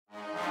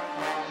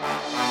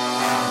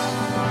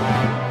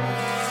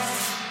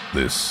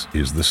This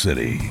is the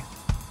city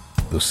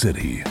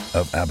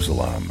of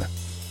Absalom,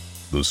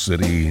 the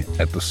city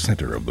at the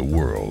center of the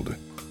world.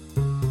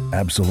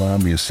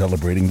 Absalom is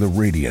celebrating the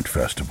Radiant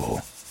Festival,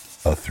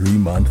 a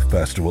 3-month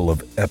festival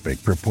of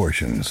epic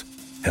proportions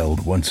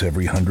held once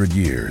every 100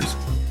 years.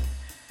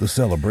 The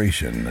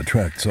celebration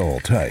attracts all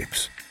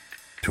types: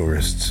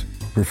 tourists,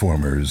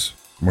 performers,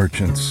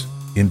 merchants,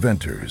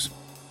 inventors,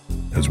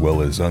 as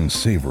well as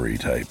unsavory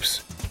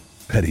types,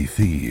 petty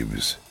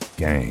thieves,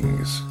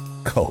 gangs,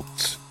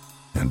 cults,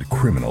 and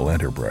criminal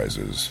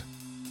enterprises.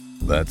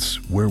 That's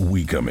where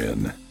we come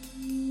in.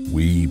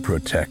 We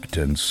protect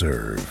and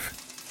serve.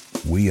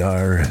 We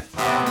are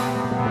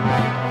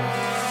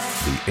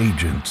the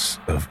Agents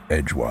of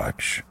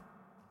Edgewatch.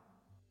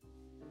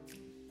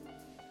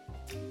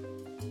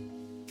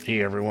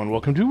 Hey everyone,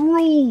 welcome to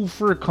Roll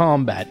for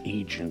Combat,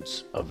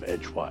 Agents of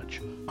Edgewatch.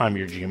 I'm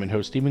your GM and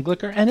host, Stephen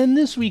Glicker, and in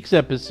this week's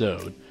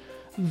episode,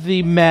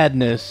 the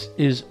madness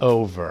is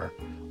over.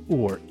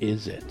 Or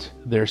is it?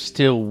 There's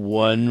still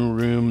one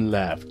room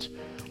left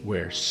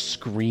where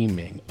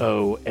screaming,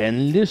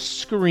 endless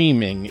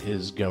screaming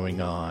is going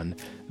on.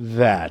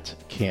 That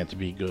can't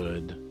be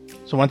good.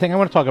 So one thing I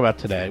want to talk about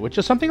today, which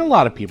is something a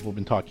lot of people have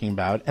been talking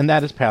about, and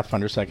that is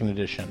Pathfinder 2nd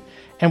Edition,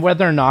 and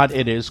whether or not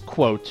it is,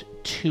 quote,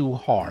 too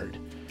hard.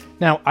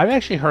 Now, I've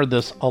actually heard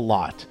this a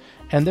lot,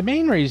 and the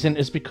main reason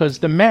is because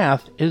the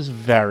math is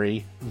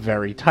very,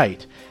 very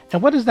tight.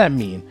 And what does that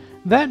mean?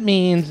 That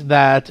means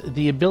that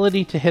the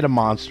ability to hit a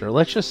monster,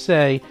 let's just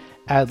say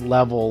at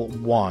level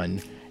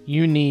 1,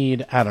 you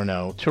need,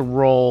 to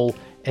roll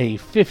a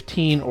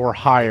 15 or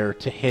higher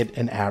to hit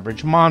an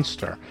average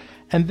monster.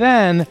 And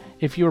then,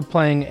 if you were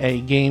playing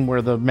a game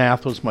where the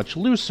math was much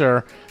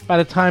looser, by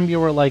the time you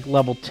were like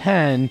level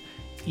 10,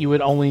 you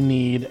would only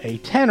need a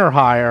 10 or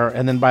higher,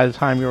 and then by the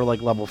time you were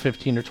like level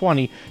 15 or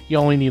 20, you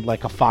only need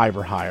like a 5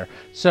 or higher.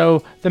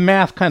 So the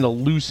math kind of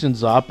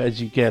loosens up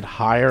as you get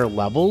higher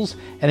levels,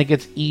 and it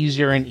gets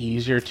easier and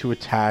easier to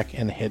attack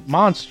and hit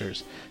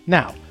monsters.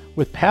 Now,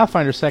 with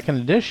Pathfinder 2nd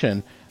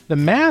Edition, the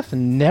math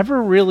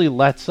never really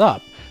lets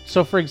up.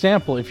 So for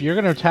example, if you're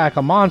going to attack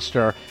a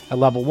monster at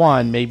level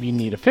 1, maybe you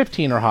need a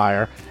 15 or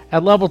higher.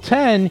 At level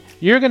 10,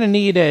 you're going to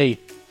need a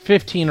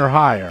 15 or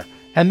higher.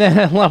 And then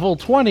at level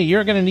 20,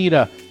 you're going to need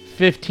a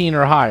 15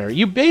 or higher.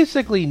 You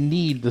basically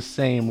need the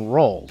same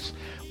rolls,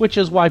 which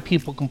is why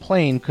people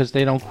complain, because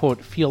they don't,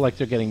 quote, feel like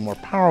they're getting more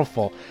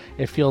powerful.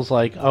 It feels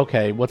like,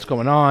 okay, what's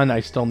going on? I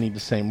still need the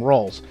same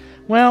rolls.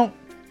 Well,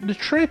 the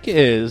trick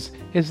is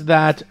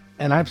that,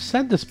 and I've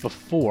said this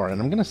before,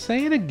 and I'm going to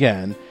say it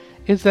again,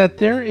 is that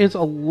there is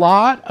a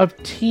lot of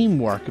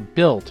teamwork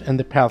built in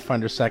the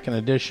Pathfinder 2nd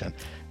Edition.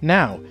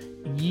 Now,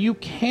 you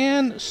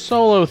can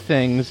solo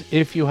things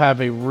if you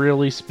have a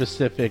really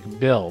specific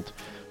build,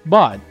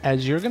 but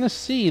as you're going to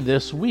see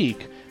this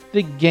week,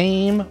 the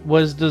game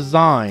was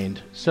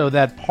designed so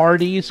that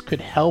parties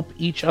could help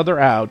each other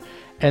out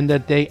and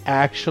that they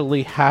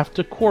actually have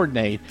to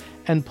coordinate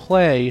and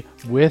play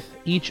with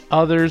each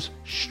other's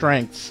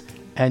strengths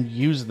and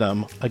use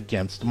them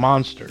against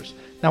monsters.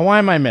 Now, why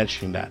am I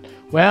mentioning that?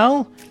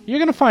 Well, you're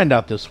going to find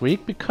out this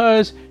week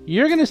because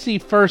you're going to see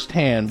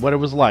firsthand what it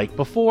was like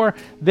before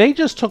they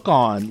just took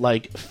on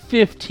like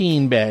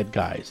 15 bad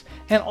guys.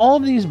 And all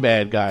of these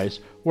bad guys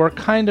were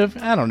kind of,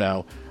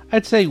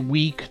 I'd say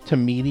weak to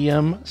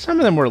medium. Some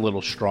of them were a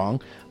little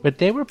strong, but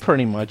they were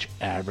pretty much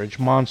average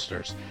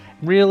monsters.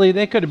 Really,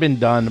 they could have been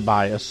done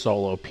by a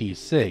solo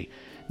PC.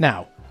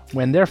 Now,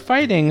 when they're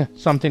fighting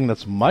something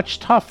that's much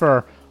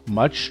tougher,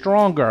 much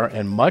stronger,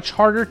 and much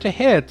harder to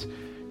hit,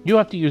 you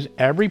have to use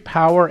every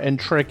power and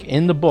trick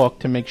in the book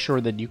to make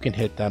sure that you can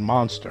hit that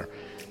monster.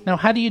 Now,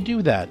 how do you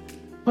do that?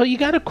 Well, you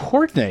got to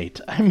coordinate.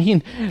 I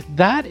mean,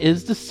 that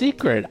is the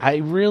secret. I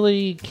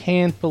really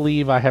can't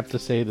believe I have to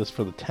say this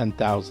for the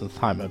 10,000th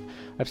time.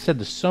 I've said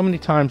this so many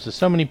times to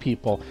so many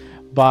people,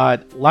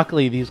 but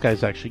luckily these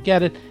guys actually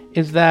get it,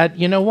 is that,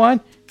 you know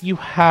what? You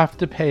have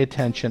to pay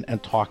attention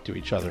and talk to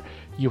each other.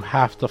 You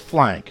have to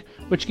flank,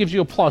 which gives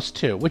you a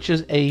 +2, which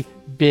is a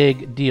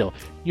big deal.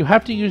 You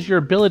have to use your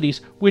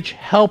abilities, which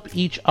help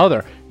each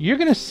other. You're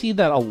going to see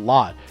that a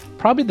lot.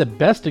 Probably the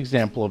best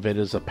example of it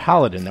is a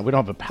paladin. Now, we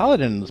don't have a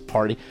paladin in this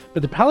party,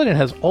 but the paladin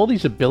has all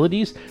these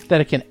abilities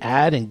that it can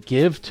add and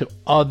give to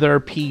other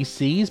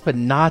PCs, but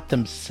not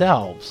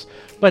themselves.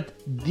 But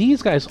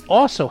these guys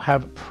also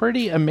have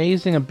pretty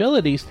amazing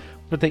abilities,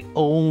 but they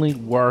only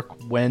work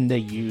when they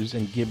use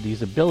and give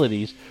these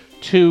abilities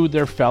to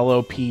their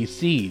fellow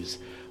PCs.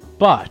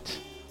 But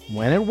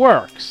when it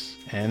works,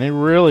 and it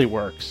really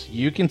works,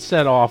 you can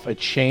set off a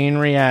chain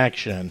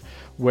reaction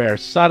where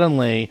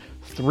suddenly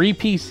 3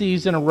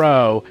 PCs in a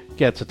row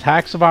gets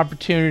attacks of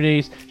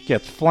opportunities,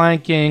 gets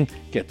flanking,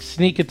 gets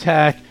sneak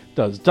attack,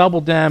 does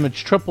double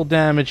damage, triple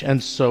damage,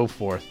 and so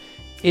forth.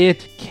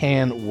 It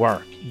can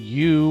work.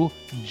 You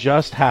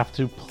just have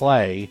to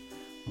play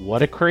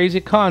What a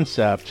Crazy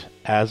Concept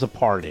as a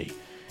party.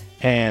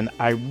 And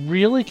I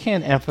really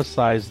can't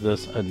emphasize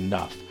this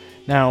enough.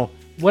 Now,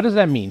 what does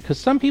that mean? Because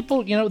some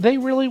people, they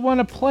really want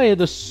to play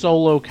the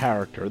solo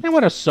character. They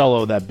want to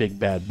solo that big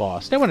bad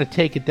boss. They want to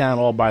take it down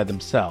all by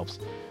themselves.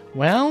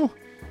 well,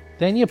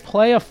 then you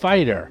play a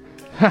fighter.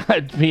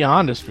 To be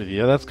honest with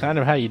you, that's kind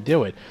of how you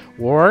do it.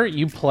 Or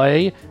you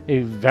play a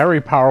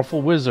very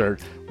powerful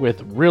wizard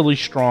with really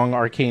strong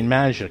arcane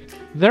magic.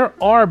 There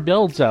are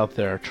builds out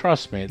there,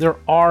 trust me. There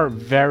are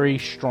very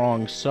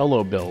strong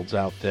solo builds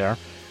out there.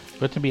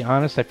 But to be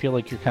honest, I feel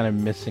like you're kind of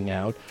missing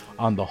out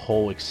on the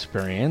whole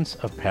experience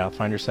of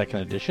Pathfinder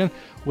 2nd Edition,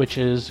 which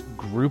is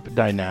group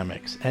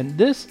dynamics. And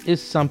this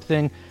is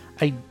something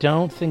I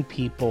don't think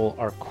people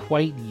are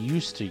quite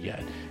used to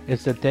yet.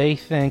 Is that they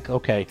think,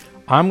 okay,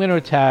 I'm going to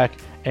attack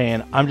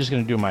and I'm just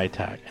going to do my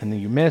attack. And then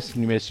you miss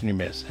and you miss and you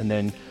miss. And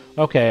then,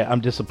 okay,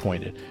 I'm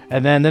disappointed.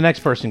 And then the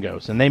next person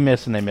goes and they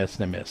miss and they miss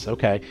and they miss.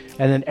 Okay.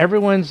 And then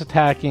everyone's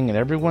attacking and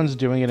everyone's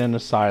doing it in a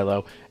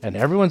silo and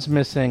everyone's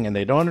missing and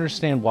they don't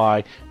understand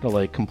why. They're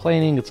like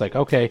complaining. It's like,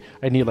 okay,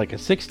 I need like a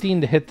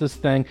 16 to hit this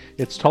thing.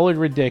 It's totally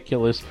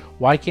ridiculous.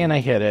 Why can't I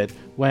hit it?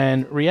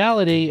 When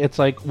reality, it's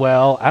like,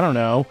 well, I don't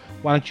know.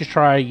 Why don't you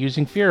try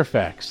using fear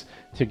effects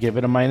to give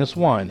it a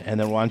 -1, and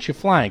then why don't you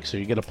flank so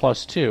you get a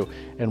 +2,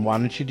 and why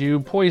don't you do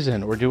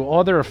poison or do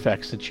other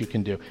effects that you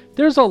can do.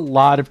 There's a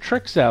lot of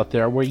tricks out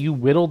there where you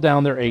whittle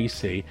down their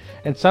AC,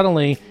 and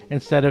suddenly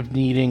instead of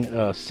needing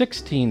a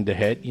 16 to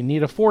hit, you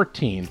need a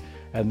 14,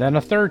 and then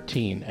a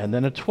 13, and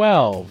then a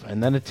 12,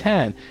 and then a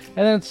 10,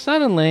 and then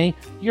suddenly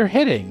you're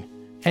hitting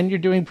and you're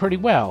doing pretty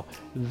well.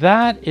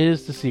 That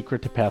is the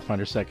secret to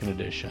Pathfinder 2nd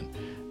Edition.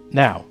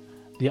 Now,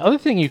 the other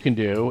thing you can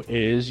do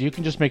is you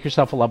can just make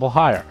yourself a level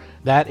higher.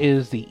 That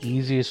is the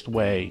easiest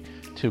way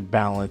to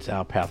balance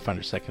out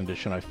Pathfinder 2nd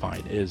Edition, I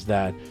find, is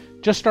that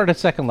just start at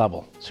 2nd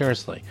level,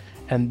 seriously.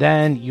 And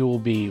then you will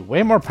be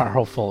way more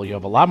powerful, you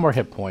have a lot more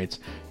hit points,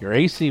 your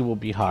AC will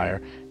be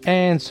higher,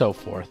 and so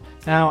forth.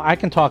 Now, I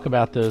can talk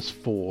about this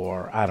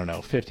for,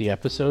 50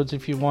 episodes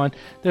if you want.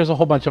 There's a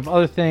whole bunch of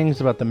other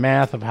things about the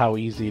math of how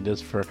easy it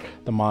is for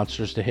the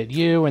monsters to hit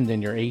you, and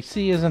then your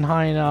AC isn't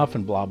high enough,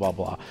 and blah, blah,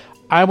 blah.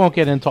 I won't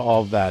get into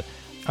all of that.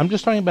 I'm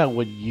just talking about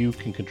what you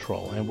can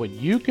control. And what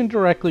you can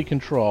directly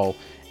control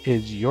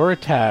is your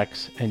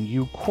attacks and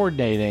you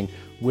coordinating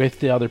with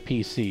the other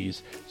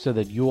PCs so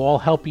that you all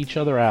help each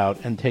other out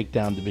and take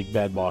down the big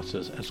bad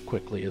bosses as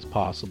quickly as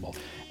possible.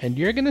 And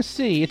you're going to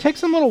see, it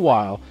takes them a little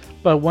while,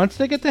 but once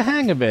they get the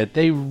hang of it,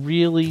 they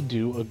really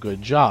do a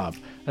good job,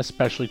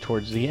 especially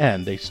towards the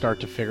end. They start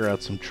to figure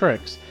out some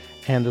tricks.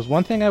 And there's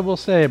one thing I will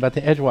say about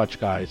the Edgewatch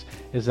guys,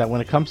 is that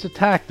when it comes to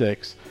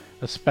tactics,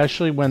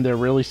 especially when they're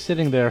really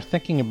sitting there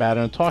thinking about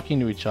it and talking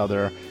to each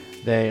other,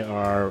 they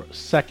are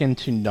second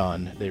to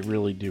none. They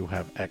really do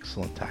have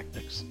excellent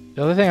tactics.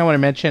 The other thing I want to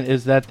mention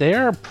is that they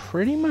are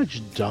pretty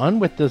much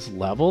done with this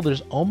level. There's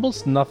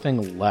almost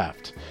nothing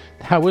left.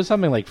 That was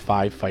something like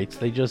 5 fights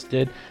they just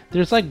did.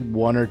 There's like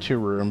 1 or 2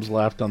 rooms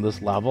left on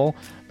this level.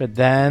 But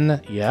then,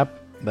 yep,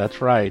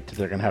 that's right.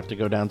 They're going to have to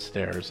go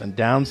downstairs. And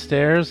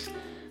downstairs,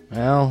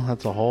 well,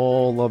 that's a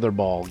whole other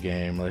ball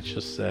game. Let's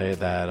just say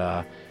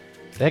that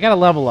they got to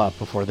level up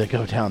before they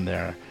go down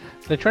there.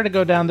 If they try to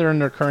go down there in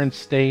their current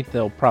state,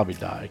 they'll probably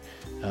die.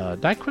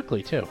 Die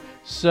quickly, too.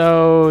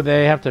 So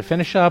they have to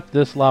finish up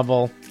this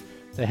level.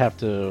 They have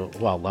to,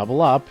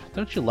 level up.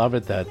 Don't you love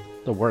it that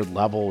the word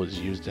level is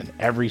used in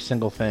every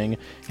single thing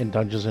in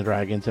Dungeons &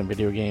 Dragons and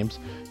video games?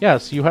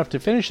 Yes, you have to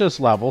finish this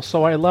level,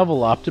 so I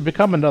level up to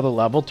become another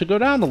level, to go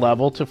down a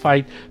level to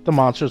fight the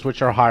monsters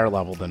which are higher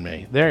level than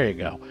me. There you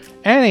go.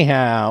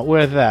 Anyhow,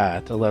 with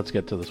that, let's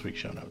get to this week's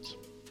show notes.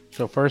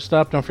 So first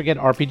up, don't forget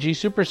RPG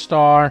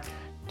Superstar.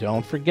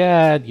 Don't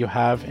forget, you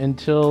have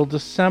until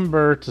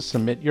December to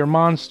submit your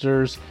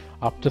monsters,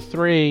 up to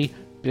 3,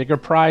 bigger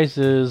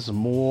prizes,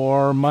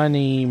 more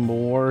money,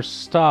 more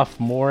stuff,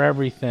 more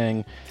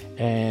everything,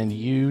 and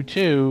you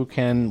too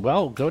can,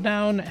 go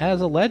down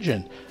as a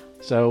legend.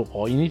 So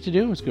all you need to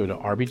do is go to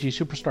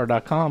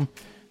rpgsuperstar.com,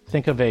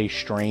 think of a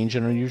strange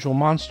and unusual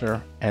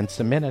monster, and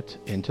submit it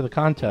into the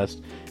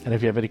contest. And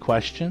if you have any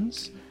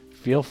questions,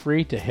 feel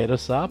free to hit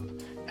us up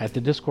at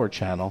the Discord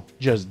channel,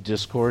 just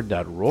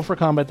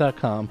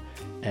discord.rollforcombat.com,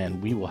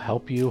 and we will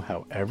help you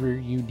however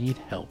you need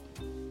help.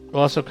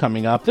 Also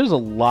coming up, there's a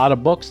lot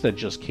of books that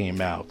just came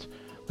out.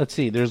 Let's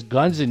see, there's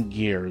Guns and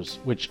Gears,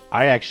 which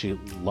I actually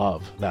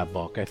love that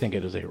book. I think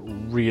it is a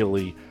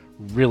really,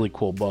 really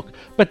cool book.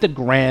 But the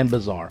Grand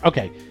Bazaar.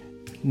 Okay,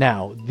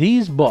 now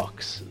these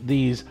books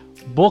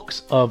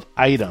of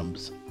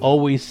items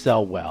always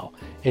sell well.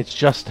 It's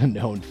just a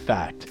known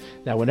fact.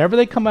 Now, whenever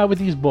they come out with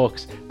these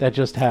books that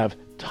just have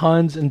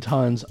tons and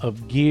tons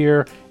of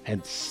gear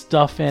and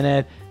stuff in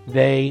it,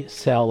 they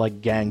sell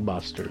like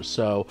gangbusters.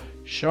 So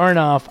sure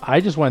enough, I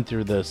just went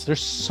through this.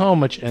 There's so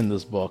much in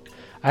this book.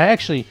 I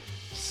actually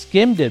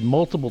skimmed it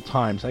multiple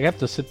times. I have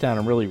to sit down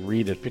and really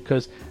read it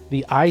because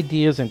the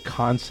ideas and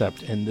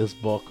concept in this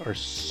book are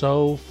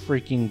so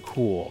freaking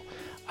cool.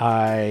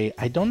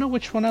 I don't know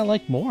which one I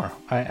like more.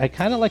 I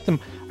kind of like them.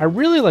 I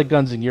really like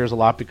Guns and Gears a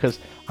lot because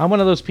I'm one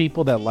of those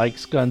people that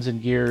likes Guns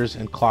and Gears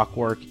and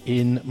Clockwork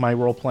in my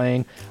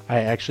role-playing.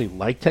 I actually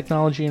like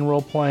technology in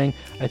role-playing.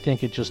 I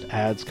think it just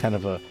adds kind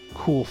of a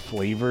cool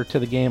flavor to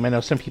the game. I know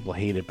some people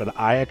hate it, but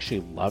I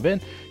actually love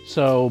it.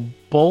 So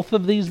both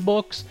of these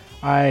books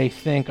I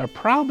think are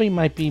probably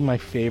might be my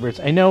favorites.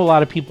 I know a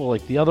lot of people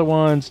like the other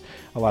ones.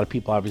 A lot of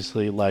people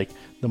obviously like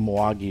the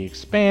Miyagi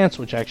Expanse,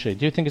 which actually I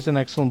do think is an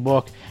excellent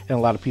book, and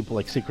a lot of people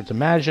like Secrets of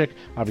Magic,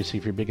 obviously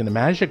if you're big into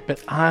magic,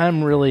 but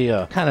I'm really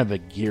a kind of a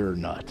gear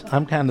nut.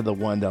 I'm kind of the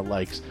one that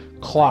likes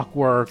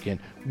clockwork and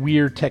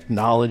weird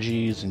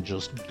technologies and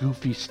just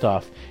goofy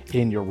stuff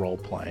in your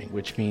role-playing,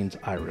 which means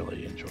I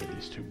really enjoy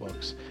these two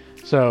books.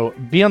 So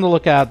be on the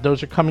lookout.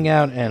 Those are coming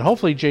out, and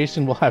hopefully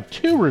Jason will have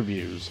 2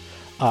 reviews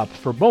up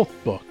for both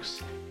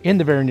books in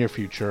the very near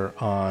future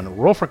on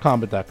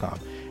rollforcombat.com.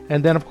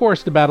 And then, of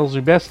course, the Battles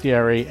of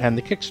Bestiary and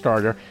the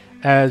Kickstarter.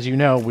 As you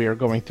know, we are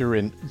going through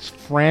and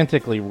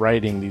frantically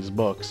writing these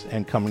books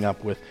and coming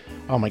up with,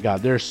 oh my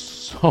God, there's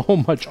so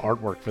much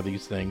artwork for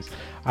these things.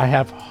 I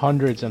have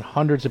hundreds and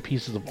hundreds of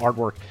pieces of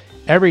artwork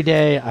every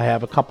day. I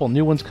have a couple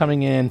new ones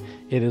coming in.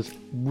 It is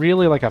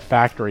really like a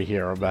factory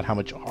here about how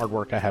much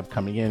artwork I have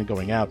coming in,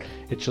 going out.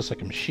 It's just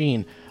like a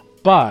machine.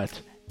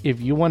 But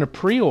if you want to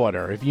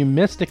pre-order, if you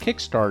missed a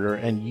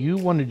Kickstarter and you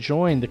want to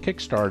join the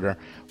Kickstarter,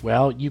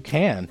 well, you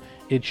can.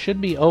 It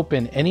should be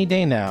open any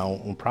day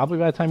now, and probably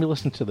by the time you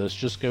listen to this,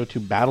 just go to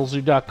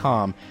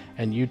battlezoo.com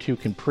and you too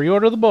can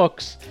pre-order the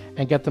books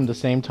and get them the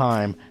same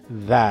time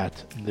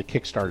that the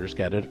Kickstarters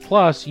get it.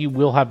 Plus, you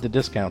will have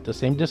the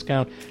same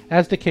discount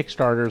as the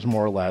Kickstarters,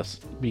 more or less,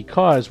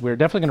 because we're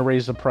definitely going to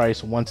raise the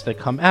price once they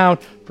come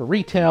out for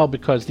retail,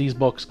 because these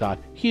books got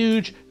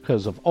huge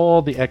because of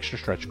all the extra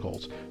stretch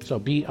goals. So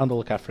be on the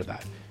lookout for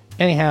that.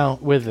 Anyhow,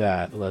 with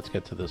that, let's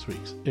get to this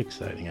week's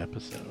exciting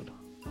episode.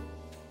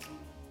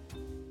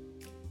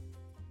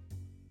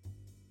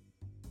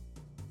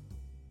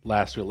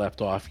 Last we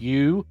left off,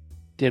 you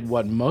did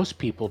what most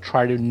people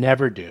try to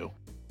never do,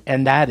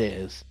 and that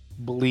is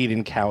bleed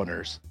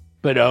encounters.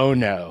 But oh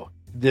no,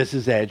 this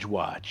is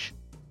Edgewatch.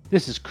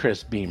 This is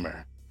Chris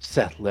Beamer,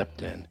 Seth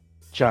Lipton,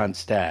 John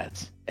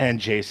Statz, and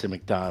Jason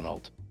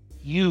McDonald.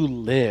 You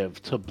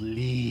live to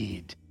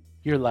bleed.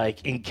 You're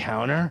like,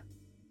 encounter?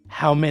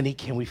 How many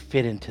can we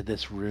fit into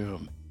this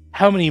room?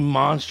 How many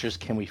monsters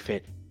can we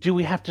fit? Do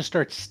we have to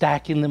start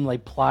stacking them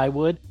like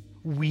plywood?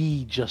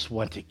 We just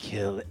want to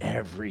kill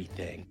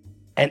everything.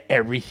 And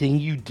everything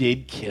you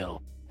did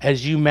kill,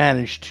 as you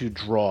managed to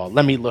draw.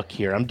 Let me look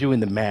here. I'm doing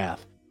the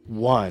math.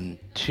 1,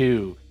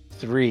 2,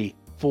 3,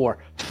 4,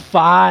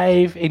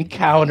 5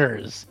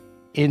 encounters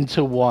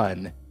into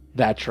one.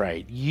 That's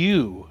right.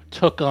 You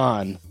took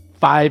on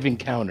 5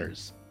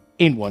 encounters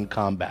in one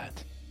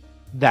combat.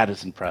 That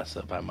is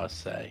impressive, I must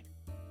say.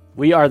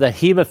 We are the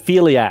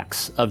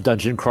hemophiliacs of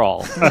Dungeon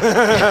Crawl.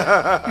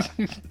 That's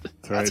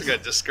a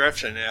good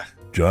description, yeah.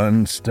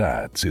 John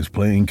Statz is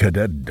playing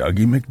Cadet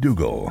Dougie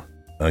McDougal,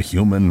 a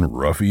human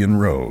ruffian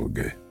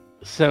rogue.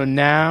 So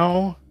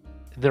now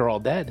they're all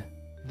dead.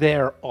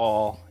 They're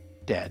all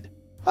dead.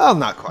 Well,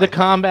 not quite. The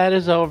combat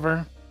is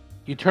over.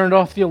 You turned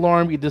off the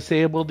alarm. You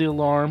disabled the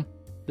alarm.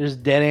 There's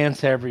dead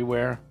ants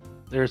everywhere.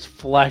 There's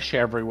flesh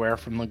everywhere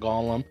from the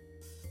golem.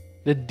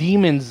 The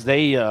demons,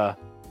 they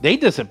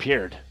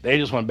disappeared. They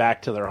just went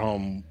back to their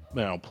home,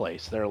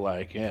 place. They're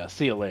like, yeah,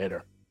 see you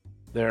later.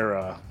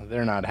 They're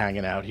not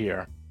hanging out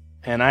here.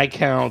 And I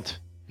count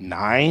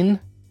 9,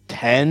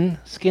 10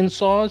 skin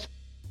saws.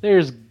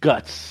 There's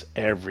guts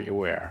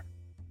everywhere.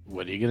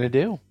 What are you going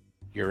to do?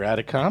 You're out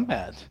of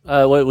combat.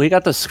 We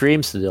got the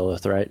screams to deal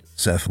with, right?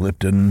 Seth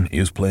Lipton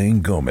is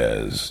playing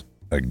Gomez,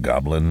 a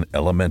goblin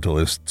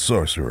elementalist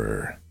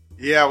sorcerer.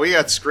 Yeah, we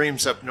got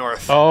screams up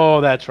north.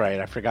 Oh, that's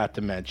right. I forgot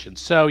to mention.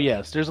 So,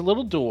 yes, there's a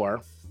little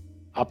door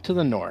up to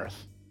the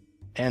north.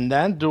 And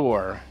that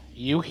door,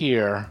 you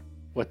hear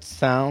what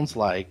sounds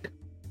like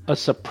a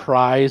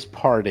surprise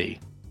party,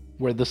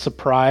 where the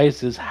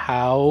surprise is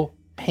how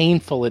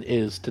painful it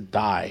is to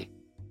die.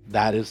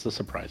 That is the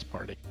surprise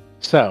party.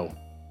 So,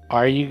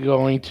 are you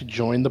going to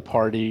join the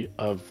party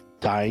of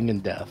dying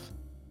and death,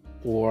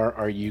 or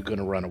are you going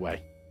to run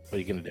away? What are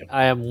you going to do?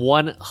 I am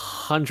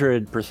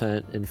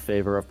 100% in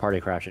favor of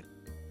party crashing.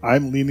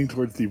 I'm leaning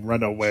towards the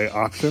runaway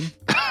option.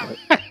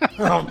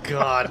 Oh,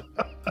 God.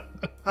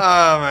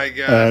 Oh, my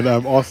God. And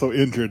I'm also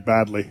injured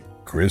badly.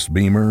 Chris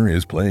Beamer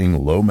is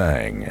playing Lo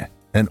Mang,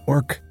 an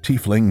orc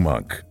tiefling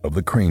monk of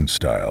the Crane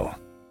style.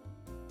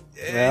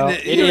 Well,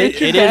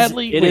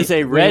 it is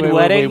a red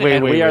wedding,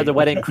 and we are the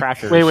wedding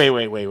crashers.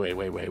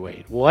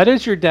 Wait. What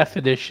is your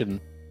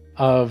definition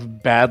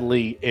of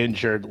badly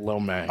injured Lo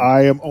Mang?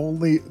 I am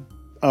only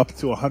up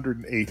to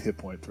 108 hit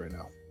points right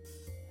now.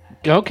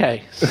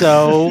 Okay,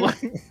 so...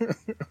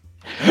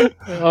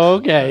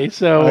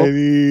 I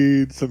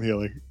need some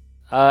healing.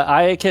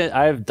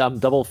 I'm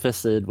double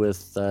fisted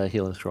with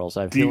healing scrolls.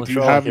 I have healing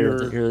scroll. Have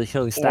your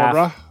healing staff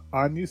aura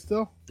on you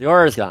still? The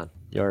aura is gone.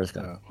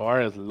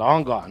 Aura is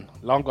long gone.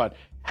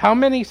 How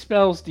many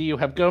spells do you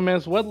have,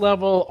 Gomez? What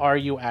level are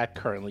you at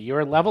currently?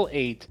 You're at level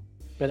 8,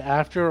 but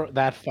after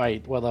that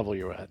fight, what level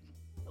you're at?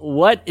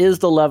 What is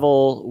the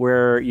level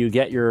where you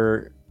get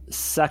your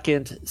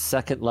second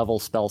level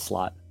spell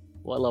slot?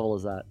 What level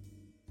is that?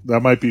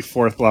 That might be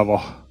 4th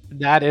level.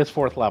 That is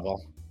 4th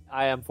level.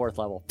 I am 4th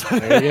level.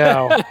 There you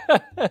go.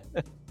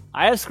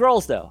 I have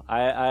scrolls though. I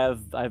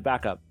have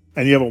backup.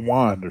 And you have a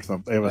wand or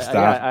something. You have a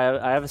staff.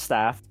 I have a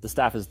staff. The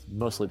staff is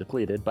mostly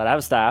depleted, but I have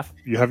a staff.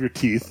 You have your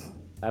teeth.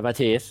 I have my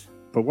teeth.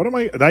 But what am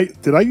I?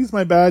 Did I use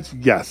my badge?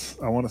 Yes.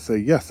 I want to say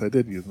yes, I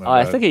did use my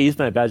badge. I think I used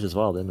my badge as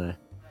well, didn't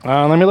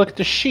I? Let me look at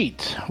the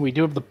sheet. We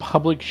do have the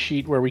public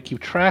sheet where we keep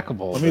track of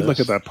all Let me look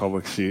at that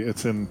public sheet.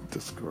 It's in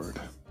Discord.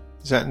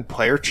 Is that in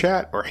player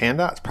chat or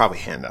handouts? Probably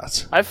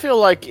handouts. I feel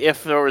like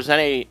if there was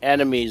any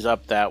enemies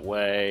up that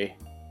way,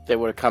 they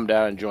would have come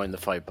down and joined the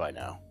fight by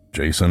now.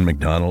 Jason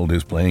McDonald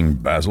is playing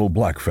Basil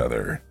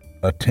Blackfeather,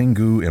 a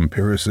Tengu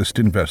empiricist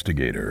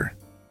investigator.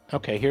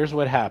 Okay, here's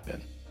what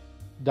happened.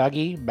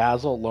 Dougie,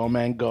 Basil,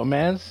 Loman,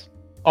 Gomez,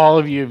 all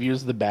of you have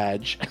used the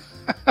badge.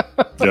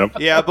 Yep.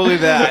 Yeah, I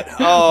believe that.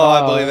 Oh,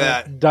 I believe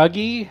that.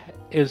 Dougie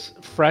is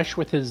fresh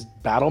with his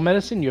battle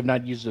medicine. You have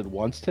not used it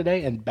once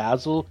today. And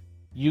Basil,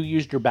 you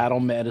used your battle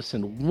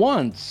medicine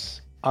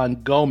once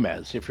on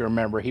Gomez. If you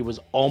remember, he was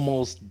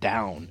almost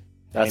down.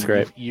 That's and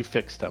great. You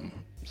fixed him.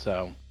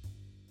 So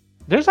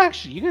there's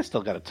actually, you guys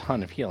still got a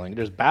ton of healing.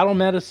 There's battle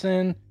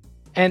medicine.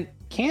 And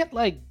can't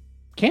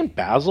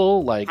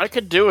Basil, I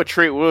could do a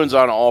treat wounds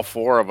on all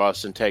four of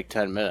us and take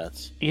 10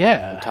 minutes.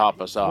 Yeah. And top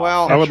us off.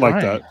 Well, I would like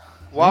right. that.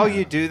 while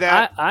you do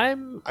that,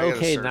 I'm I gotta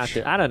okay search. not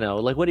to. I don't know.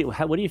 Like, what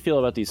do you feel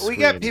about these? we screams?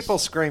 got people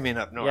screaming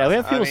up north. Yeah, we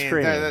have people I mean,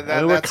 screaming.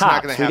 That, we're that's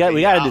not cops. gonna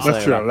We happen. got to do now. something.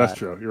 That's true. about That's that.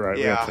 true. You're right.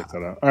 We Yeah. gotta check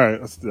that out. All right,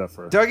 let's do that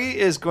first. Dougie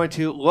is going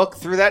to look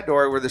through that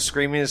door where the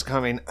screaming is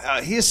coming.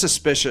 He is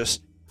suspicious,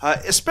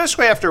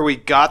 especially after we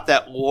got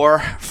that lore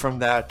from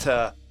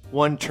that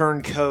one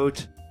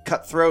turncoat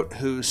cutthroat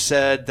who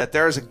said that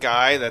there's a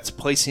guy that's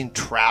placing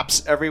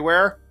traps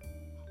everywhere.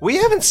 We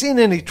haven't seen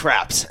any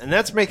traps, and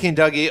that's making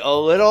Dougie a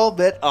little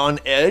bit on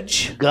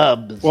edge.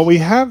 Gubbs. Well, we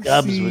have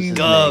Gubbs was seen his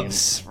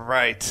Gubs,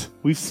 right.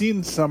 we've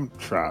seen some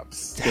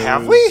traps.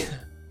 Have we?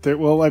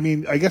 Well, I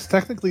mean, I guess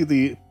technically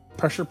the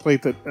pressure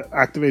plate that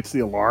activates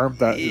the alarm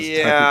that is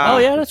Yeah. Oh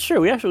yeah, that's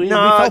true. We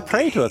fell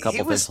prey to a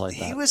couple things like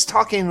that. He was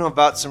talking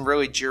about some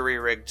really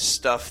jury-rigged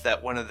stuff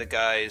that one of the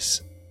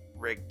guys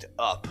rigged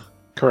up.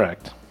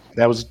 Correct.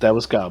 That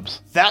was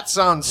Gubbs. That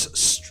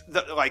sounds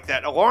like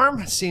that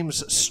alarm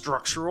seems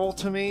structural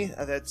to me.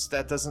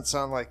 That doesn't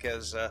sound like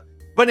as.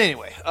 But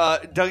anyway,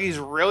 Dougie's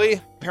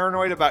really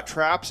paranoid about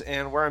traps,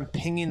 and where I'm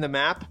pinging the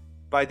map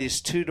by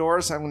these two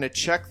doors, I'm going to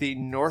check the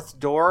north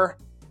door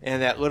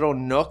and that little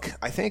nook.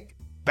 I think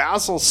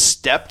Basil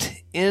stepped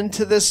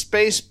into this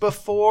space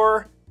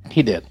before.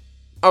 He did.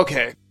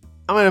 Okay,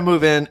 I'm going to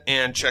move in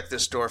and check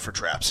this door for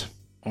traps.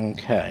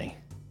 Okay.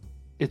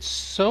 It's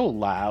so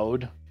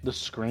loud, the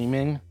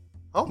screaming.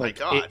 Oh my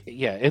god!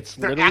 It's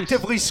They're literally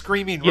actively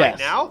screaming Yes, right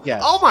now.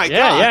 yes. Oh my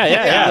god!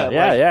 Yeah. Like,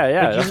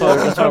 That's you why, walk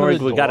that's why in front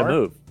of we the got to door,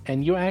 move.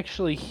 and you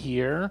actually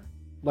hear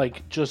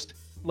just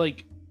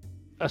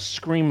a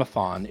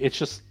screamathon. It's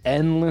just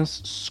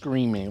endless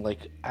screaming, like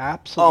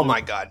absolute Oh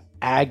my god!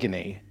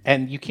 agony.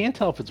 And you can't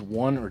tell if it's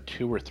one or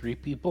two or three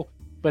people,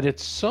 but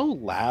it's so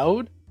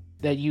loud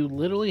that you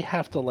literally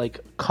have to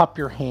cup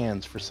your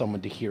hands for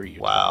someone to hear you.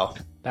 Wow.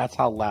 That's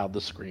how loud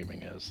the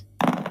screaming is.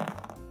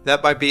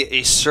 That might be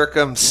a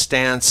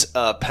circumstance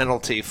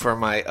penalty for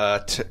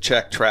my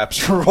check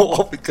traps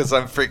roll because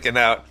I'm freaking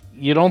out.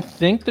 You don't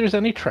think there's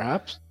any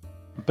traps,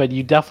 but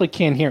you definitely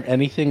can't hear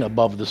anything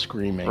above the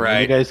screaming.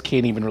 Right. You guys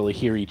can't even really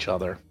hear each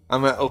other.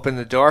 I'm gonna open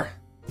the door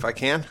if I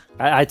can.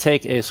 I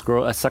take a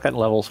second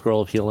level scroll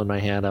of heal in my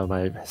hand of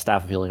my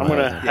staff of healing. I'm going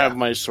to have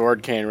my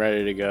sword cane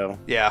ready to go.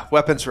 Yeah,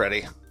 weapons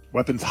ready.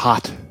 Weapons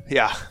hot.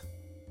 Yeah,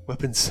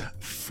 weapons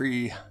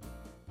free.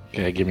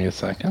 Okay, give me a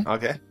second.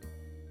 Okay.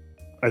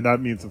 And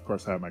that means, of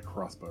course, I have my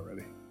crossbow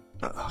ready.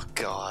 Oh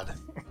god.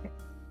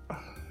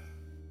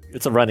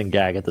 It's a running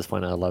gag at this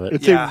point. I love it.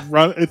 It's Yeah.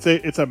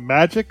 It's a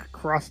magic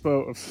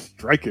crossbow of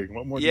striking.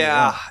 What more? do you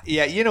want?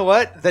 Yeah. You know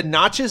what? The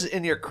notches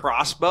in your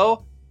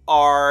crossbow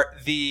are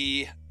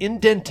the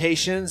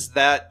indentations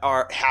that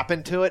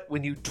happen to it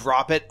when you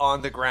drop it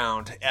on the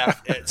ground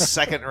at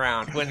second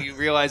round when you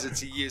realize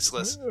it's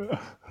useless.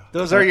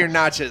 Those are your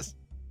notches.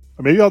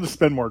 Maybe I'll just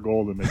spend more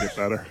gold and make it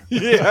better.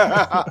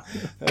 Yeah,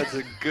 that's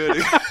a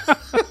good.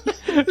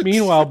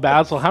 Meanwhile,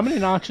 Basil, how many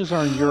notches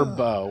are in your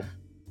bow?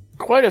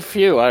 Quite a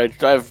few.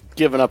 I've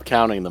given up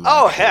counting them.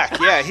 Oh heck,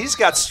 yeah! He's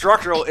got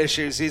structural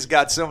issues. He's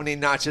got so many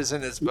notches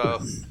in his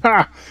bow.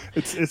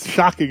 It's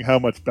shocking how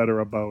much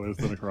better a bow is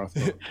than a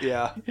crossbow.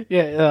 Yeah.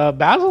 Yeah,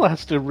 Basil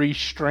has to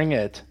restring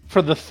it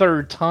for the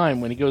third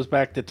time when he goes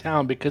back to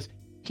town because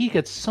he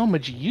gets so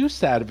much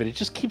use out of it. It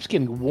just keeps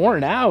getting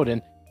worn out,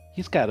 and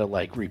he's got to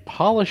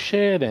repolish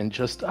it and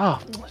just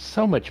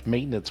so much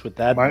maintenance with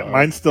that. bow.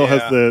 Mine still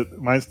has Yeah.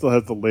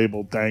 the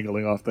label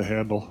dangling off the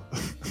handle.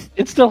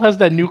 It still has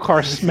that new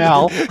car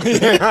smell.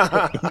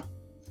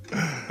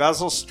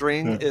 Basil's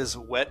string is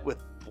wet with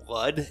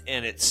blood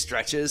and it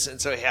stretches, and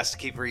so he has to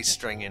keep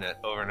restringing it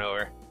over and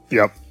over.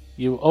 Yep.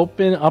 You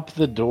open up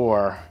the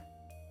door,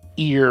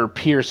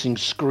 ear-piercing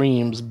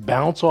screams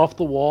bounce off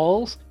the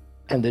walls,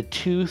 and the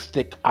two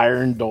thick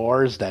iron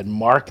doors that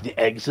mark the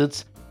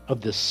exits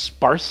of the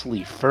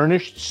sparsely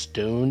furnished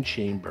stone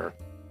chamber.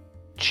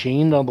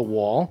 Chained on the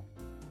wall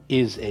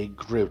is a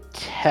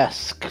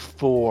grotesque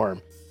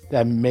form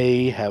that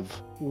may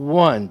have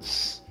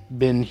once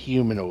been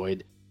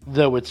humanoid,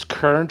 though its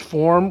current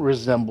form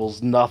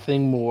resembles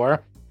nothing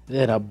more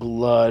than a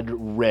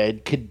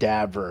blood-red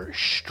cadaver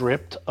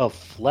stripped of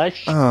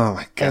flesh Oh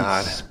my and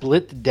god.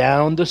 split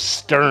down the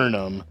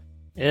sternum.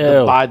 The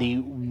Ew. body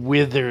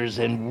withers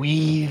and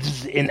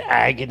weaves in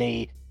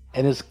agony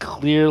and is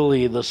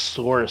clearly the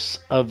source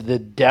of the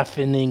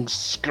deafening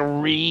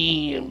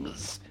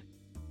screams.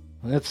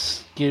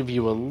 Let's give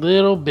you a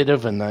little bit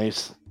of a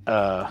nice,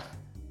 let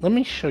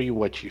me show you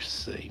what you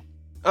see.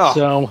 Oh,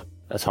 So,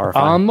 That's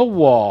horrifying. on the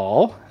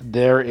wall,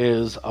 there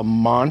is a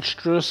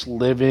monstrous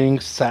living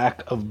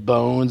sack of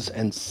bones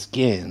and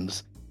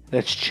skins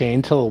that's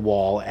chained to the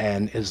wall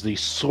and is the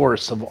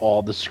source of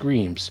all the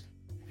screams.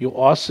 You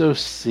also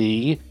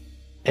see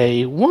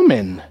a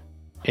woman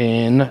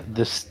in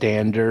the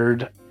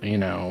standard,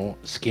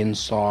 skin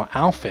saw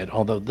outfit,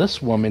 although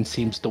this woman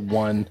seems the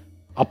one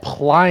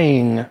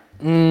applying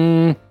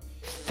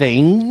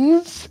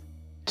things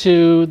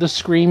to the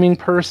screaming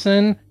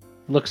person.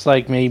 Looks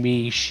like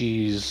maybe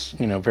she's,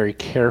 very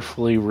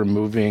carefully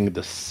removing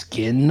the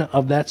skin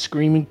of that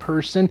screaming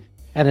person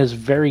and is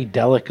very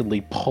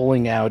delicately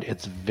pulling out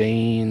its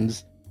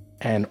veins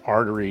and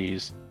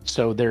arteries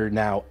so they're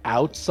now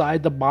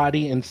outside the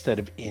body instead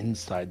of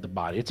inside the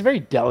body. It's a very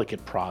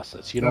delicate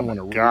process. You don't want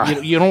to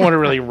God. you don't want to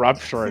really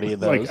rupture any of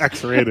those. Like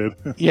X-rated.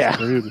 Yeah.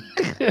 Crazy.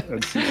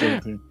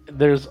 NC-17.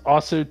 There's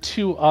also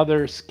 2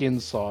 other skin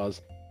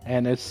saws.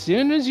 And as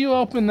soon as you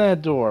open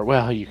that door,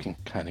 well, you can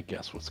kind of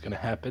guess what's going to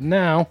happen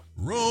now.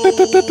 Roll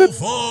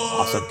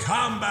for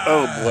combat.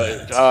 Oh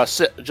boy!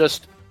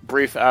 Just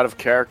brief out of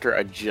character.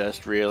 I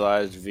just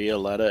realized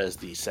Violetta is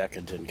the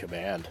second in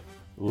command.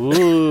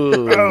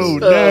 Ooh. Oh, no.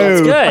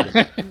 That's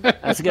good.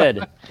 That's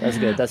good. That's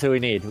good. That's who we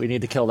need. We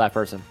need to kill that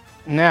person.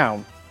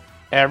 Now,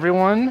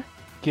 everyone,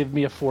 give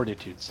me a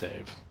fortitude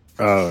save.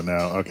 Oh, no.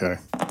 Okay.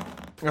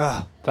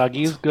 ugh.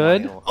 Dougie's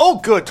good. Oh,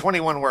 good.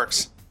 21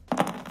 works.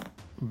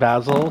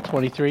 Basil,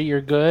 23,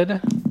 you're good.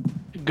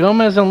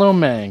 Gomez and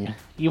Lomang,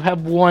 you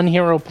have 1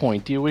 hero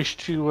point. Do you wish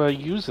to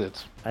use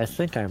it? I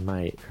think I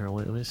might. Here,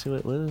 let me see.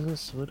 What is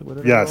this? What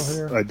did Yes,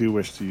 I roll here? I do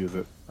wish to use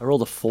it. I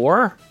rolled a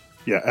 4?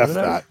 Yeah, F did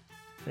I- that.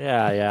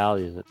 Yeah, I'll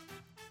use it.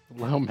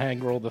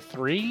 Lomang rolled a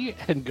 3,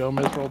 and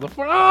Gomez rolled a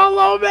 4.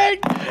 Oh,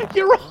 Lomang!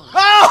 You're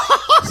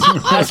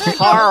That's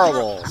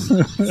horrible.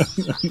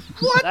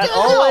 That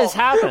always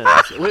happens.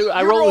 We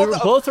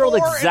both rolled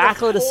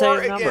exactly the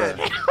same number.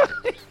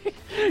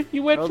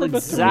 You went Rolled from a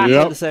exactly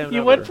Yep. the same number.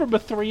 You went from a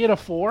 3 and a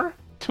 4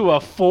 to a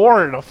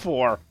 4 and a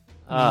 4.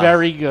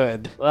 Very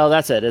good. Well,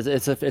 that's it.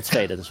 It's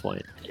fate at this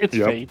point. It's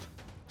Yep. fate.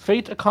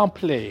 Fate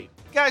accompli.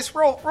 Guys,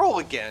 roll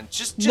again.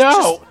 Just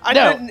No, I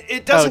no. didn't,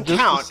 it doesn't just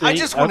to count. I see-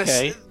 just want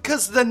okay. to,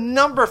 because the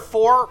number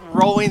 4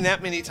 rolling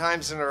that many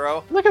times in a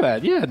row. Look at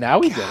that. Yeah, now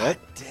we did God it.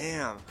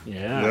 damn.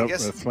 Yeah. Yep,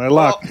 guess- that's my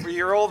luck. Well,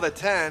 you rolled a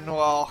 10.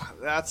 Well,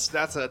 that's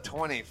a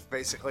 20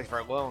 basically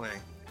for Lomang.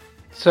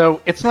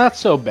 So it's not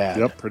so bad.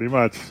 Yep, pretty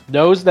much.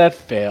 Those that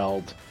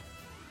failed,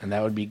 and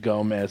that would be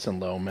Gomez and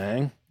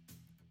Lomang,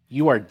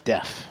 you are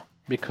deaf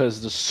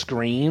because the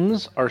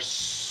screams are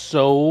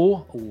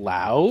so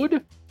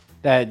loud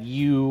that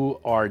you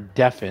are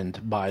deafened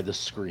by the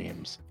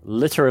screams.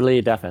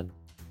 Literally deafened.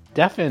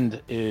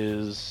 Deafened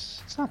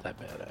it's not that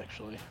bad,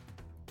 actually.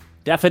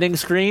 Deafening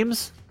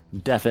screams?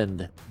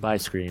 Deafened by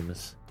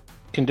screams.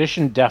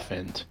 Condition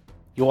deafened.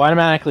 You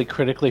automatically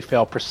critically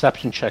fail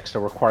perception checks that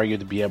require you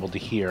to be able to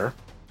hear.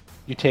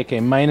 You take a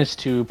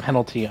 -2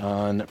 penalty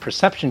on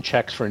perception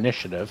checks for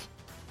initiative.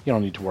 You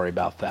don't need to worry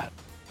about that.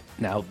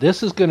 Now,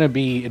 this is going to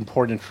be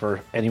important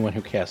for anyone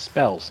who casts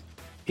spells.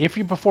 If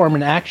you perform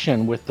an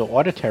action with the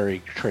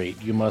auditory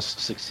trait, you must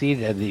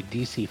succeed at a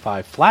DC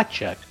 5 flat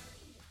check,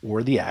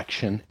 or the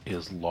action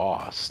is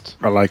lost.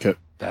 I like it.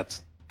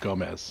 That's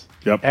Gomez.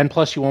 Yep. And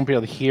plus, you won't be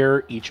able to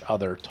hear each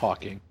other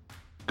talking.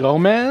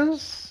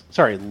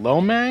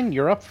 Lomang,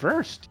 you're up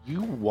first.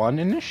 You won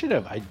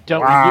initiative.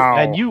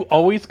 Wow. You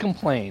always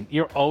complain.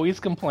 You're always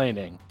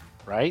complaining,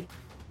 right?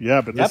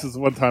 Yeah, but Yep. this is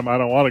one time I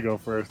don't want to go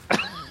first.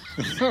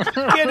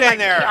 Get in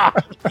there,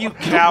 you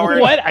coward.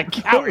 What a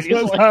coward! He's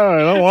One like, time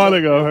I don't want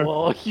to go first.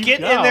 well, you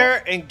Get go. in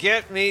there and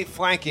get me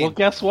flanking. Well,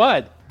 guess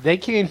what? They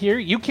can't hear.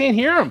 You can't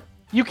hear him.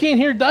 You can't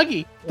hear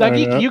Dougie.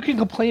 Dougie, Yeah. you can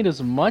complain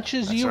as much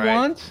as you right.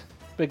 want,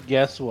 but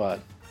guess what?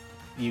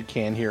 You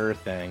can't hear a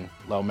thing.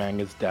 Lomang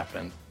is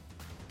deafened.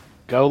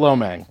 Go,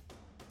 Lomang.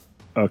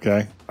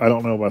 Okay. I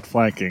don't know about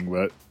flanking,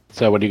 but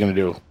So what are you going to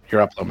do?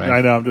 You're up, Lomang.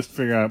 I know I'm just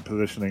figuring out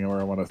positioning and where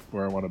I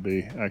want to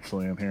be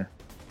actually in here.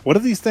 What are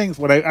these things?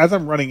 As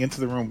I'm running into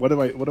the room, what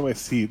do I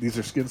see? These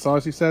are skin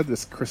saws, you said?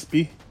 This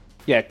crispy?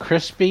 Yeah,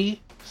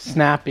 crispy,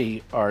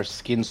 snappy are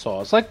skin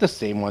saws, like the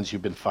same ones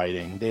you've been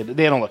fighting. They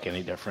don't look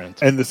any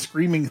different. And the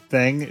screaming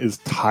thing is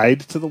tied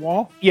to the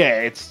wall?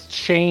 Yeah, it's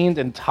chained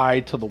and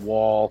tied to the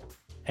wall.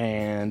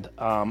 And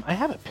I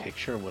have a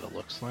picture of what it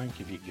looks like,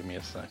 if you give me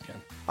a second.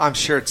 I'm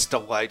sure it's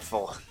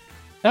delightful.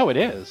 Oh, it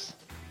is.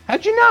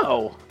 How'd you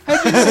know?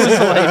 How'd you know it was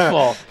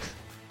delightful?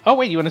 Oh,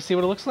 wait, you want to see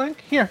what it looks like?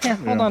 Here,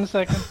 hold on a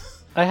second.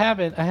 I have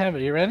it.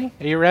 You ready?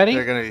 Are you ready?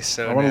 They're gonna be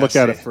so. I want to look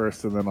at it nasty.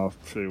 first, and then I'll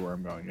show you where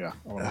I'm going. Yeah,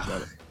 I want to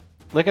look at it.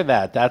 Look at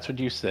that. That's what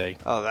you see.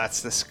 Oh,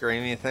 that's the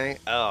screamy thing.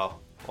 Oh,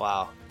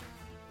 wow.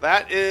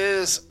 That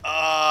is.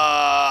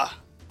 Oh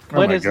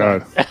What my is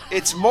god! that?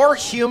 It's more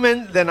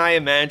human than I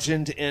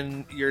imagined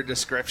in your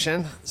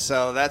description.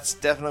 So that's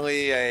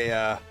definitely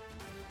a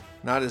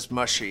not as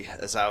mushy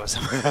as I was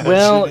imagining.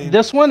 Well,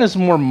 this one is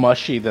more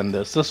mushy than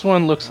this. This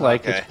one looks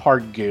like Okay. it's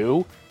part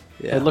goo.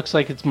 Yeah. It looks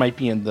like it might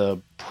be in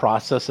the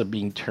process of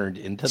being turned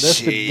into this.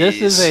 But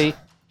this is Jeez. a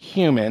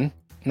human.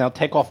 Now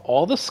take off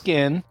all the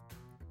skin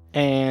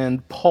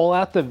and pull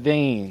out the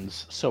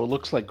veins so it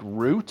looks like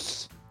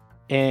roots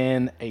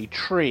in a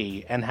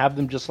tree and have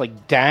them just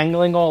like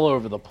dangling all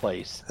over the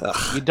place.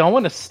 Ugh. You don't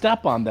want to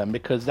step on them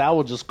because that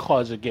will just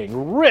cause it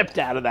getting ripped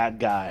out of that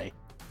guy.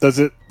 Does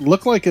it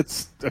look like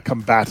it's a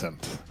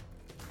combatant?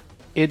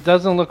 It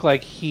doesn't look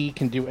like he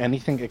can do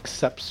anything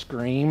except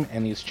scream,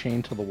 and he's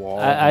chained to the wall.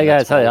 I and gotta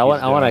that's tell you, all I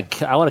he's want doing.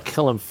 to, I want to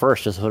kill him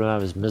first, just to put him out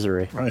of his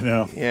misery. I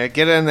know. Yeah,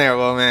 get in there,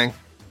 little man.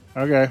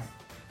 Okay,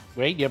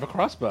 Wait, you have a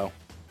crossbow.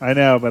 I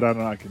know, but I'm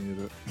not gonna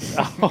use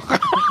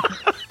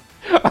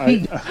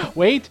it.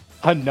 Wait,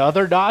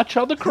 another notch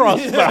on the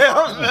crossbow.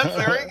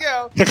 There we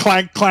go.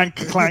 Clank, clank,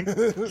 clank.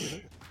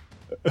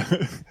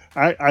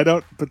 I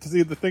don't. But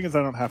see, the thing is,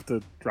 I don't have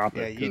to drop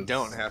Yeah, it. you 'cause-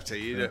 don't have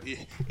to.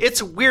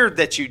 It's weird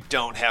that you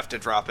don't have to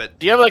drop it.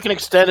 Do you have like an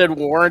extended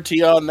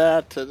warranty on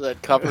that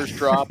that covers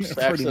drops,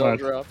 Pretty accidental much.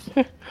 drops?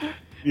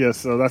 Yeah,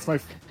 so that's my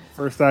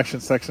first action.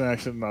 Second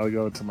action, I'll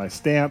go into my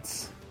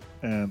stance,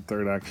 and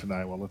third action,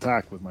 I will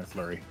attack with my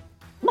flurry.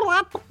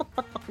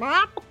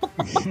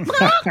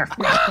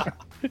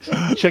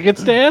 Chicken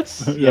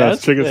stance? Yeah,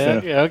 it's chicken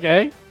stance. Yeah,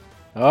 okay.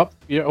 Oh,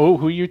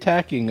 who are you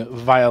attacking?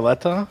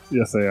 Violetta?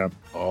 Yes, I am.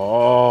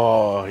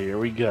 Oh, here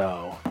we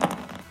go.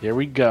 Here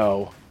we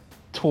go.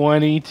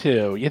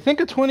 22. You think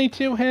a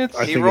 22 hits?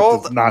 I He think it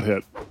rolled- does not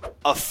hit.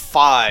 A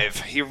 5.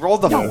 He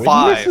rolled a No, he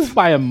 5. misses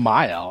by a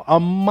mile. A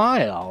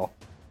mile.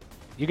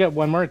 You get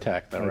one more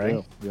attack, though, I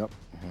right? do. Yep.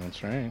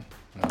 That's right.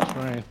 That's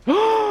right.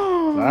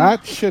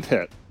 That should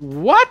hit.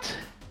 What?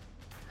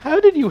 How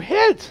did you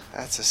hit?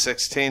 That's a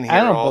 16. He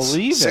I don't rolls.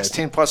 believe it.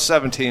 16 plus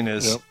 17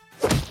 is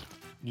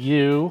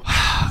You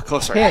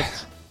closer. hit.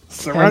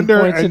 Surrender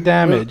 10 points of and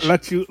damage. we'll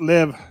let you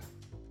live.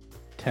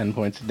 10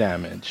 points of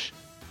damage.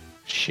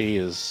 She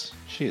is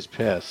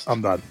pissed.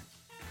 I'm done.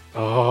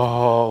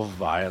 Oh,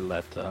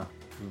 Violetta.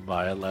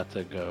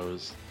 Violetta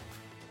goes.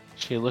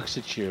 She looks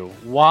at you.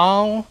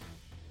 While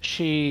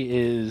she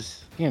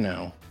is,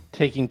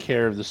 taking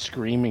care of the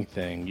screaming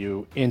thing,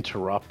 you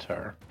interrupt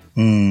her.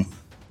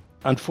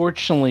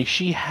 Unfortunately,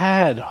 she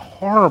had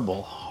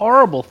horrible,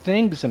 horrible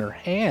things in her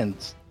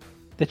hands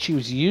that she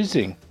was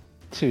using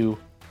to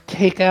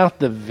take out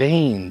the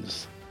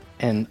veins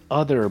and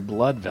other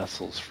blood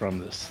vessels from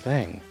this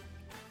thing.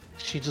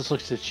 She just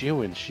looks at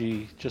you and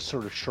she just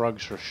sort of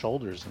shrugs her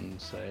shoulders and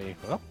say,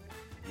 "Well,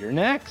 you're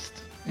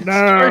next." No,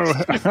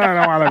 I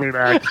don't want to be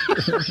back.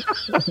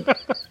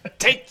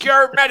 Take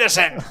your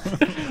medicine.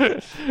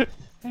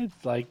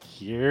 It's like,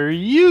 here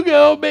you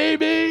go,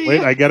 baby.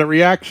 Wait, I get a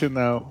reaction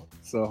though.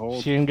 So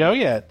hold. She didn't go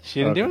yet.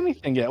 She didn't do Okay.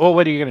 anything yet. Well,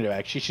 what are you going to do,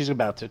 actually? She's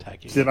about to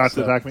attack you. She did not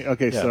So- attack me.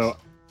 Okay, yes. so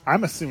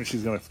I'm assuming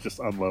she's going to just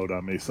unload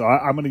on me. So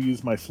I'm going to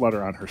use my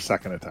flutter on her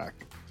second attack.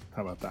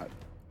 How about that?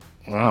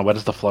 Wow, what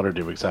does the flutter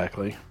do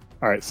exactly?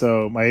 All right,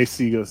 so my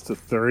AC goes to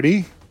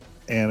 30,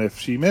 and if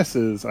she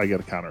misses, I get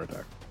a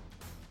counterattack.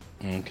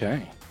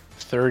 Okay.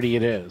 30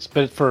 it is,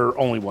 but for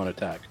only one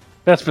attack.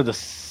 That's for the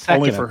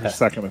second Only for her attack.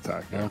 second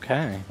attack. Yeah.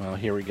 Okay, well,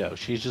 here we go.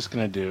 She's just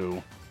going to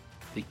do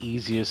the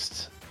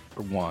easiest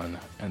one,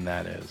 and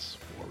that is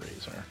War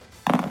Razor.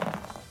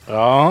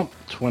 Oh,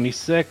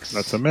 26.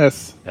 That's a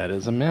miss. That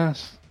is a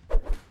miss.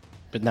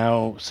 But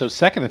now, so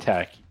second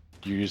attack,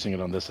 you're using it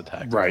on this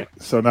attack. Right.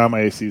 So now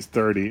my AC is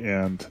 30,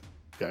 and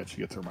yeah, she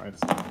gets her minus.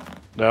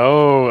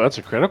 Oh, that's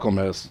a critical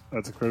miss.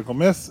 That's a critical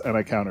miss, and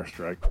I counter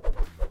strike.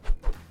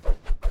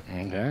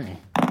 Okay.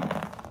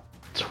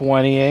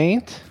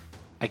 28.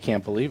 I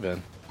can't believe it.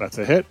 That's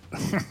a hit.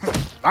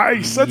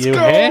 Nice. Let's you go.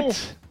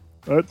 hit.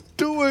 Let's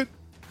do it.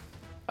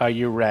 Are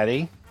you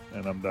ready?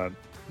 And I'm done.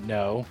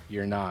 No,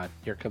 you're not.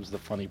 Here comes the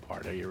funny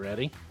part. Are you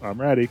ready? I'm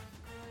ready.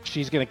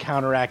 She's going to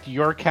counteract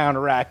your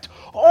counteract.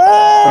 Oh!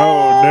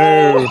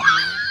 Oh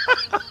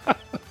no.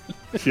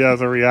 She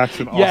has a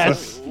reaction also.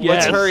 Yes. What's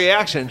Yes. her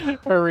reaction?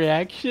 Her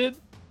reaction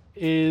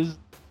is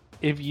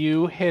if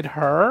you hit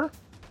her,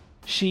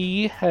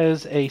 she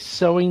has a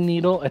sewing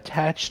needle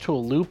attached to a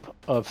loop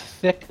of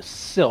thick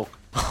silk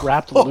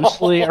wrapped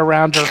loosely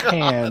around her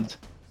hand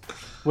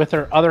with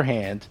her other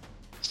hand.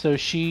 So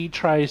she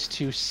tries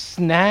to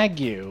snag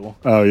you.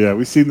 Oh yeah,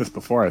 we've seen this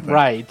before, I think.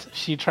 Right.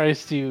 She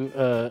tries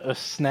to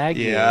snag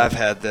you Yeah, I've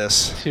had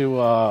this.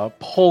 to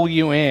pull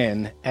you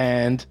in,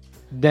 and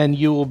then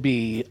you will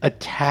be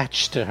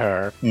attached to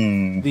her.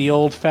 The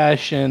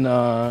old-fashioned,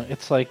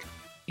 it's like,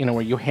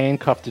 where you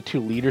handcuff the two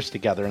leaders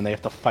together and they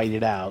have to fight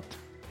it out.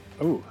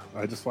 Oh,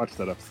 I just watched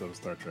that episode of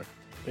Star Trek.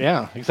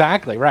 Yeah,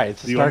 exactly. Right.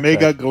 It's a The Star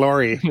Omega Trek.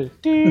 Glory.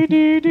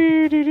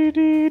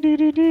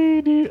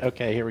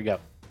 Okay, here we go.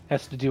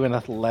 Has to do an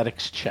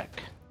athletics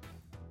check.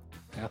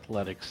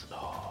 Athletics.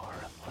 Oh,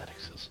 our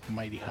athletics is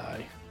mighty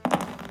high.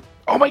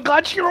 Oh my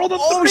God, she rolled a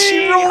 3!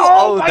 she rolled-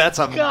 Oh, oh, my that's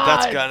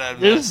God. gonna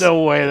There's miss.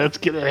 no way that's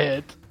gonna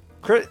hit.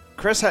 Chris,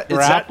 is that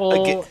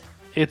Grapple. again?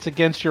 It's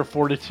against your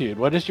fortitude.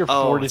 What is your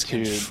Oh, it's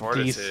fortitude, against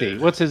fortitude. DC?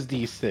 What's his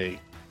DC?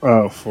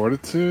 Oh,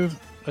 Fortitude?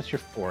 What's your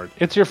fort?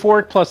 It's your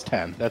fort plus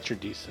 10. That's your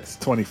DC. It's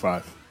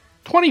 25.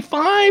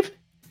 25?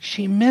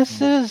 She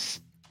misses.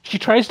 She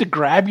tries to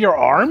grab your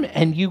arm,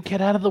 and you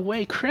get out of the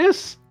way.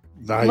 Chris,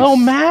 Nice. Lo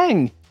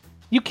Mang,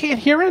 you can't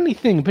hear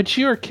anything, but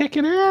you are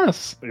kicking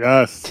ass.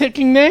 Yes.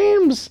 Ticking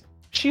names.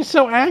 She's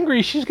so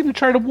angry, she's going to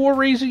try to war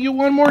razor you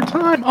one more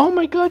time. Oh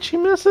my God, she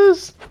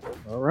misses.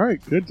 All right.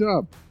 Good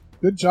job.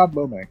 Good job,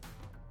 Lomang.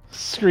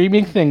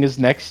 Screaming Thing is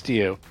next to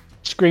you.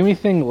 Screaming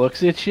Thing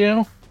looks at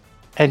you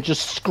and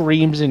just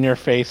screams in your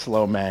face,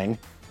 Lo Mang.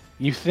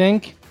 You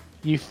think?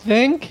 You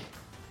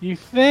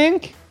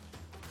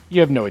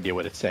have no idea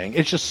what it's saying.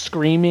 It's just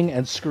screaming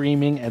and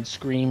screaming and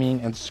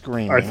screaming and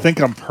screaming. I think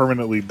I'm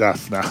permanently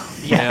deaf now.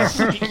 Yes.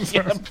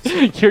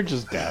 Yep. You're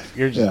just deaf.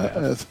 You're just Yeah,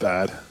 deaf. that's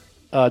bad.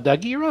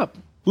 Dougie, you're up.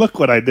 Look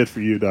what I did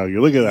for you, dog.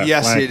 You look at that.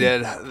 Yes, you flanking.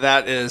 did.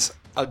 That is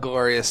a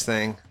glorious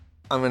thing.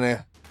 I'm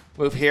gonna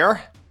move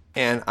here,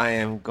 and I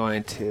am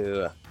going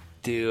to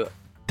do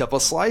double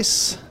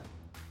slice.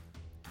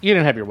 You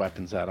didn't have your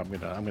weapons out. I'm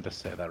gonna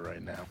say that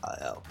right now.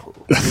 I'll poop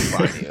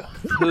on you.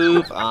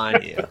 Poop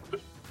on you.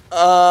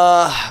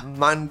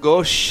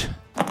 Mangosh.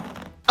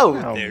 Oh,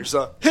 there's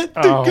a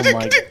Oh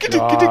my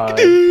God.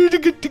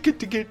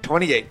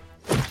 28.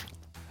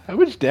 How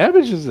much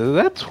damage is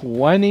that?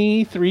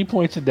 23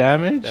 points of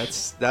damage?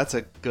 That's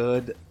a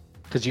good.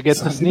 Because you get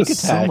the sneak He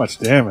does attack. So much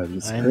damage.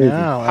 It's I crazy. know.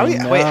 How I do you-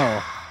 know.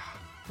 wait.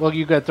 Well,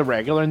 you got the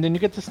regular, and then you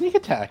get the sneak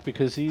attack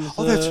because he's.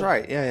 Oh, that's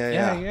right.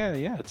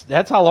 Yeah.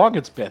 That's how long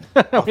it's been.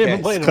 We Okay,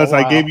 haven't played in a Because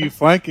I while. gave you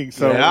flanking.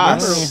 So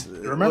Yes.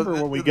 remember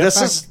when we get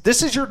this back.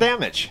 this is your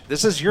damage.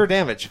 This is your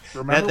damage.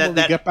 Remember when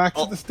we get back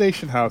to the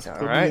station house. All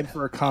Put right. me in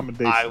for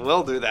accommodation. I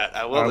will do that.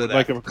 I will I do would that.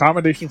 like an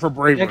accommodation for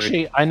bravery.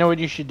 Actually, I know what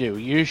you should do.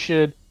 You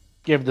should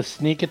give the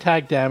sneak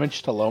attack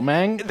damage to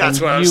Lomang. That's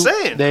and what I was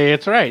saying.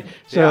 That's right.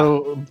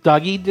 So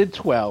Dougie did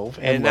 12,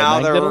 and and now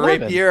Lomang the did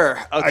 11. rapier.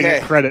 I Okay.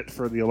 get credit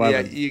for the Yeah,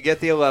 11. you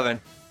get the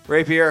 11.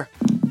 Rapier.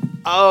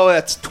 Oh,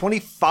 that's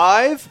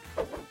 25?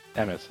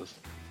 That misses.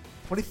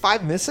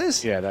 25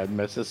 misses? Yeah, that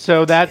misses.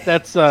 So that's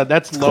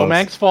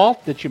Lomang's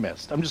fault that you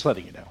missed. I'm just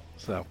letting you know.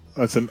 So.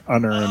 That's an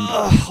unearned.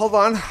 Hold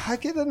on. I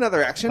get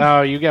another action.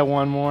 Oh, you get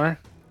one more.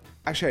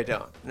 Actually, I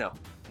don't. No.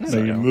 So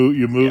you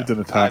moved an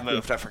I attack.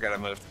 moved. I forgot I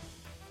moved.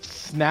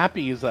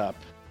 Snappy's up.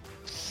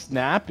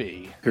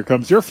 Snappy. Here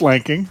comes your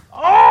flanking.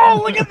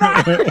 Oh, look at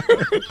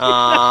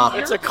that!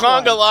 It's a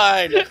conga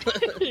line.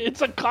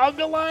 It's a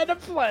conga line of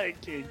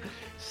flanking.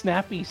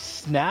 Snappy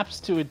snaps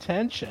to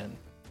attention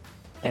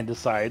and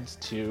decides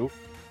to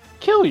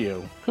kill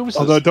you. Who was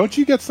Although, this? don't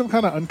you get some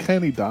kind of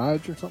uncanny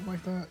dodge or something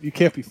like that? You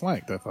can't be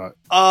flanked, I thought.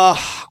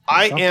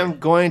 I Something. am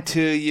going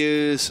to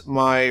use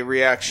my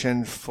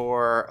reaction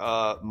for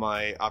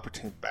my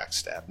opportune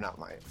backstab, not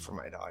for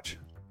my dodge.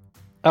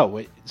 Oh,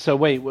 wait. So,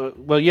 wait.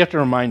 Well, you have to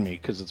remind me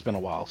because it's been a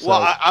while. So.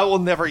 Well, I will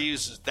never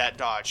use that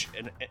dodge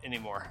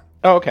anymore.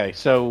 Oh, okay.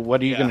 So, what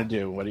are you Yeah. going to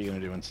do? What are you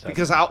going to do instead?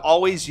 Because I'll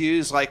always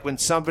use, like, when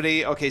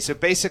somebody... Okay, so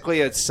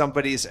basically it's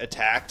somebody's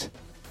attacked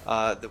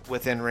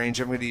within range.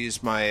 I'm going to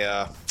use my...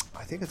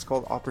 I think it's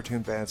called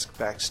opportune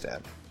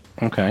backstab.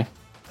 Okay.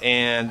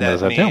 And What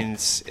does that that do?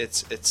 means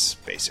it's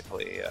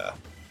basically...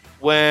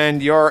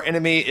 when your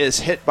enemy is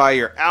hit by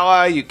your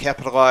ally, you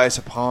capitalize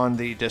upon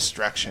the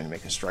distraction.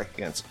 Make a strike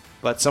against.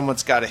 But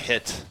someone's got to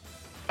hit...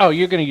 Oh,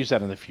 you're going to use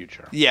that in the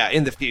future. Yeah,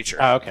 in the future.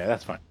 Oh, okay.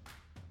 That's fine.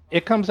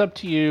 It comes up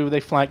to you. They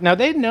flank. Now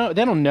they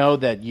don't know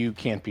that you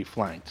can't be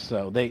flanked,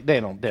 so they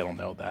don't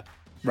know that.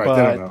 Right, But,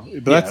 they don't know.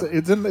 But yeah.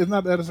 isn't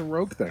that as a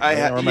rogue thing? I right?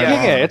 ha- Or am I yeah.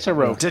 wrong? Yeah, it's a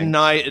rogue.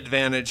 Deny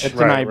advantage. It's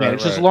Right, an right,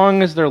 advantage as right.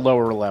 long as they're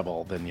lower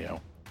level than you.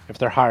 If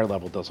they're higher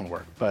level, it doesn't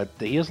work. But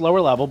he is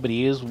lower level, but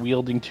he is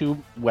wielding 2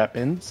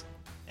 weapons,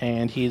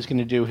 and he's going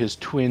to do his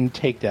twin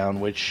takedown,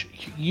 which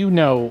you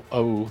know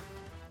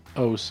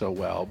so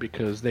well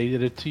because they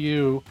did it to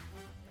you.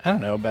 I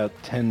don't know, about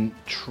 10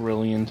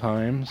 trillion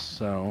times.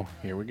 So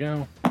here we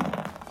go.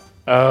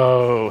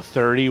 Oh,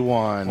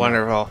 31.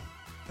 Wonderful.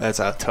 That's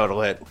a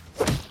total hit.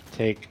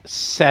 Take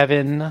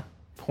 7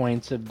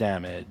 points of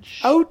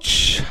damage.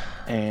 Ouch.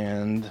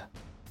 And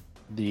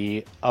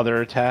the other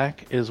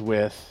attack is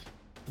with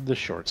the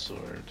short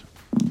sword.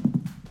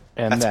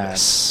 And That's a that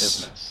miss.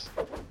 is miss.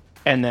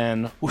 And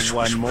then Whoosh,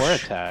 one whoosh, more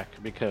whoosh. attack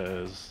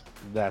because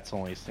that's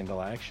only single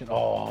action.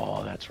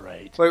 Oh, that's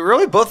right. Wait,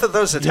 really? Both of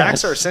those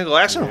attacks Yes. are single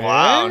action?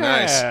 Wow,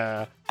 nice.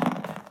 Yeah.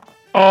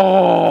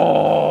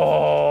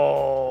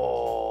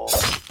 Oh.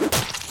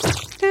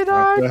 Did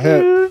I That's a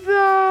hit. do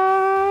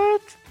that?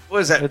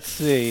 What is that? Let's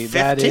see. 15?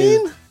 That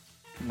is.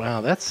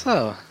 Wow, that's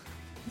a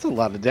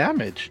lot of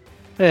damage.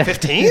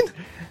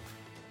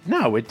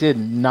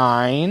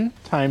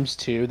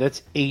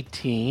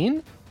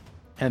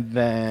 And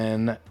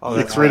then Oh, It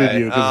that's critted right.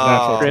 you because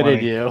natural critted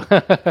 20.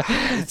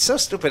 you. It's so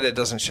stupid it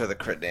doesn't show the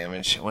crit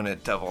damage when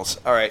it doubles.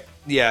 All right.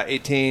 Yeah,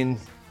 18.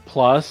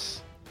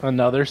 Plus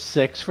another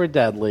 6 for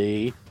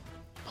deadly,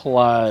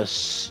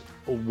 plus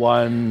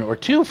 1 or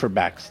 2 for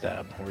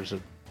backstab. Or is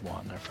it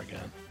 1? I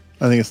forget.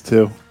 I think it's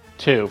 2.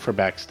 2 for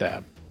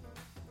backstab.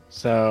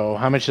 So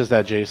how much is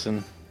that,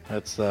 Jason?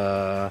 That's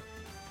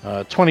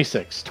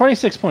 26.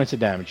 26 points of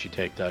damage you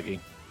take, Dougie.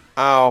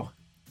 Ow.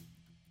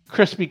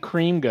 Krispy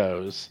Kreme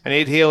goes. I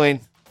need healing.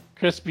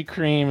 Krispy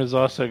Kreme is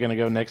also going to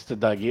go next to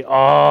Dougie.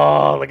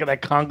 Oh, look at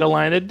that conga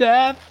line of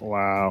death.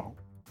 Wow.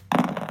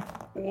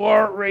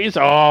 War race.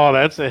 Oh,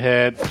 that's a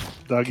hit.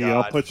 Dougie,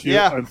 God. I'll put you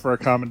Yeah. in for a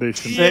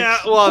commendation. Yeah,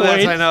 well,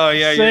 that's, I know.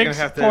 Yeah, you're going to 6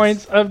 have to.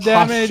 points of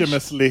damage.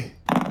 Posthumously.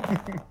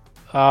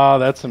 Oh,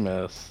 that's a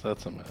miss.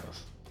 That's a miss.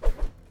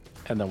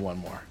 And then one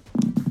more.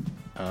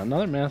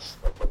 Another miss.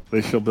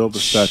 They shall build a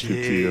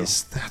statue to you.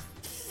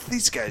 Jeez,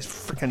 these guys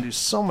freaking do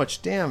so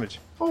much damage.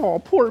 Oh,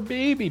 poor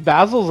baby.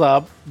 Basil's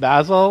up.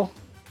 Basil,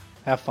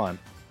 have fun.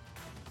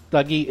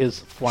 Dougie is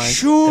flying.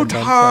 Shoot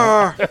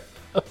her!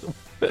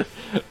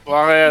 Well,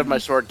 I had my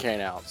sword cane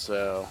out,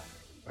 so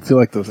I feel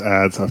like those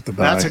ads have to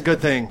die. That's a good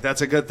thing. That's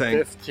a good thing.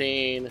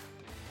 15.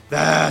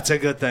 That's a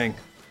good thing.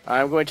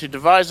 I'm going to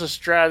devise a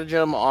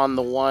stratagem on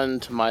the one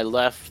to my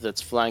left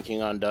that's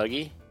flanking on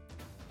Dougie.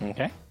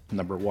 Okay.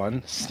 Number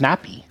 1,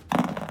 Snappy.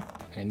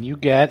 And you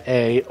get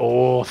a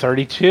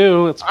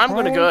 32. It's I'm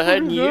going to go ahead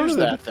and pretty use good.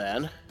 that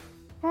then.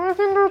 I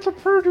think that's a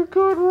pretty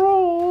good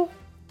roll.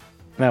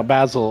 Now,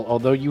 Basil,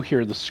 although you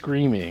hear the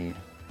screaming,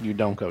 you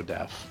don't go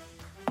deaf.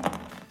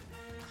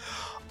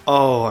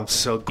 Oh, I'm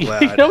so You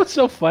glad. know what's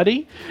so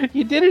funny?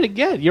 You did it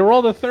again. You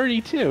rolled a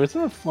 32.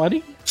 Isn't that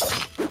funny?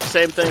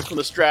 Same thing from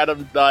the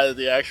stratum die of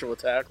the actual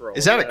attack roll.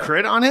 Is that a Yeah.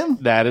 crit on him?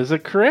 That is a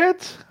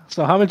crit.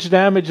 So how much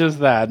damage is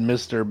that,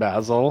 Mr.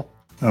 Basil?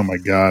 Oh my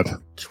god.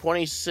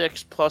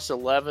 26 plus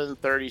 11,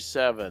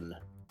 37.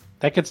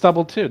 That gets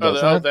doubled too,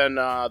 doesn't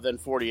Then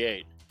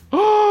 48.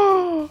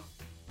 it?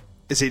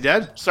 Is he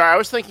dead? Sorry, I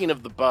was thinking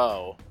of the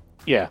bow.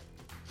 Yeah.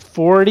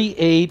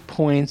 48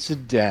 points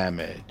of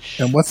damage.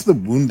 And what's the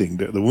wounding?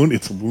 The wound,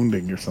 it's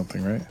wounding or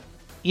something, right?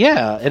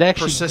 Yeah, it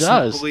actually Persistent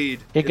does. bleed.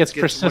 It gets 1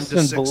 to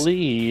persistent 6.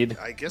 bleed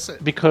I guess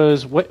it.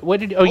 because what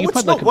did you it's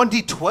put not like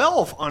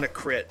 1d12 on a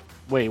crit.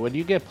 wait, what do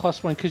you get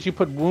 +1 because you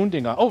put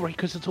wounding on? Oh, right,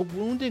 because it's a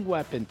wounding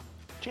weapon.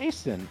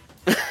 Jason,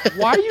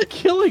 why are you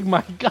killing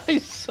my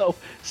guys so?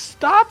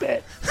 Stop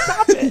it!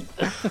 Stop it!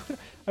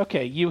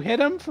 Okay, you hit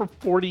him for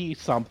 40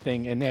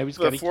 something, and now he's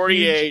got The a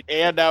 48,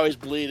 and now he's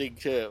bleeding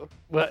too.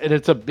 Well, and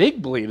it's a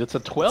big bleed. It's a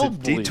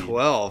 12 bleed.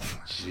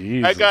 D12.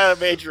 Jesus. I got a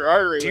major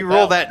artery. Do you with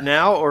roll one. that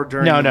now or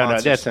during No, the no, no.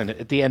 monsters? That's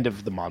at the end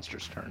of the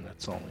monster's turn.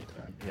 That's the only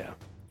time. Yeah.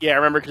 Yeah, I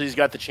remember because he's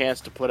got the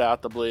chance to put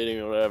out the bleeding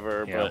or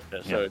whatever, Yeah,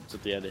 but yeah. it's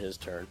at the end of his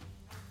turn.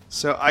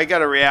 So I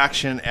got a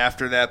reaction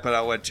after that, but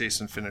I'll let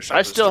Jason finish. up I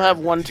his still turn have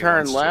if one he turn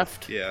wants to.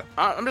 left. Yeah.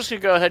 I'm just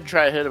gonna go ahead and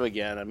try to hit him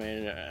again. I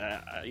mean,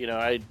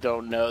 I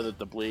don't know that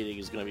the bleeding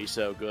is gonna be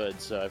so good,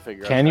 so I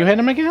figure. Can you hit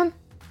him again?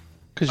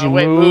 Because you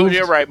Wait, moved. move.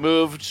 You're right.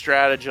 Moved,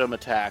 stratagem,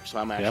 attack. So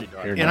I'm actually Yep,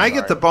 drawing. you're And I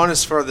get the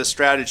bonus for the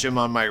stratagem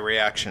on my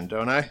reaction,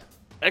 don't I?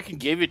 I can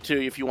give it to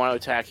you if you want to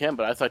attack him,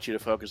 but I thought you to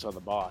focus on the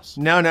boss.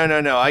 No.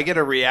 I get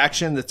a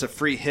reaction that's a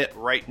free hit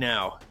right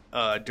now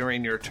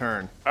during your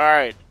turn. All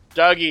right,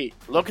 Dougie,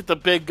 look at the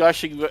big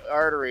gushing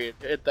artery.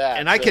 Hit that.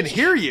 And I can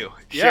hear you.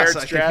 Yes,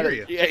 I can hear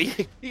you.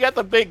 Yeah, you got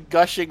the big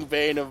gushing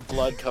vein of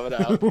blood coming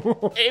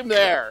out. Aim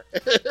there.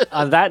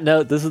 On that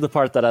note, this is the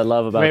part that I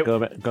love about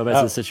Wait,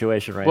 Gomez's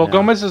situation right Well, now.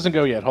 Gomez doesn't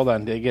go yet. Hold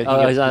on. He Oh, gets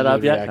he's not to do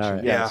up the yet? action. All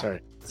right. Yeah, Yeah. sorry.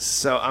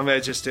 So I'm going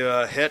to just do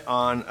a hit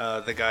on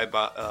the guy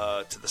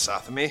to the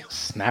south of me.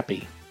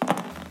 Snappy.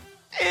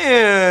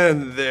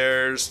 And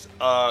there's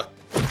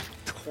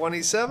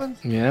 27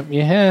 Yep,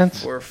 you hit.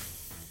 for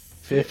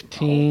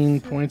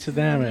 15 points of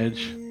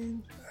damage.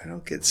 I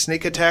don't get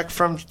sneak attack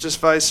from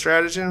just by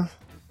stratagem.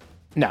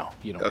 No,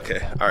 you don't. Okay,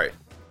 all right.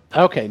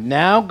 Okay,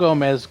 now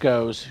Gomez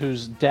goes,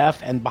 who's deaf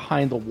and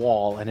behind the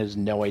wall and has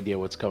no idea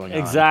what's going on.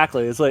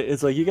 Exactly. It's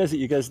like you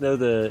guys know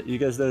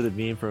the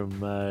meme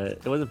from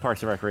it wasn't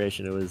Parks and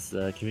Recreation, it was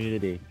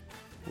Community,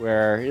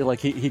 where like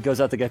he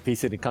goes out to get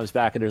pizza and he comes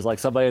back and there's like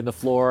somebody on the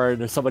floor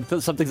and there's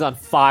something's on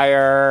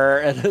fire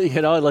and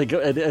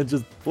and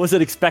just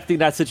wasn't expecting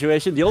that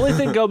situation. The only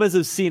thing Gomez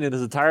has seen in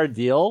his entire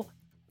deal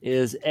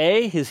is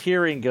A, his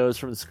hearing goes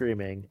from the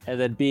screaming, and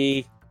then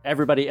B,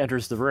 everybody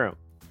enters the room.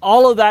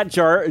 All of that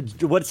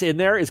what's in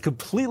there is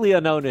completely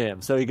unknown to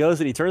him. So he goes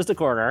and he turns the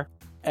corner,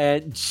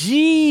 and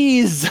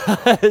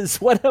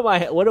Jesus, what have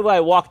I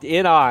walked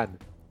in on?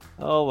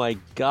 Oh my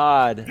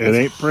God! It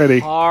ain't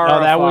pretty. Oh,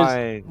 that was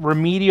Horrifying.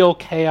 Remedial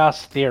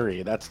Chaos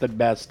Theory. That's the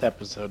best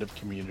episode of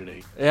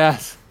Community.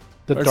 Yes.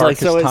 The It's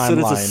darkest so timeline.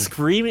 there's a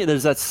screaming.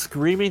 There's that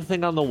screaming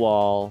thing on the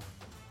wall.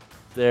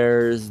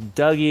 There's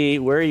Dougie.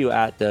 Where are you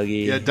at,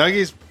 Dougie? Yeah,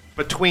 Dougie's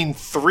between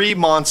 3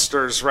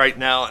 monsters right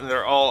now, and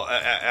they're all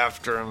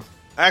after him.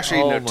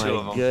 Actually, oh no, my 2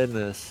 of them.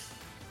 goodness!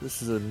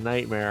 This is a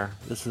nightmare.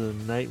 This is a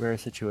nightmare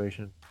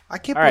situation. I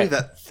can't All believe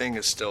right. that thing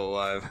is still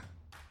alive.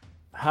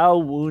 How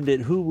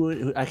wounded?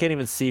 I can't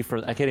even see see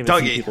people's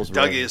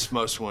Dougie range. is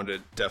most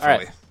wounded, All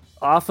definitely. right.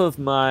 Off of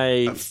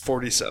my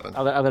 47.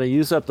 I'm going to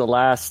use up the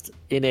last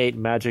innate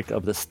magic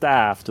of the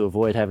staff to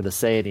avoid having to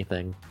say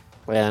anything,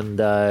 and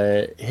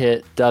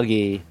hit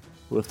Dougie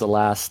with the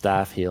last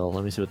staff heal.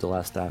 Let me see what the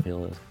last staff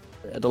heal is.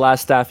 The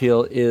last staff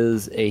heal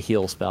is a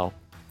heal spell.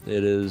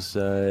 It is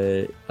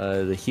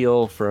the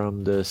heal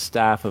from the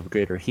Staff of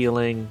Greater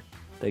Healing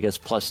that gets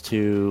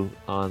 +2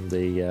 on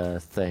the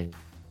thing.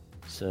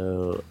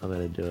 So I'm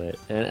going to do it.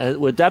 And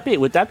would that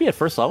be at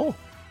first level?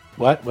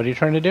 What are you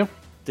trying to do?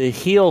 The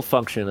heal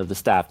function of the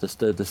staff,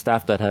 the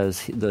staff that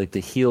has the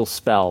heal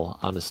spell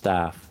on the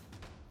staff,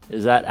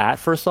 is that at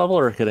first level,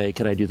 or can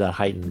I do that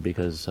heightened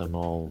because I'm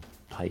all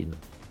heightened?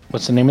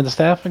 What's the name of the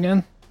staff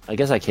again? I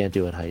guess I can't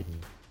do it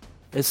heightened.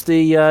 It's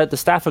the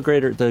staff of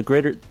the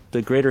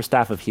greater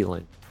staff of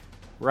healing.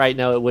 Right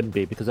now it wouldn't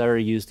be because I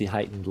already used the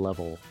heightened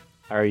level.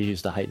 I already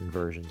used the heightened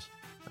versions.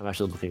 I'm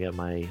actually looking at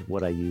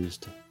what I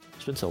used.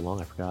 It's been so long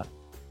I forgot.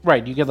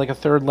 Right, you get like a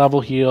 3rd level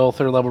heal,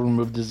 3rd level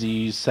remove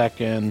disease,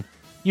 2nd.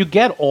 You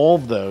get all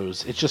of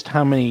those. It's just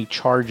how many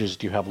charges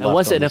do you have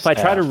left? And if I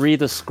try to read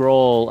the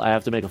scroll, I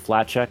have to make a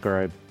flat check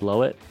or I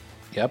blow it.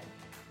 Yep.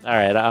 All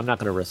right, I'm not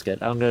going to risk it.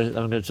 I'm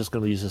just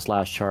going to use this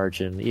last charge,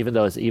 and even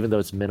though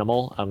it's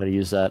minimal, I'm going to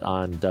use that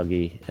on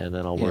Dougie, and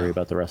then I'll worry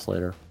about the rest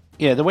later.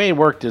 Yeah, the way it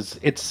worked is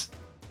it's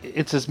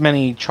as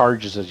many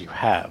charges as you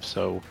have.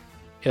 So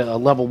a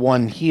level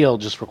 1 heal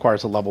just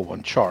requires a level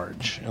 1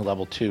 charge. A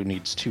level 2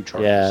 needs 2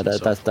 charges. Yeah,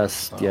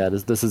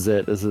 This is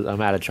it. I'm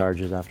out of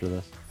charges after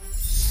this.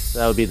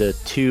 That would be the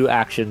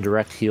 2-action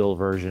direct heal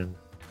version.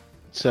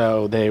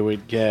 So they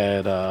would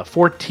get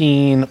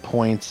 14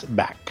 points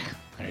back.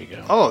 There you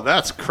go. Oh,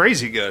 that's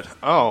crazy good.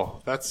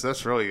 Oh, that's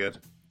really good.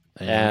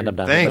 And I'm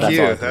done. Thank That's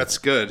you. all. That's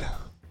good.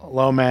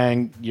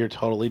 Lomang, you're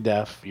totally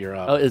deaf. You're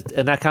up. Oh,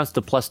 and that counts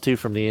to +2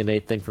 from the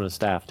innate thing from the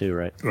staff too,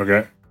 right?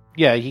 Okay.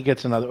 Yeah, he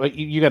gets another.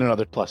 You got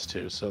another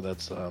 +2, so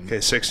that's Okay,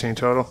 16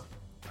 total.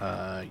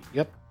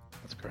 Yep,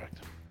 that's correct.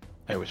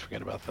 I always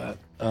forget about that.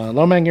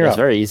 Lomang, you're It's up.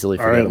 very easily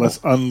All right, forgettable. let's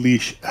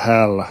unleash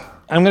hell.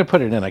 I'm gonna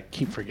put it in. I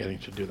keep forgetting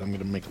to do that. I'm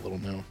gonna make a little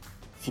note.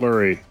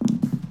 Flurry.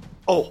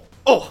 Oh.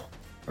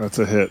 That's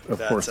a hit. Of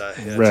That's course, a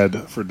hit. red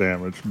for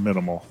damage.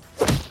 Minimal.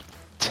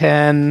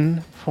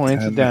 10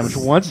 points of 10. damage.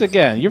 Once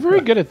again, you're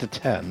very good at the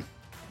 10.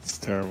 It's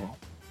terrible.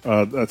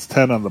 That's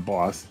 10 on the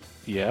boss.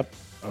 Yep.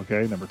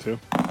 Okay, number 2.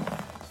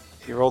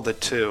 He rolled a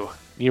 2.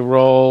 You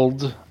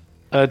rolled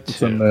a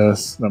It's a 2.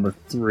 miss. Number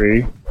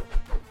 3.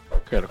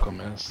 Critical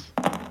miss.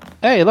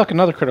 Hey, look,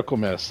 another critical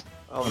miss.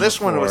 Oh, this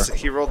one four. was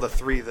he rolled a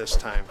 3 this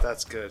time.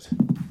 That's good.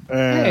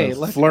 And Hey,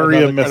 look,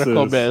 flurry of another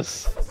critical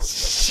misses.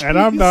 miss. And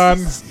I'm done.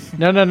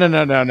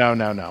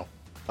 No.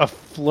 A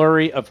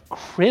flurry of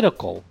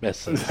critical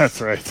misses.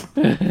 That's right.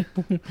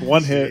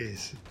 One hit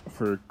Jeez.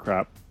 for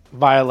crap.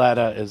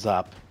 Violetta is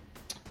up.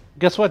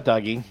 Guess what,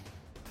 Dougie?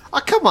 Oh,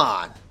 come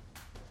on.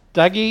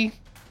 Dougie,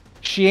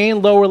 she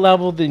ain't lower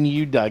level than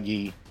you,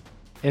 Dougie.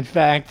 In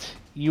fact,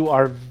 you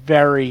are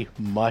very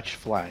much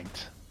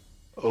flanked.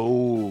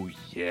 Oh,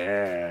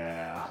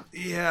 yeah.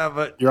 Yeah,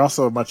 but You're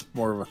also much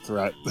more of a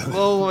threat.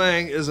 Lo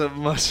Wang is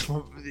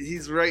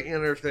he's right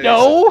in her face.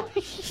 No!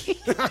 She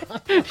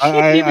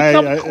didn't even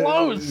come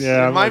close.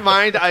 Yeah, In my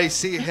mind, I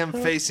see him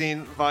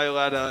facing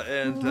Violetta,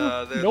 and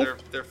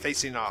they're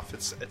facing off.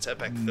 It's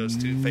epic. Those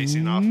two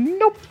facing off.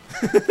 Nope.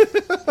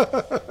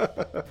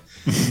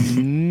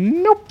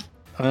 Nope.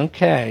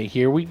 Okay,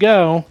 here we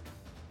go.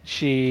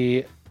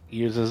 She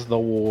uses the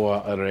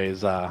War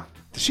Razor.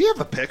 Does she have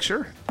a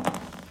picture?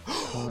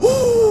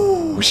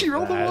 Ooh, she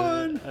rolled a I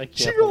 1. can't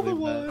She rolled a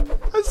believe 1.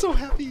 I'm so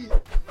happy.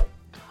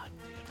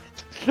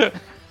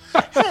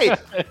 Hey,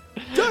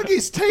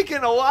 Dougie's taking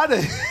a lot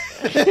of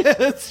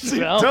hits.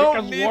 You Well, don't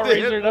because need War to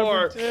Razor hit number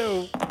more.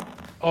 2.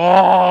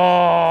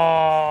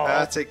 Oh!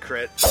 That's a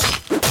crit.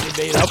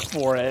 They made up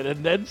for it,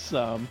 and then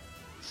some.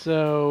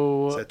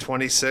 So Is that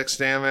 26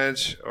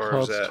 damage, or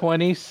is plus that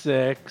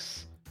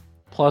 26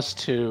 plus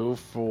 2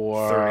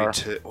 for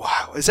 32?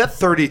 Wow, is that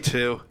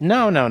 32?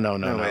 No.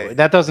 way.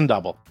 That doesn't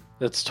double.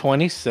 That's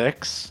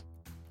 26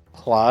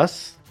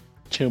 plus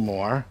 2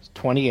 more.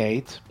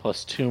 28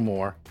 plus 2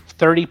 more.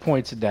 30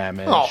 points of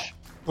damage. Oh,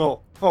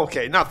 well,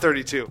 okay, not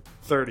 32.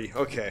 30,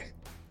 okay.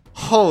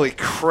 Holy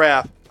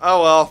crap.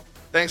 Oh, well,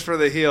 thanks for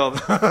the heal.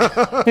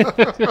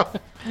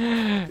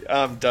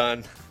 I'm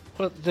done.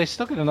 But they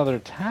still get another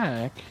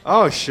attack.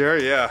 Oh, sure,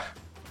 yeah.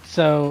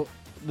 So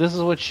this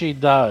is what she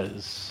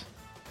does.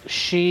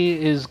 She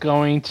is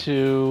going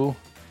to.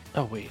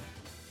 Oh wait.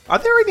 Are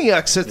there any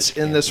exits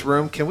in this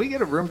room? Can we get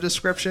a room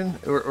description?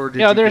 Or did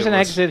Yeah, you there's give an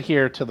us- exit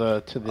here to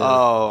the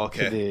Oh,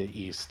 to okay. the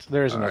east.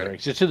 There's another right.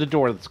 exit to the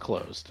door that's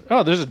closed.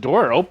 Oh, there's a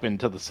door open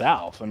to the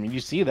south. I mean,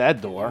 you see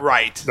that door.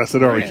 Right. That's the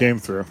door we Right. came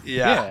through.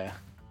 Yeah.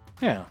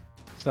 Yeah.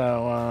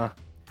 So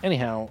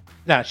anyhow,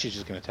 she's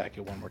just gonna attack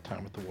you one more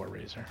time with the War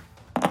Razor.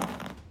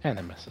 And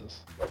it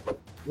misses.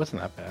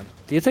 Wasn't that bad.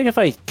 Do you think if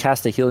I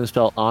cast a healing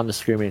spell on the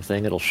screaming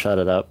thing, it'll shut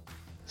it up?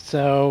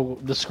 So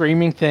the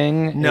screaming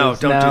thing No, is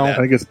don't do now, that.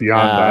 I think it's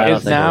beyond I that. don't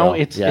It's think it now will.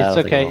 it's Yeah, I don't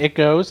think okay. it will. It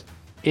goes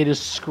It is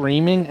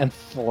screaming and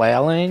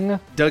flailing.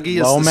 Dougie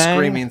is Lomang, the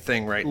screaming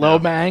thing right now.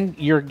 Lomang,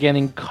 you're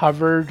getting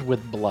covered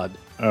with blood.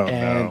 Oh,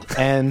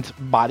 and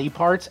body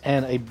parts,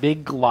 and a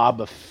big glob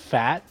of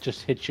fat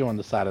just hits you on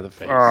the side of the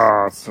face.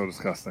 Oh, it's so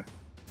disgusting.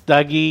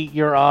 Dougie,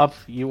 you're up.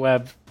 You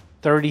have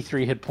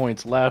 33 hit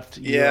points left.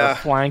 Yeah. You're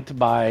flanked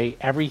by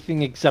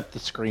everything except the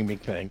screaming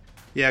thing.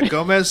 Yeah,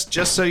 Gomez,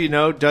 just so you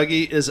know,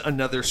 Dougie is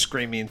another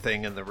screaming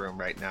thing in the room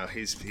right now.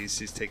 He's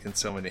taken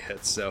so many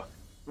hits. So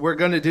we're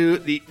going to do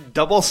the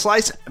double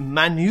slice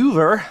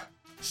maneuver,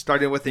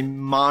 starting with the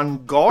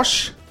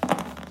Mongosh.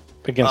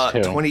 Against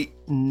who?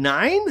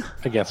 29?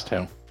 Against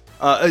who?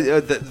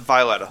 The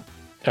Violetta.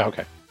 Oh,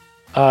 okay.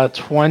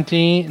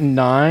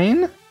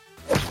 29.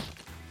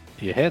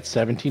 You hit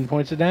 17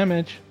 points of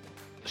damage.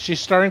 She's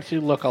starting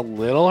to look a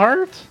little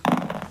hurt.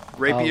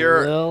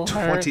 Rapier, little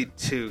hurt.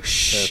 22.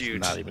 Shoot.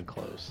 That's not even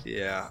close.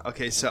 Yeah.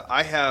 Okay, so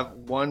I have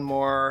one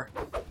more.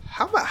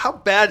 How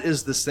bad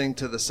is this thing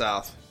to the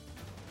south?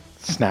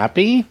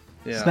 Snappy?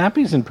 Yeah.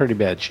 Snappy's in pretty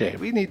bad shape.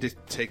 We need to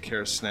take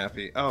care of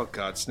Snappy. Oh,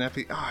 God,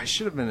 Snappy. Oh, I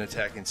should have been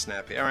attacking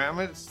Snappy. All right, I'm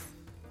going to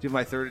do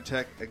my third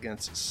attack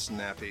against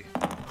Snappy.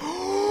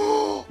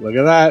 Look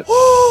at that.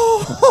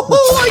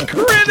 Oh, I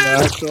critted!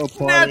 Natural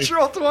 20.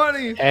 Natural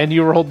 20! And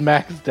you rolled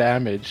max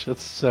damage.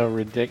 That's so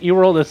ridiculous. You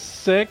rolled a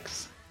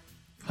 6.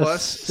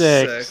 Plus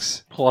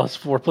 6. Plus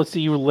 4. Plus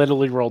you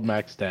literally rolled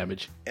max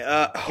damage.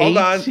 Hold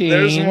on,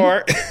 there's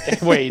more.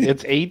 Wait,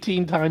 it's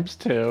 18 times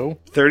 2.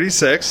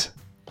 36.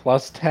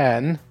 Plus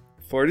 10.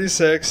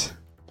 46.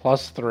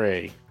 Plus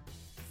 3.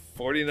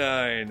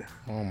 49.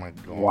 Oh my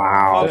god.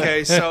 Wow.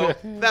 Okay, so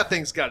that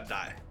thing's got to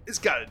die. It's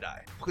got to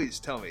die. Please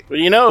tell me. But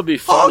you know it'd be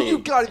funny. Oh, you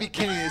got to be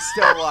kidding me! It's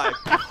still alive.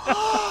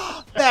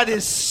 That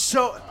is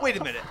so. Wait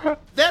a minute.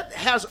 That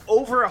has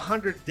over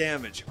 100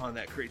 damage on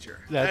that creature.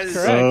 That's That is-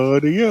 correct. So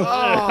do you.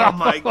 Oh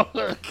my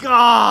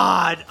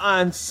god!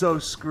 I'm so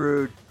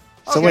screwed.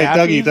 So wait,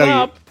 Snappy's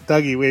up.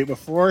 Dougie, wait.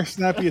 Before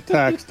Snappy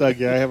attacks,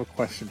 Dougie, I have a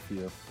question for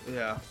you.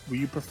 Yeah. Will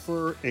you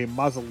prefer a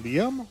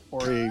mausoleum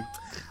or a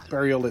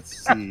burial at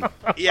sea?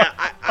 Yeah.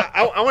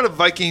 I want a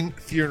Viking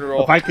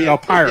funeral. A Viking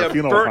pyre,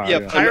 funeral burnt- pyre, Yeah,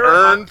 yeah. pyre An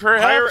urn, on,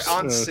 perhaps? Pyre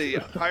on sea.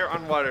 Pyre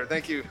on water.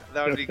 Thank you.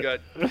 That would be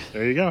good.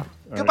 There you go. All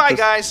right, Goodbye, just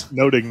guys.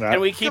 Noting that.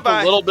 And we keep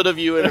Goodbye. a little bit of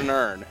you in an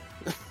urn.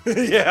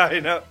 Yeah, I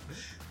know.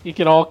 You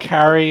can all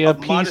carry a A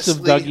piece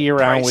of modestly Dougie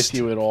around priced- with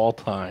you at all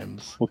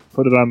times. We'll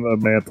put it on the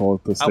mantle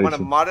at the I station. want a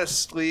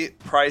modestly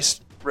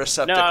priced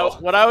receptacle. No,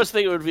 what I was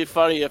thinking would be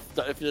funny if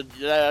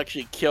it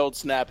actually killed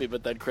Snappy,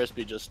 but then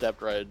Crispy just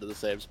stepped right into the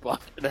same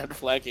spot and then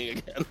flanking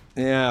again.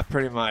 Yeah,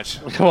 pretty much.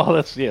 Well,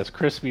 that's yes.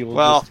 Crispy will.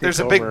 Well, just take there's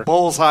a over. big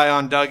bullseye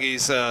on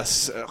Dougie's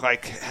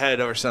head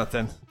or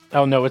something.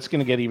 Oh no, it's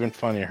gonna get even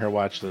funnier. Here,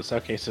 watch this.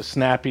 Okay, so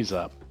Snappy's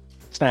up.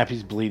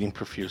 Snappy's bleeding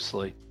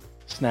profusely.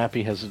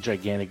 Snappy has a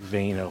gigantic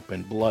vein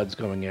open. Blood's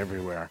going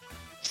everywhere.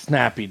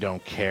 Snappy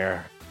don't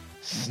care.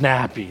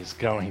 Snappy's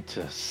going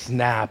to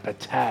snap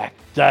attack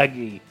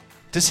Dougie.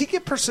 Does he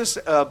get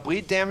persistent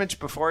bleed damage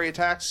before he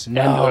attacks?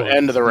 No,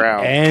 End of the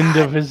round. End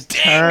of his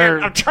Dang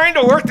turn. it, I'm trying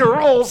to work the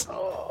rules.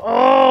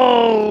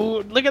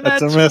 Oh, look at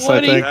That's that a miss, I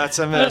 20. think. That's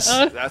a miss.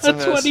 That's a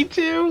miss.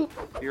 22.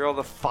 You rolled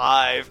a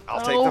 5.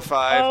 I'll take the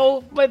 5.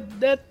 Oh, but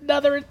that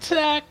another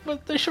attack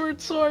with the short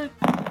sword.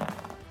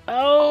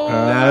 Oh,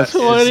 That is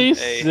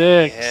 26.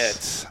 a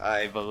hit,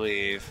 I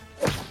believe.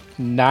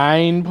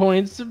 9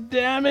 points of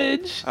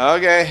damage.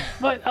 Okay.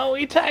 But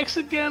he attacks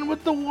again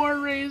with the War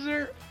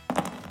Razor.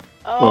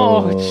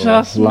 Oh, it Oh,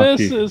 just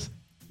lucky. misses.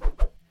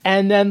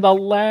 And then the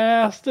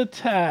last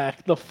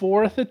attack, the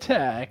fourth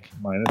attack.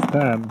 Minus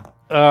 10.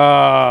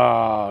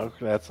 Oh,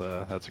 that's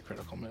a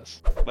critical miss.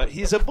 But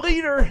he's a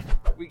bleeder.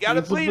 We got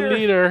He's a bleeder.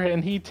 bleeder,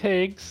 and he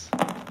takes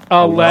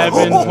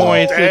 11 Oh,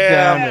 points of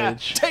damn.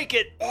 damage. Take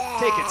it.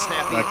 Take it,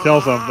 Snappy. That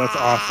kills him. That's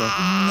awesome.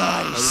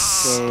 Nice. That is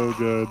so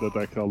good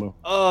that killed him.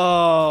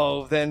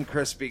 Oh, then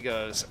Crispy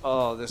goes,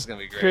 oh, this is going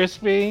to be great.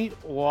 Crispy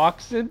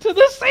walks into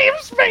the same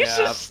space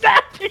Yeah. as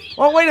Snappy.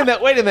 Oh, wait a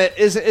minute.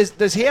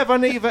 Does he have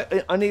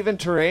uneven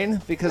terrain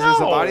because there's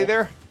a No. body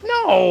there?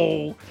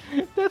 No,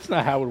 that's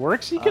not how it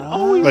works. He can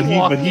always But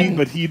walk in.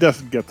 he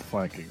doesn't get the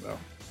flanking though,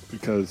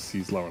 because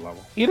he's lower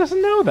level. He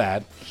doesn't know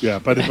that. Yeah,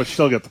 but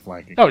she'll get the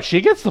flanking. Oh, she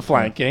gets the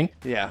flanking.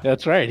 Yeah.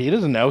 That's right. He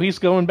doesn't know. He's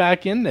going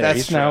back in there. That's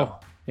He's true. now,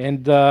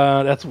 and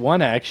that's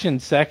one action.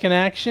 Second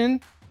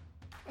action,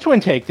 twin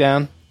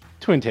takedown.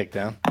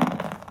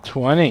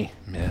 20.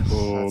 Miss.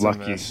 Oh, That's a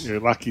lucky! miss. You're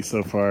lucky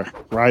so far.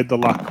 Ride the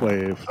luck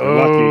wave. You're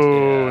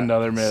Oh, Yeah.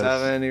 another miss.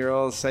 7, he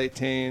rolls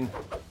 18.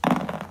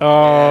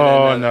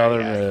 Oh, And another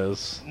another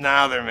miss.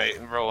 Now they're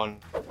rolling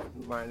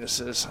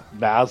minuses.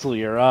 Basil,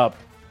 you're up.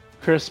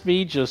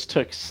 Crispy just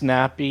took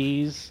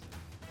Snappy's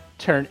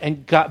turn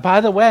and got.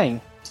 By the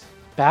way,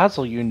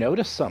 Basil, you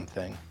noticed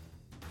something.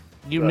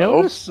 You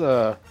notice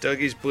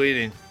Dougie's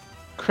bleeding.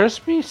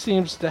 Crispy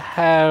seems to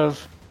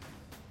have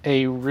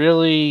a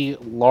really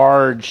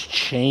large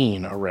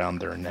chain around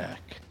their neck.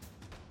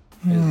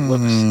 It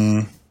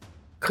looks.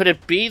 Could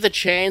it be the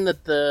chain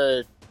that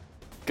the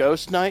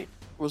Ghost Knight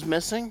was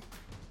missing?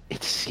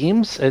 It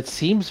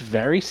seems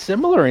very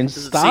similar in Does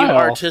it seem style.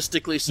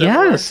 artistically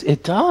similar? Yes,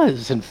 it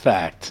does, in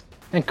fact.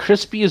 And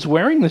Crispy is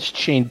wearing this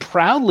chain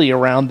proudly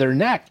around their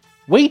neck.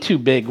 Way too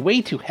big,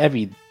 way too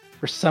heavy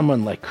for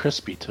someone like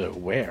Crispy to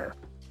wear.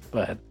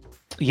 But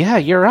yeah,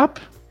 you're up,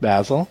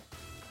 Basil.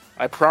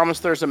 I promise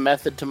there's a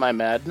method to my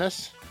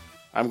madness.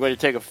 I'm going to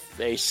take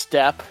a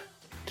step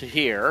to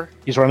here.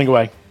 He's running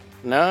away.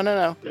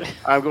 No.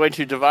 I'm going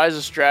to devise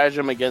a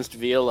stratagem against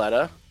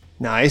Violetta.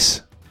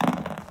 Nice.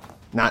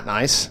 Not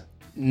nice.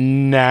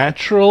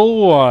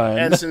 Natural one.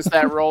 And since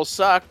that roll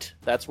sucked,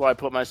 that's why I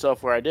put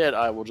myself where I did.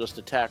 I will just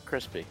attack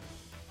Crispy.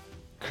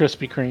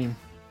 Krispy Kreme.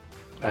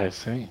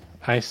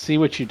 I see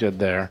what you did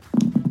there.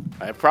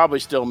 I probably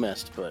still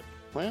missed, but,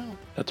 well,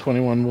 A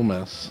 21 will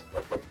miss.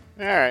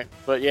 alright.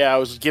 But yeah, I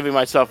was giving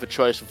myself a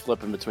choice of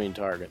flipping between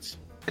targets.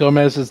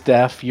 Gomez is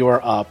deaf. You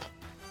are up.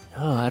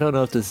 Oh, I don't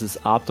know if this is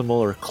optimal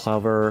or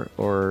clever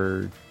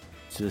or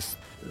just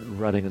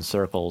running in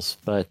circles,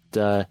 but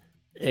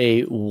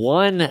a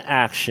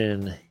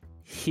one-action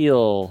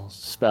heal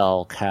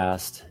spell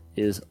cast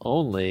is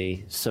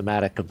only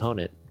somatic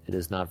component. It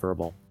is not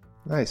verbal.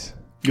 Nice.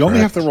 You only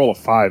have to roll a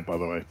 5, by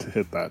the way, to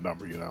hit that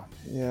number.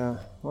 Yeah.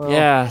 Well,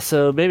 Yeah,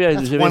 so maybe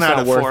That's maybe one it's out not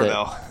of worth 4 it.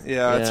 though.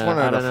 Yeah, it's one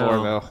I out of don't 4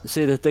 know. though.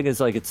 See, the thing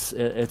is, like, it's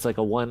like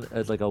a one,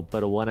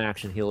 but a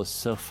one-action heal is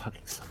so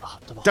fucking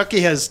suboptimal.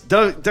 Dougie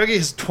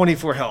has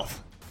 24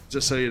 health.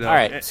 Just so you know. All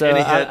right, so Any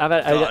hit, I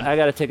done.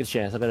 got to take a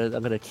chance. I'm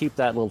gonna keep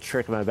that little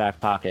trick in my back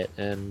pocket,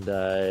 and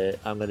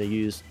I'm gonna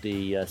use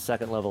the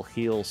second level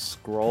heal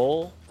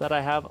scroll that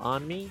I have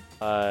on me.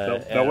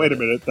 No, wait a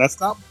minute. That's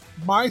not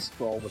my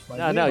scroll with my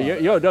name No, on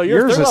it. yours Yours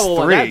third is level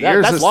one. 3. That-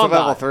 Yours that's is long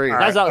level gone. 3.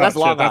 That's Oh, long shit,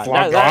 gone. that's long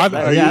That-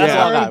 gone? yeah, Yeah. that's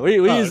long gone.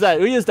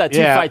 We used that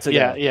two fights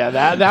ago. Yeah.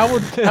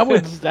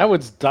 That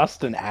was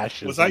dust and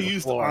ashes. Was on that the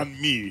used floor. on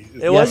me?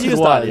 It was it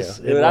used on you. was.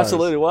 It It was.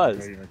 absolutely was.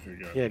 Okay,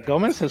 go. Yeah,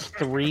 Gomez has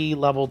 3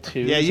 level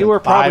 2s. Yeah, you and were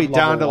probably 5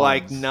 down to level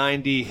like 1s.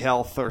 90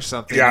 health or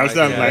something. Yeah, I was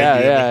like down to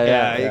that.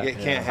 90. Yeah. You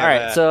can't have All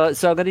right, that.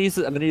 so I'm gonna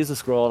use the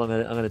scroll, and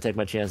I'm gonna take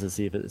my chance and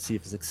see if it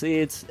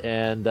succeeds.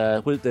 And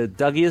the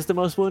Dougie is the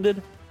most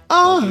wounded.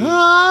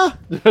 Uh-huh.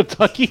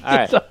 Ducky. All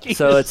right, Ducky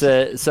so is-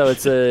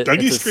 it's a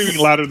Dougie's screaming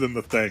louder than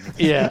the thing.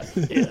 Yeah.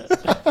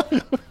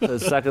 so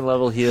second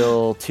level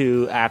heal,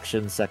 2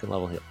 action, second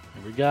level heal.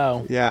 Here we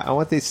go. Yeah, I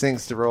want these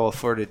things to roll a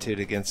fortitude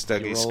against You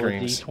Dougie's roll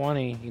screams. a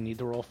d20. You need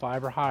to roll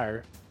 5 or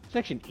higher. It's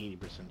actually an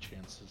 80%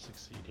 chance to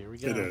succeed. Here we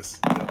go. It is.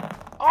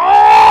 Oh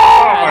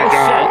my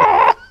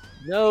God.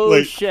 No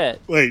Wait. shit!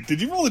 Wait,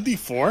 did you roll a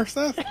d4,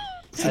 Seth?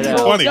 It's I a know.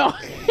 d20. No.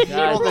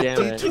 God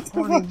damn it!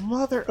 D20,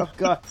 mother of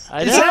God.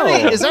 I Is that,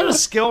 know. is that a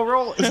skill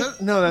roll? Is that,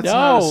 no, that's No.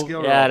 not a skill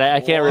roll. Yeah, I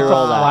can't It's a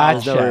reroll that. flat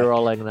There's no check.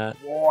 rerolling that.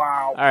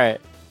 Wow. All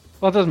right.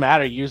 Well, it doesn't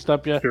matter. You used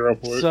up yet. Hero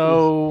point.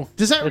 So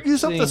Does that let's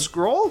use up the see.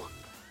 scroll?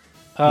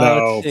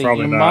 No, let's see.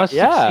 probably you not. must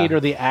Yeah. succeed or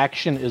the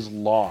action is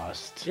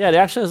lost. Yeah, the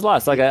action is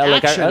lost. action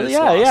is lost,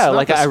 not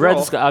Like the I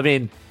read. scroll. I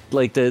mean,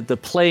 like the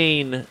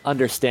plain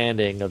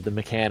understanding of the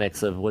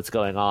mechanics of what's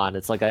going on.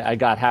 It's like I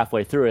got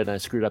halfway through it and I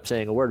screwed up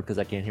saying a word because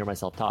I can't hear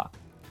myself talk.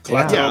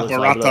 Klata Yeah.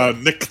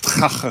 barata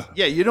niktacha.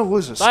 Yeah, you don't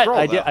lose a But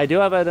scroll. though. I do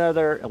have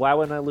another. Why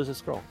wouldn't I lose a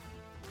scroll?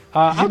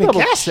 I'll You didn't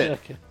double cast it.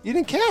 check. You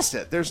didn't cast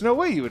it. There's no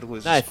way you would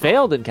lose. No, a I scroll.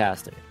 failed in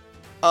casting.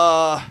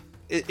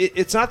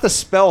 It's not the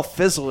spell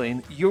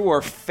fizzling. You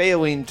are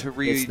failing to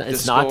read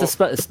It's the not the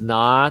scroll. spell. It's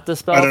not the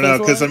spell. I don't know,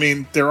 fizzle? because, I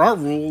mean, there are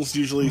rules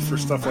usually for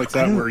stuff like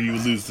that where you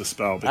lose the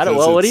spell. I don't. because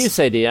Well, what do you it's-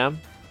 say, DM?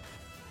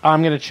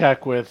 I'm going to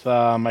check with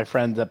my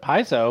friends at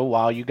Paizo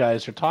while you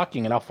guys are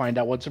talking, and I'll find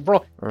out what's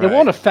involved. Right. It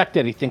won't affect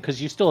anything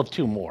because you still have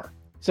 2 more.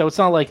 So it's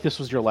not like this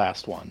was your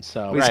last one.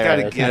 So He's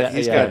gotta Right. get-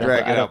 he's Yeah, gotta I'd have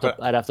drag to- it up.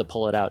 I'd have to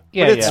pull it out.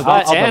 yeah, But it's- yeah.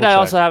 I'll and I double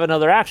also check. have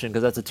another action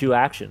because that's a 2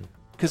 action.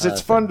 Because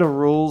it's fun to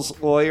rules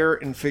lawyer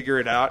and figure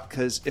it out.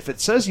 Because if it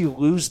says you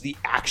lose the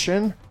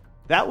action,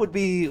 that would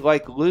be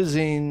like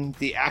losing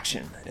the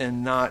action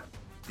and not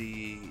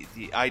the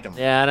item.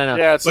 Yeah, I don't know.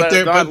 Yeah, it's But not,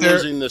 there- not but there-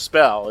 losing the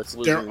spell. It's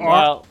There losing. are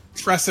Well,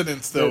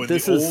 precedents, though, in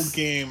this the is- old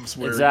games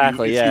where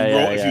Exactly, if, yeah, you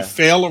roll, yeah, if yeah. you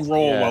fail a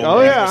roll Yeah. while Oh,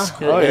 reading yeah. the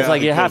scroll, Oh, It's yeah.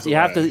 like it you have goes to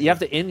you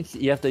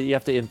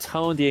have to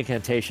intone the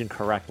incantation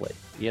correctly.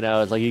 You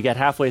know, it's like you get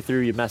halfway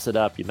through, you mess it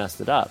up.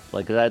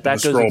 Like that the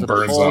goes scroll into the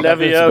burns whole, up. that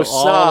goes into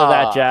all of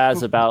that Leviosa.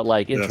 jazz about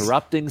like Yes.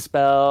 interrupting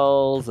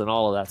spells and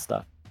all of that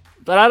stuff.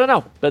 But I don't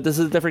know. But this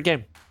is a different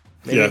game.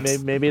 Maybe Yes.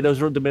 maybe those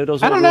I don't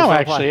rules know, don't apply.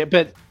 actually,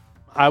 but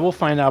I will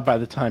find out by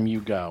the time you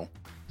go.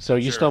 So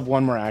you still have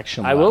 1 more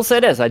action I left. will say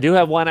this: I do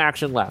have 1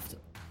 action left.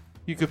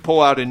 You could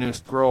pull out a new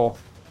scroll.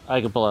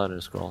 I can pull out a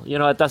new scroll. You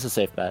know what? That's a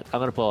safe bet. I'm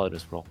gonna pull out a new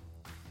scroll.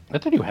 I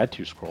thought you had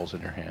 2 scrolls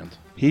in your hand.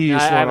 He I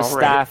used have a one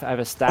already. staff. I have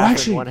a staff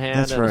actually, in one hand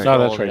that's and a right. scroll Oh,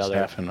 that's in right, the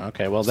other. Stefan.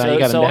 Okay, well, then you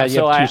have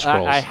 2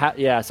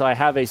 scrolls. So I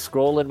have a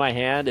scroll in my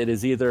hand. It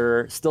is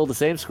either still the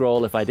same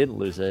scroll if I didn't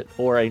lose it,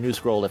 or a new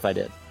scroll if I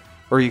did.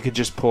 Or you could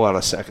just pull out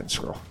a second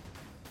scroll.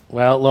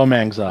 Well,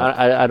 Lomang's up.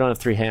 I don't have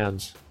 3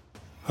 hands.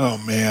 Oh,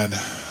 man.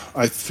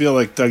 I feel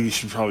like Dougie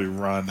should probably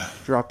run.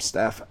 Drop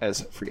staff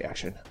as free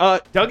action.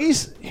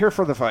 Dougie's here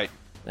for the fight.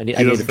 I need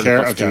He to doesn't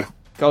care? Okay.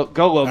 Go,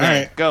 Logan. All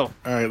right. Go.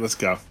 All right, let's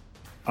go.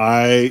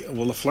 A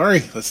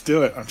flurry. Let's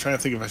do it. I'm trying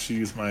to think if I should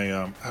use my.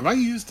 Have I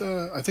used?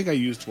 I think I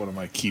used one of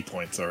my key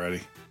points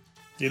already.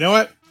 You know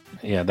what?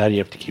 Yeah, that you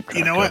have to keep track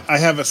You know what? of. I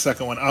have a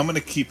second one. I'm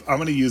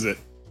gonna use it.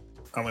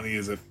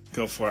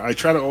 Go for it. I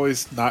try to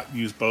always not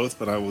use both,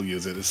 but I will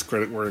use it.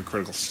 We're in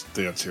critical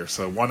stance here.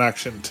 So one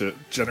action to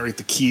generate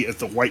the key as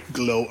the white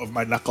glow of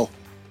my knuckle,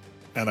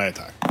 and I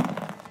attack.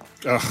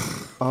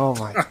 Ugh. Oh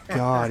my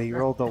god, he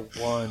rolled a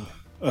 1.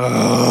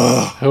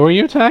 Ugh. Who are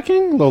you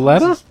attacking?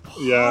 Loletta?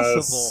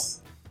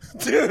 Yes.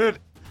 Dude,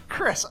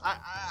 Chris,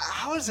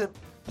 how is it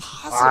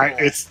possible?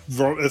 It's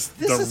This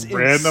the is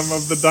random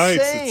of the dice.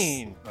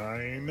 insane.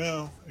 I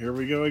know. Here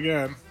we go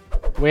again.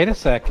 Wait a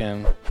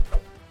second.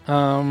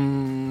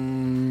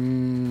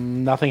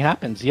 Nothing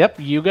happens. Yep,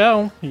 you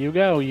go. You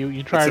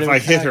try If to I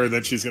hit attack. her,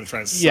 then she's gonna try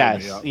and sew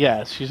me up.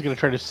 Yes, she's gonna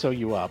try to sew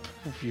you up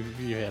if you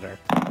hit her.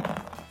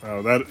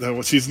 Oh,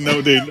 well, she's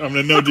no danger. I'm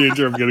in no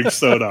danger of getting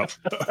sewed up.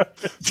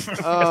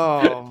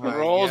 Oh The my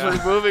rolls god.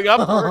 are moving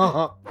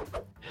upward.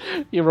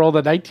 You rolled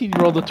a 19,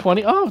 you rolled a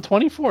 20. Oh,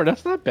 24.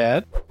 That's not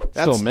bad.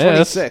 That's Still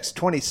miss. 26.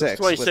 26.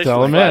 26.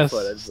 Still a 25 miss.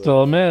 footage.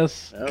 Still a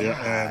miss.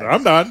 Yeah, and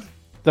I'm done.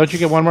 Don't you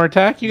get one more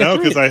attack? You get No,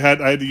 three. because I had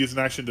to use an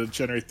action to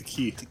generate the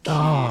key.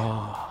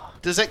 Oh,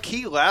 Does that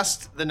key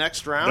last the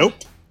next round? Nope.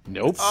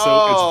 nope. So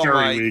Oh, it's very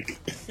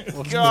my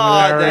weak.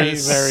 God, that Very,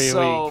 is very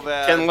so weak.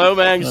 bad. Can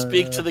Lomang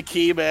speak to the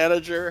key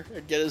manager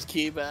and get his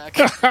key back?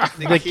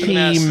 The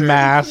key master.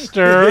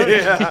 master.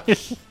 Yeah.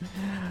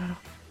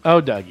 Oh,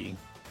 Dougie.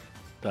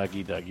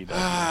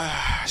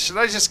 Dougie. Should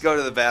I just go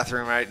to the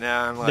bathroom right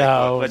now and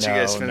let you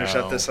guys finish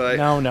up this fight?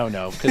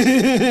 No.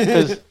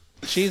 Because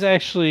she's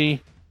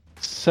actually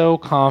so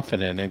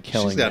confident in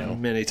killing She's got you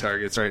many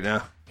targets right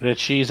now. that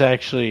she's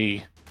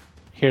actually.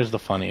 Here's the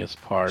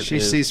funniest part. She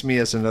sees me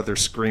as another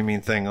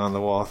screaming thing on the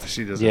wall.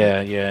 She doesn't.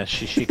 Yeah,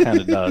 she kind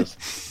of does.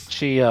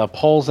 She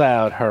pulls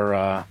out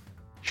her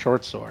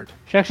short sword.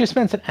 She actually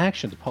spends an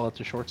action to pull out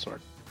the short sword.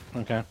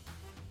 Okay,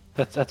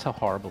 that's how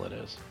horrible it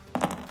is.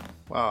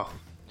 Wow.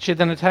 She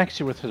then attacks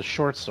you with her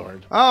short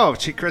sword. Oh,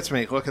 she crits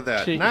me. Look at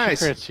that. She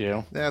Nice. crits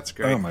you. That's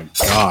great. Oh my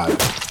god.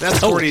 That's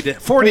 40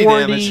 damage.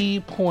 40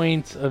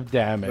 points of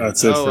damage.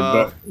 That's it Oh, for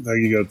wow. Now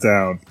you go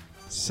down.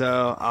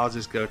 So I'll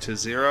just go to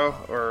 0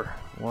 or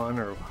 1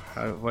 or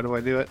what do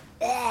I do it?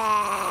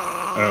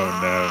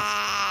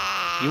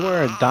 Oh You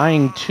are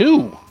dying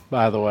too,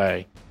 by the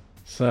way.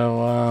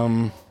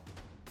 So,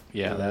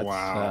 yeah, that's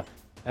Wow.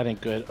 that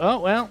ain't good. Oh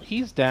well,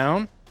 he's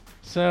down.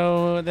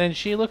 So then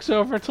she looks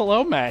over to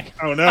Lomang.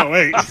 no. Oh no,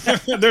 wait.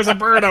 There's a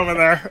bird over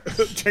there.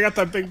 Check out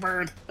that big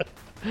bird.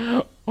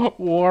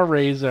 War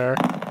Razor.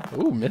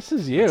 Ooh,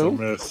 misses It's a you.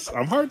 miss.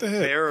 I'm hard to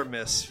hit. Fair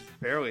miss.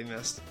 Barely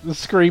missed. The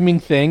screaming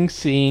thing,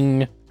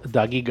 seeing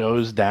Dougie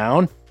goes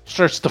down,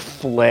 starts to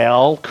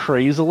flail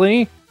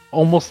crazily,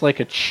 almost like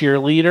a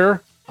cheerleader.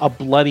 A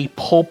bloody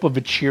pulp of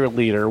a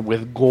cheerleader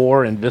with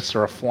gore and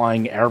viscera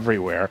flying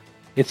everywhere.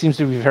 It seems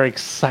to be very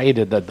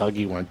excited that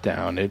Dougie went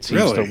down. It seems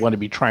Really? to want to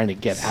be trying to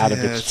get out of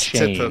Yeah, its it's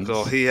chains.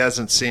 typical. He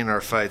hasn't seen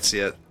our fights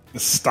yet. The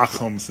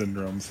Stockholm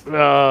syndromes.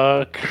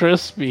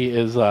 Crispy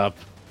is up.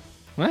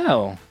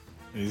 Well,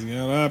 He's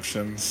got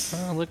options.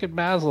 look at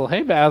Basil.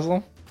 Hey,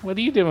 Basil. What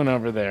are you doing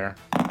over there?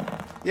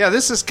 Yeah,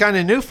 this is kind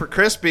of new for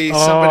Crispy.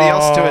 Somebody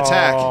else to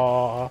attack.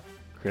 Oh,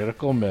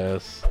 critical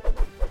miss.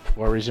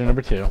 War Razor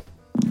number 2.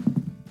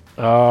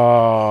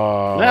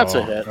 Oh. That's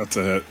a hit. That's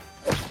a hit.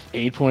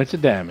 8 points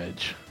of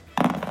damage.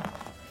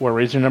 War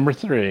Razor number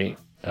 3.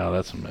 Oh,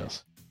 that's a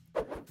miss.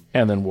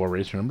 And then War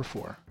Razor number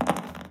 4.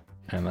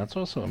 And that's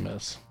also a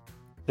miss.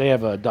 They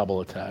have a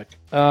double attack.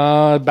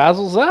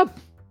 Basil's up.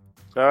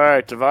 All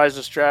right, devise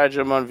a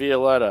stratagem on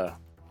Violetta.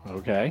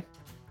 Okay.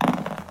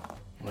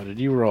 What did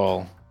you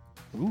roll?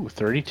 Ooh,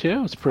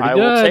 32. It's pretty I good.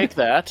 will take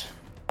that.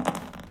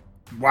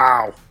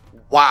 Wow.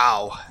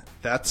 Wow.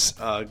 That's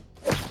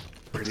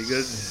pretty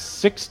good.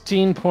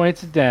 16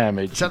 points of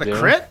damage. Is that a dude.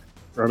 crit?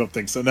 I don't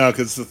think so. No,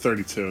 because it's a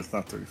 32. It's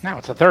not 35. No,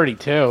 it's a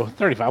 32.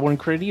 35 wouldn't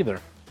crit either.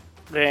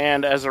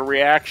 And as a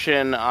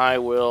reaction, I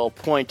will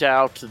point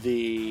out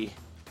the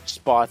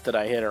spot that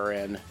I hit her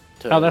in.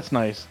 To, Oh, that's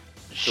nice.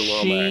 to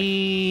Lomang.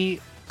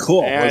 She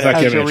Cool. And What does that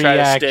has give a me? try to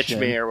reaction. stitch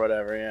me or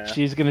whatever, yeah.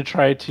 She's going to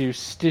try to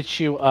stitch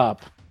you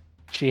up.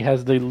 She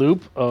has the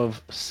loop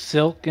of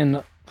silk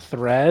and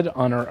thread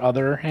on her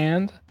other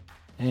hand.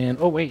 And,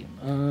 oh, wait.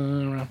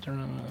 Wrapped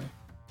around.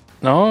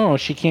 No,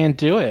 she can't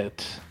do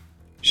it.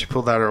 She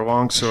pulled out her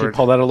longsword. She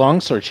pulled out a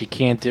longsword. She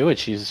can't do it.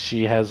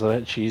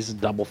 She's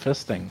double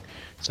fisting.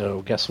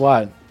 So guess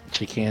what?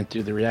 She can't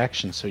do the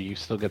reaction, so you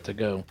still get to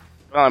go.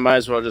 Well, I might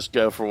as well just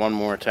go for one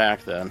more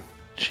attack then.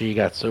 She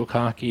got so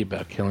cocky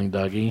about killing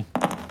Dougie.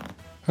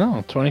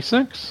 Oh,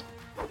 26.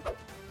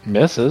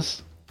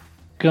 Misses.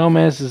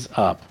 Gomez is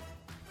up.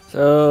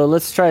 So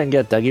let's try and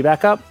get Dougie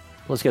back up.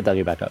 Let's get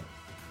Dougie back up.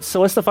 So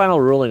what's the final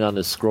ruling on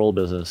this scroll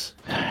business?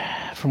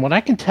 From what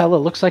I can tell, it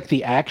looks like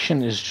the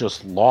action is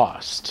just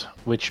lost,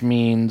 which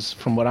means,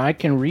 from what I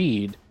can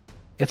read,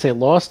 it's a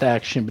lost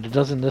action, but it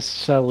doesn't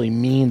necessarily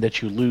mean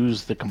that you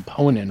lose the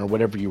component or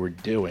whatever you were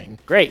doing.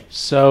 Great.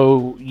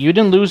 So you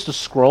didn't lose the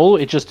scroll,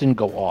 it just didn't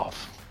go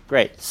off.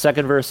 Great.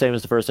 Second verse, same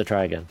as the first. I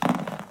try again.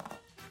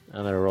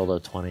 And I rolled a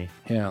 20.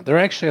 Yeah, they're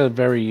actually a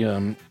very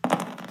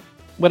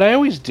what I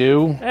always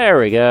do. There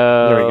we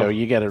go. There we go.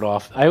 You get it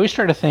off. I always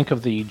try to think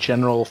of the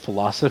general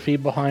philosophy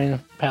behind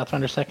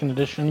Pathfinder Second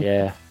Edition.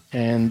 Yeah.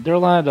 And they're a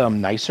lot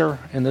nicer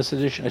in this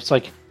edition. It's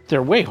like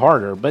they're way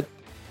harder, but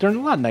they're a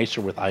lot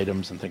nicer with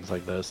items and things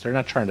like this. They're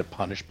not trying to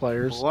punish A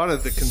players. lot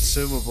of the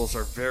consumables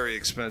are very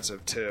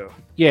expensive too.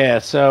 Yeah,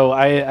 so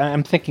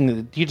I'm thinking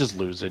that you just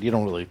lose it. You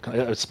don't really.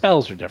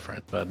 Spells are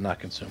different, but not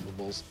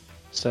consumables.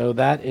 So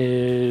that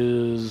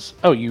is.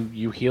 Oh,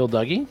 you heal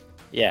Dougie?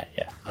 Yeah.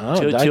 Oh,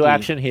 two Dougie.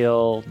 action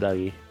heal,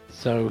 Dougie.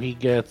 So he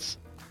gets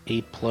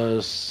 8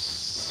 plus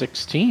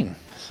 16.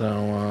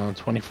 So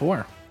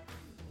 24.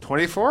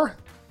 24?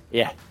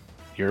 Yeah.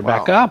 You're Wow.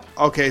 back up.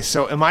 Okay,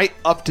 so am I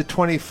up to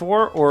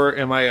 24 or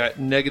am I at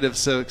negative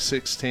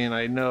 16?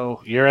 I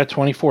know You're at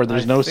 24.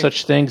 There's no think-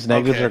 such things.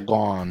 Negatives okay. are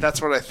gone.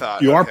 that's what I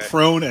thought. You are Okay.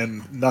 prone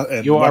and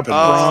You are weapon. prone.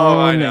 Oh,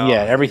 I and know.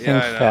 yeah, everything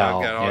I know. fell.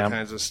 I've got all Yeah.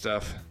 kinds of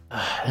stuff.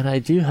 And I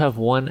do have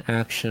one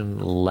action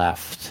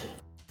left.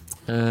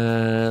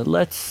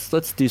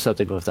 Let's do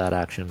something with that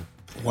action.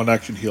 One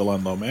action heal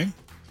on Lomang.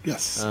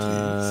 Yes.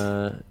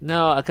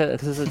 No,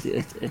 because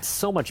it's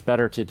so much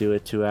better to do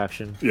it 2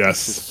 action.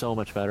 Yes. It's so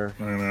much better.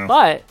 I know.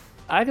 But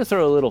I can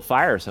throw a little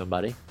fire at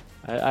somebody.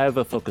 I have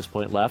a focus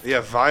point left.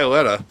 Yeah,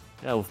 Violetta.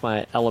 Yeah, with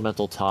my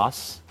elemental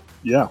toss.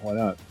 Yeah, why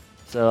not?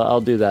 So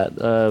I'll do that.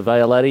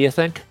 Violetta, you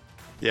think?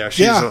 Yeah,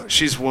 she's Yeah.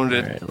 she's All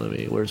wounded.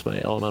 right, where's my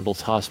elemental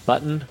toss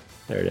button?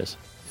 There it is.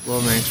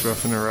 Lomang's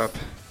roughing her up.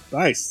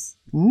 Nice.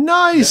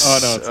 Nice. Oh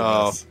no, it's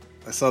a mess.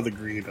 I saw the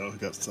green. I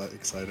got so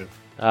excited.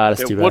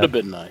 That's It too would have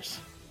bad. been nice.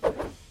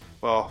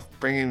 Well,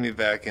 bringing me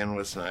back in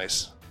was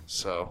nice.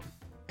 So,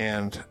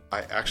 and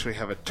I actually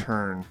have a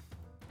turn.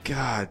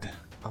 God,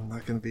 I'm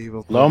not going to be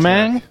able to.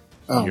 Lomang? attack.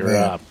 Oh You're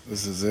man, up.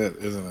 this is it,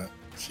 isn't it?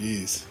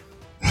 Jeez.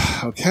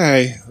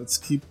 Okay, let's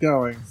keep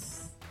going.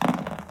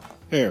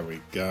 There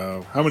we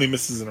go. How many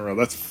misses in a row?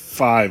 That's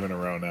 5 in a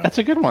row now. That's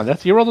a good one.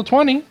 You rolled a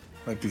 20.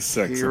 Might be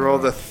 6. You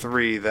rolled a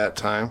 3 that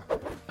time.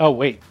 Oh,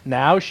 wait.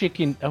 Now she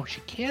can. Oh,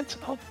 she can't.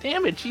 Oh,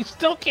 damn it. She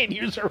still can't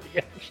use her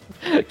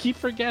reaction. Keep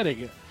forgetting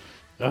it.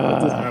 It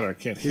doesn't matter. I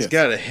can't He's hit.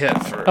 got to hit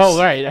first. Oh,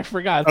 right. I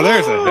forgot. Oh,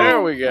 there's a hit.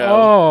 There we go.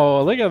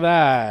 Oh, look at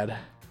that.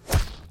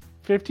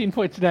 15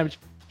 points of damage.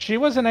 She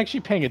wasn't actually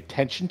paying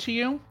attention to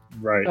you.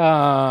 Right.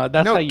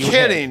 That's No how you hit.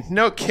 kidding.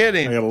 No I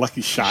kidding. got a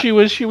lucky shot. She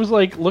was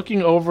like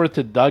looking over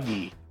to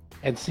Dougie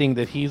and seeing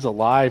that he's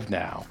alive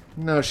now.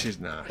 No, she's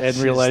not. And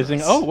She's realizing,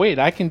 not. oh, wait,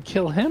 I can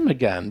kill him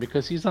again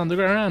because he's on the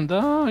ground.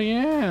 Oh,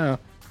 yeah.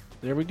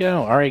 There we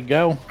go. All right,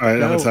 go. All right,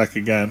 Go. I'm attack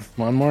again.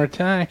 One more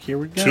attack. Here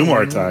we go. 2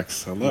 more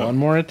attacks. Hello. One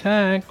more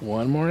attack.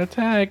 One more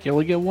attack. You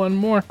only get one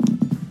more.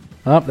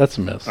 Oh, that's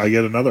a miss. I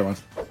get another one.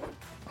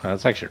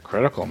 That's actually a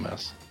critical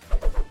miss.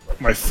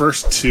 My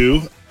first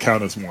 2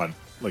 count as 1,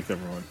 like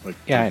everyone. Like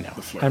Yeah, the- I know.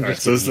 the I'm All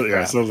just so, giving you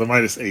crap. so the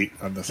 -8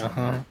 on this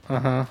one.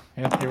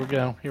 Yeah, here we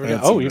go. Here we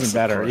That's go. Oh, a even miss, of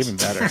better. course. Even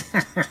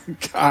better.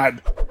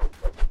 God.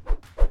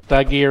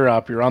 Dougie, you're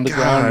up. You're on the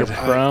ground. You're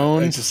God,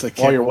 prone. I can't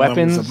All your roll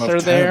numbers weapons above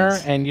are there,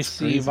 10s. and you It's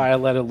see crazy.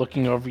 Violetta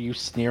looking over you,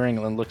 sneering,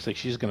 and it looks like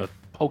she's gonna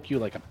poke you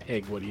like a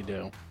pig. What do you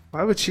do?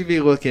 Why would she be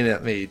looking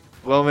at me?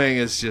 Lomang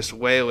is just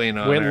wailing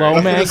on Wait, her.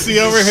 Lomang- Nothing to see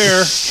over here.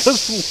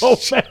 Because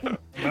Lomang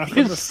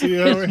Nothing to see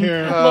over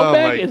here. Oh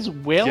Lomang my is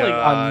wailing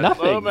God. on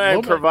nothing. Oh man,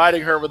 Lomang-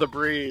 providing her with a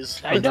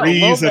breeze. I know,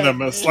 Breeze and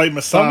Lomang- a slight Lomang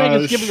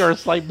massage. is giving her a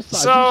slight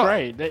massage. So- That's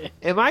right.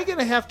 Am I going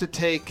to have to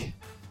take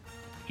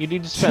You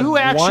need to spend 2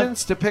 one.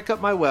 actions to pick up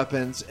my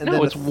weapons? And No,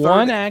 then it's a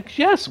one third-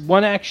 action. Yes,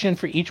 one action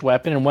for each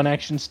weapon, and one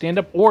action stand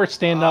up or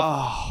stand up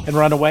Oh, and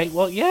run away.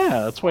 Well,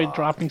 yeah, that's why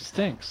dropping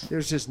stinks.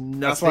 there's just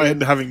That's why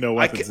nothing. having no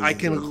I weapons can, I is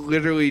can good.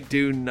 literally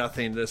do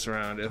nothing this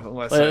round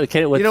unless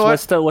Okay, what's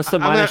the I'm gonna,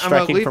 minus I'm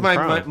gonna striking leave from my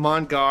prone?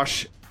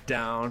 Mongosh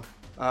down.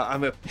 I'm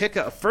gonna pick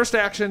up first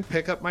action.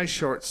 Pick up my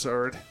short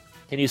sword.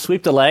 Can you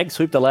sweep the leg?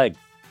 Sweep the leg.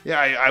 Yeah,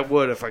 I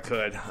would if I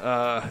could.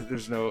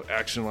 There's no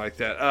action like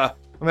that.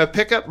 I'm gonna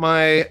pick up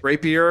my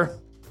rapier.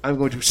 I'm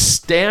going to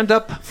stand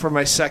up for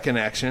my second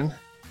action,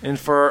 and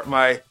for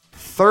my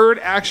third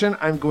action,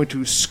 I'm going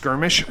to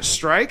skirmish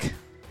strike.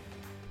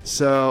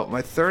 So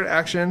my third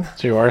action.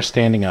 So you are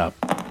standing up.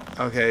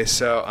 Okay,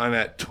 so I'm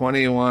at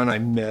 21. I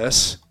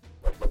miss,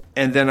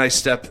 and then I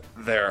step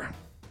there.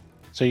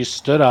 So you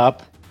stood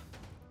up.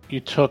 You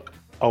took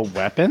a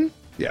weapon.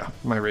 Yeah,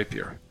 my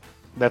rapier.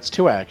 That's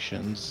 2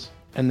 actions,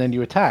 and then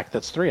you attack.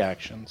 That's 3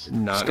 actions.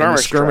 Not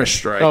Skirmish skirmish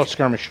strike. Oh,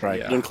 skirmish strike.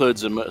 Yeah. It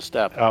includes a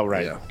step. Oh,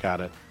 right. Yeah.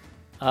 Got it.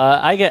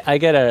 I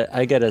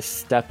get a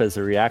step as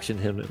a reaction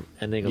to him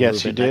ending a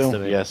Yes, you movement next to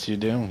do. me. Yes, you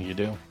do. You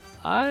do.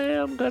 I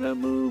am gonna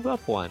move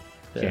up 1.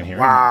 Can't hear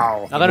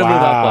Wow. I'm gonna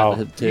Wow. move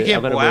up 1. You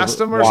can't blast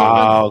him or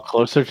Wow,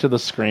 closer to the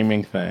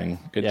screaming thing.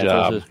 Good Yeah, job.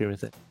 closer to the screaming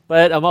thing.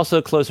 But I'm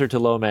also closer to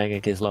Lomang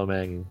in case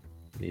Lomang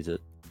needs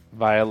it.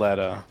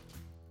 Violetta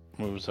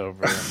moves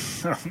over.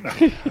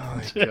 something?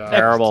 Oh my God.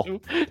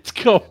 Terrible. It's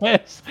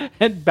Gomez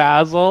and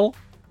Basil.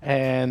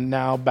 And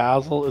now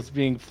Basil is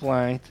being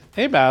flanked.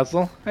 Hey,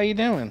 Basil, how you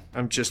doing?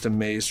 I'm just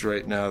amazed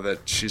right now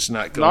that she's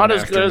not going Not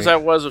as after good as me. I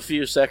was a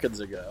few seconds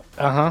ago.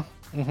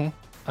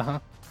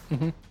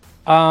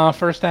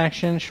 First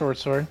action, short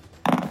sword.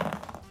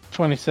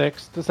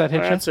 26. Does that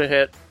hit you? That's a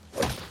hit.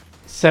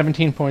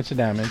 17 points of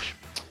damage.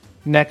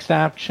 Next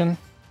action,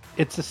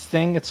 it's this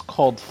thing. It's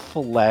called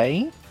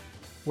Fillet,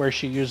 where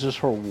she uses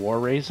her War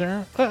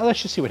Razor.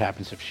 Let's just see what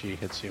happens if she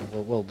hits you.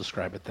 We'll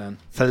describe it then.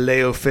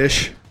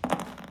 Filet-O-Fish.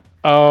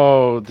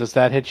 Oh, does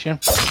that hit you?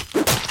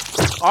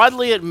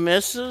 Oddly, it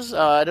misses.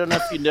 I don't know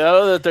if you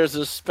know that there's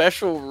a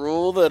special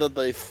rule that on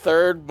the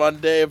third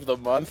Monday of the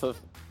month,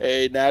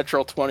 a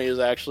natural 20 is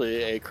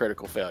actually a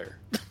critical failure.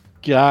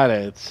 Got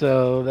it.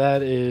 So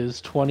that is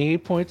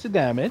 28 points of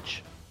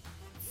damage.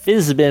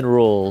 Fizbin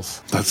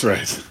rules. That's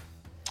right.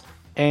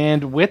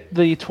 And with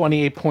the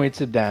 28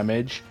 points of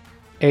damage,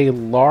 a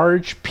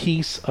large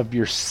piece of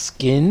your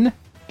skin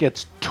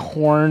gets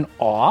torn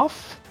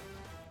off,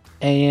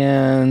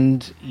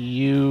 and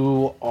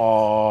you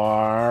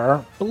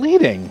are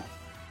bleeding.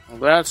 Well,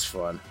 that's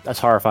fun. That's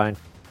horrifying.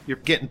 You're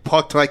getting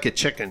pucked like a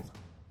chicken.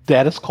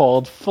 That is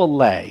called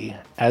fillet,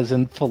 as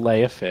in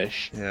fillet of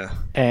fish. Yeah.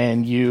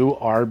 And you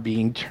are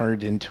being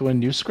turned into a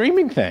new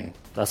screaming thing.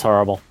 That's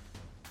horrible.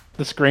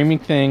 The screaming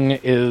thing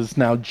is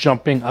now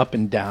jumping up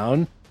and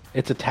down.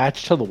 It's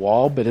attached to the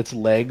wall, but its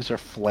legs are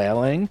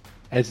flailing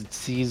as it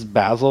sees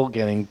Basil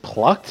getting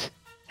plucked,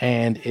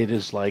 and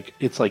it's like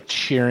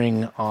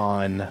cheering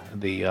on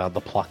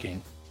the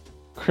plucking.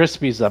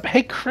 Crispy's up.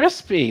 Hey,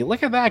 Crispy!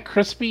 Look at that.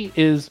 Crispy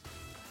is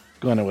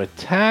going to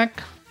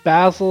attack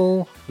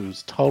Basil,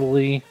 who's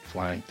totally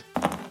flanked.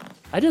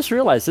 I just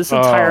realized this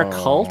entire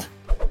cult,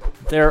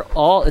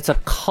 it's a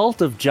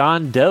cult of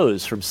John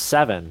Does from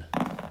 7.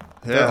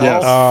 Yeah.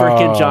 Yes.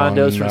 Freaking John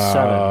Does from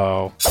 7.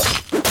 No.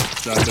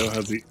 John Doe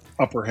has the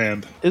upper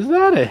hand. Is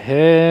that a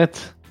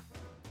hit?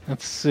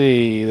 Let's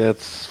see.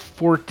 That's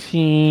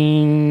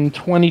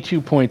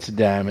 22 points of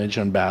damage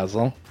on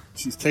Basil.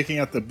 She's taking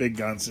out the big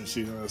guns and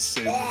she's gonna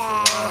save them for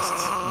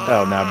last.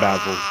 Oh, now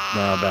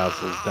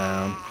Basil's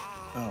down.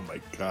 Oh my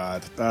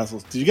god, Basil!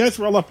 Did you guys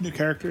roll up new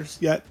characters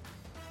yet?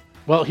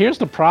 Well, here's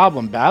the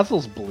problem.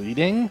 Basil's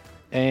bleeding,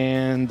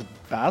 and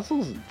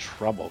Basil's in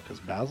trouble because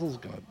Basil's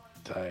gonna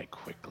die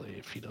quickly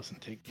if he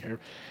doesn't take care of.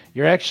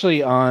 You're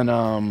actually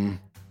on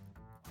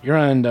You're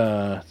on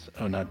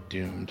not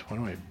doomed. Why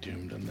do I have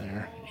doomed in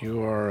there?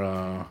 You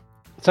are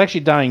it's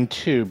actually dying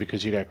 2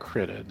 because you got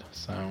critted.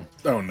 So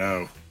Oh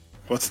no.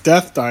 What's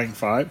death? Dying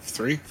 5,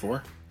 3,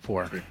 4,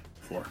 4. 3,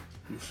 4.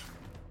 Oof.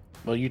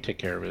 Well, you take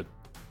care of it.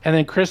 And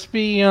then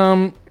Crispy, hey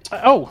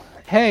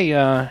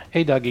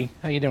Dougie,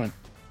 how you doing?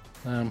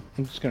 I'm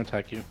just gonna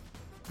attack you.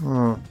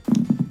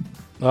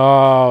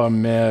 Oh, a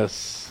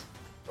miss.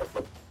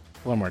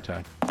 One more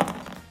time.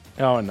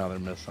 Oh, another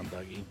miss on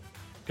Dougie.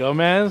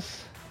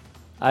 Gomez?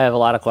 I have a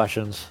lot of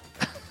questions.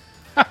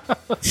 I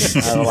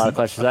have a lot of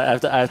questions. I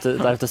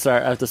have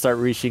to start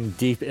reaching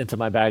deep into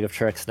my bag of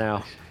tricks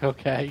now.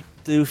 Okay.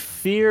 Do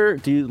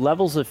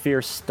levels of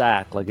fear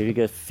stack? Like if you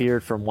get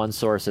feared from one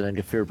source and then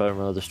get feared by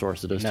another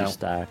source, do those No. two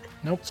stack?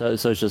 Nope. So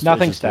it's just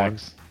Nothing it's just one?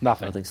 stacks.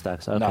 Nothing. Nothing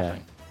stacks. Okay.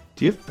 Nothing.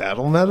 Do you have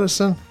battle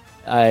medicine?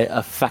 I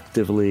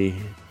effectively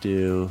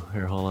do.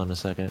 Here, hold on a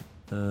second.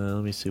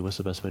 Let me see. What's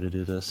the best way to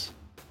do this?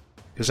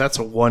 Because that's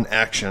a one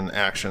action.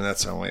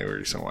 That's the only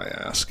reason why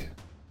I ask.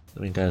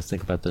 Let me guys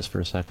think about this for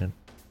a second.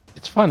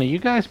 It's funny, you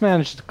guys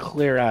managed to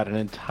clear out an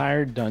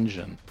entire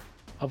dungeon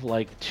of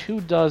like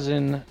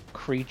 24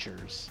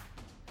 creatures,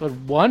 but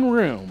one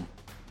room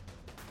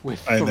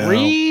with I know.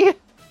 3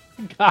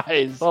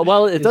 guys.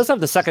 Well, it does have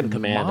the second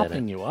command mopping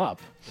in it. you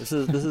up. This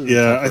is a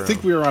Yeah, tough I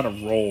think room. we were on a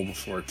roll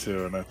before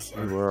too, and that's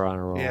We were on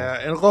a roll. Yeah,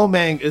 and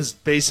Lomang is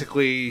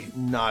basically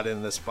not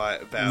in this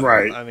battle.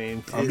 Right. I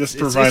mean, I'm just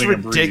it's providing a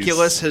breeze.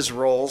 ridiculous. His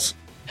rolls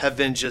have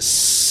been just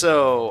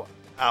so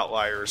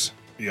outliers.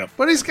 Yep.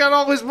 But he's got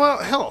all his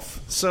health,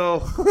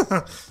 so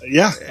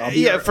Yeah. I'll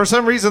be yeah. right. For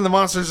some reason, the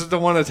monsters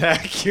don't want to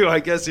attack you.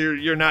 I guess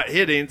you're not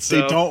hitting. So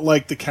They don't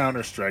like the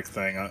Counter Strike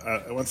thing.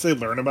 Once they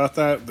learn about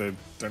that,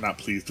 they're not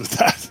pleased with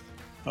that.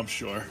 I'm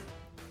sure.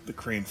 The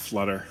Crane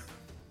Flutter.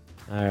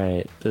 All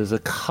right. There's a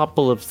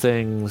couple of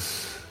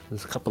things.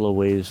 There's a couple of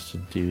ways to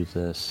do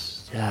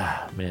this.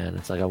 Yeah, man.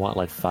 It's like I want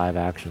like 5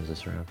 actions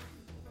this round.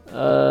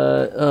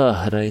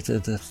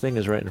 The thing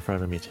is right in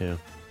front of me too.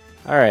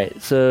 All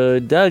right. So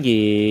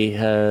Dougie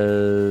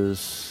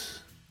has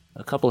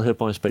a couple of hit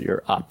points, but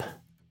you're up.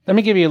 Let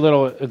me give you a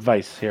little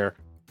advice here,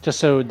 just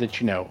so that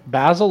you know.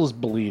 Basil is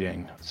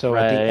bleeding, so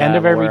at the Right, end yeah,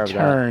 of I'm every aware of that.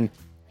 turn,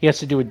 he has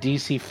to do a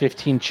DC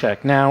 15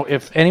 check. Now,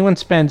 if anyone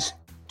spends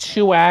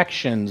 2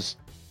 actions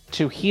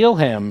to heal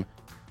him,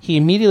 he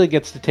immediately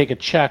gets to take a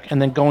check,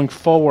 and then going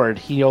forward,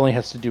 he only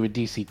has to do a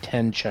DC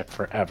 10 check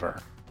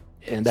forever.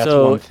 And that's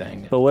So- one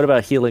thing. But what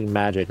about healing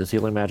magic? Does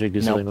healing magic do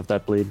Nope. something with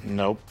that bleed?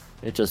 Nope.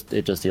 It just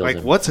heals like,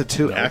 him. what's a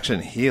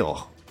 2-action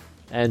heal?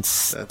 And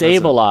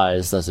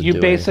stabilize doesn't You do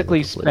anything basically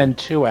with bleed. spend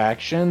 2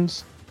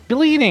 actions.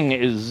 Bleeding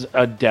is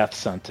a death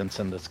sentence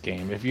in this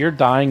game. If you're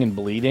dying and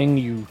bleeding,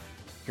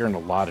 you're you're in a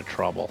lot of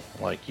trouble.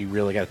 Like, you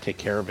really got to take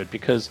care of it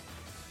because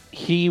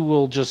he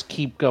will just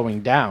keep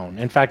going down.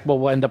 In fact, what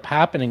will end up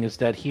happening is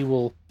that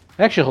he'll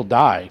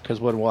die, because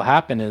what will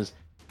happen is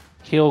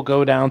he'll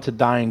go down to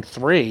dying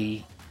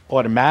 3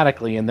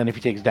 automatically, and then if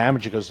he takes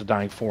damage, it goes to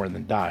dying 4 and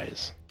then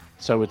dies.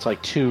 So it's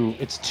like 2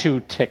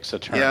 ticks a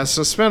turn. Yeah,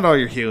 so spend all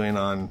your healing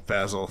on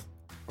Basil.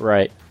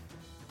 Right.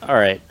 All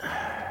right.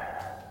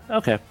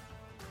 Okay.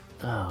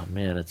 Oh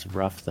man, it's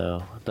rough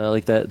though. I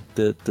like that.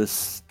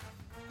 This.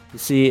 You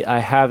see, I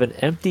have an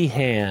empty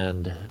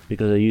hand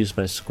because I used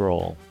my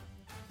scroll,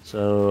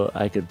 so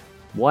I could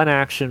 1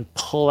 action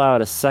pull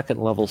out a 2nd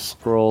level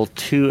scroll,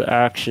 2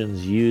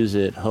 actions use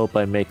it, hope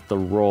I make the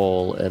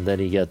roll, and then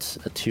he gets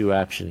a 2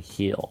 action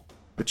heal.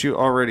 But you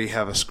already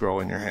have a scroll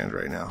in your hand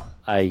right now.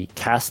 I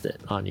cast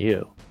it on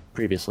you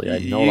previously. I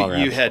no longer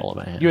have a scroll in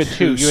my hand. You had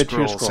two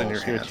scrolls in your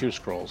scrolls. You had hand. 2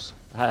 scrolls.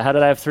 How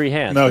did I have 3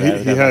 hands? No, he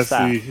has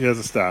has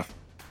a staff.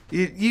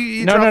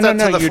 You No, dropped no, that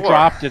no, to the you floor.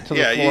 dropped it to the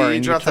floor. You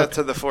and dropped you that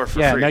to the floor for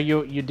yeah, free. no,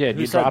 you did.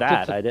 Who You said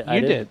dropped that? it. I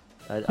You did.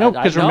 did. No,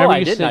 because no, remember I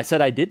you didn't. said I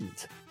said I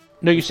didn't.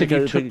 no. You said you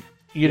Because- took.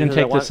 You didn't because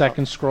I take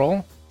the want- 2nd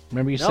scroll.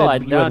 Remember you said No,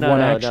 you had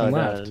 1 action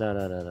left.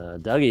 No.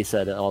 Dougie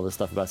said all this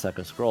stuff about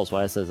 2nd scrolls.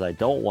 Why I says I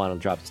don't want to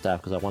drop the staff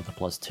because I want the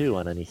 +2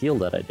 on any heal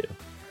that I do.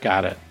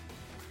 Got it.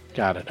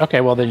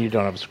 Okay, well then you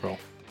don't have a scroll.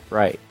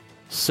 Right.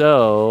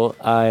 So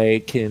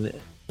I can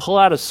pull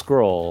out a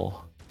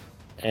scroll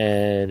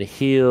and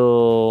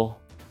heal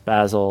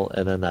Basil,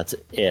 and then that's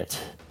it.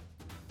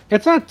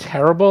 It's not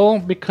terrible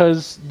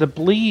because the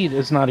bleed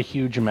is not a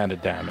huge amount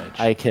of damage.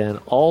 I can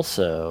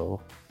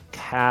also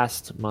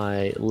cast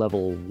my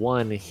level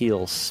 1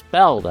 heal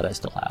spell that I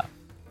still have.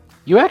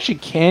 You actually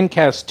can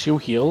cast 2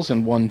 heals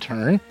in 1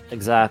 turn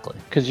Exactly.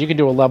 because you can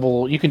do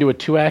a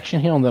 2 action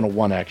heal and then a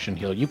 1 action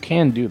heal. You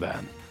can do that.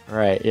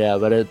 Right, yeah,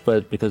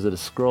 but because of the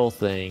scroll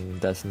thing,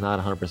 that's not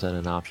 100%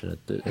 an option.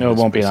 No, it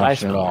won't be an precise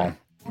option at all. moment.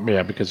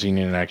 Yeah, because you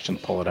need an action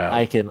to pull it out.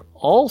 I can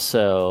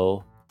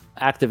also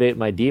activate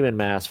my demon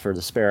mask for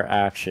the spare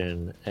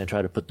action and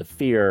try to put the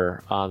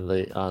fear on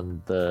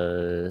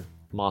the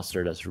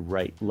monster that's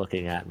right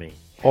looking at me.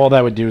 All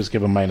that would do is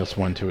give a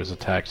 -1 to his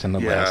attacks and the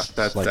Yeah, last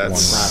that's like not 1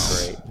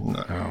 great.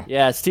 round. No.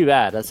 Yeah, it's too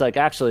bad. That's like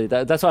actually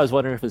that's why I was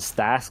wondering if it's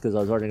stacks, because I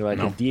was wondering like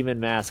No. a demon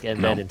mask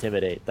and then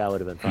intimidate. That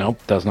would have been fun. Nope,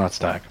 does not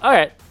stack. All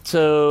right,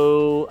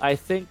 so I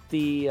think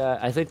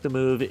the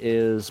move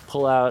is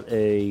pull out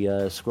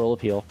a scroll of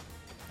heal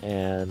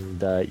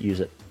and use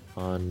it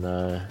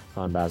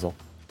on Basil.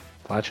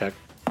 Flat check.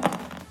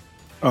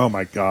 Oh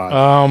my god.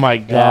 Oh my Yeah,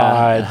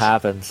 god. it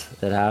happens.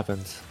 It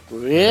happens.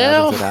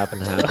 Yeah. It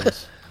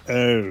happens.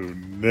 Oh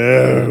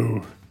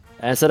no.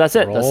 And so that's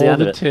it. Roll That's the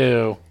end of the it.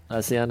 2.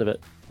 That's the end of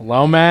it.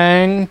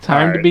 Lomang,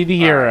 time to Alright, be the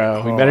hero. alright,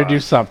 We hold better on. do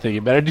something.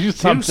 You better do Do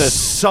something.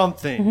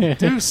 something.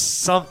 Do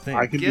something.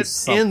 I can do Get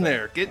something. in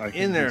there. Get I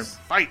can in do there. s-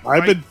 Fight.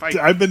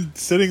 I've been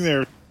sitting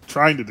there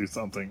trying to do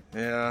something.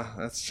 Yeah,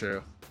 that's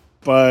true.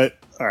 But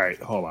all right,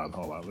 hold on.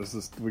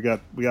 We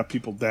got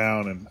people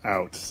down and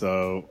out.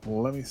 So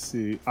let me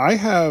see. I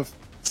have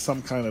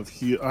some kind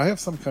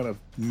of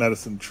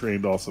medicine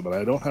trained also, but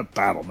I don't have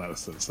battle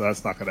medicine, so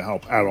that's not going to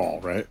help at all,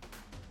 right?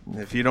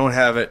 If you don't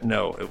have it,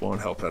 no, it won't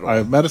help at all. I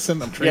have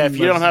medicine. I'm trained. Yeah, in if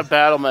you don't medicine. have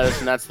battle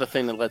medicine, that's the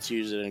thing that lets you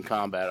use it in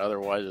combat.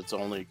 Otherwise, it's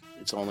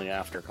only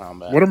after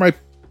combat. What are my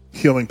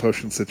healing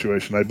potion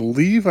situation? I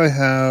believe I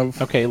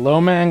have. Okay,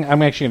 Lomang,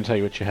 I'm actually going to tell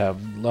you what you have.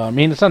 I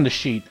mean, it's on the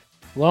sheet.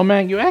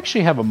 Lomang, you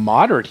actually have a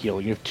moderate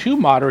healing. You have 2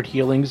 moderate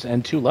healings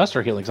and 2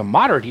 lesser healings. A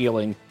moderate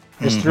healing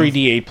is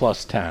 3d8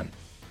 plus 10.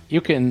 You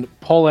can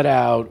pull it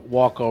out,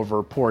 walk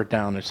over, pour it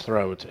down his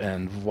throat,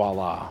 and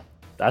voila.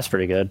 That's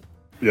pretty good.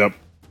 Yep.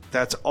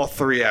 That's all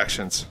 3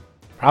 actions.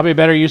 Probably a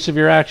better use of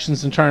your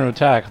actions than trying to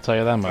attack, I'll tell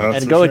you that much. That's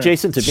And for go sure.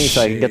 adjacent to me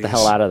so I can get the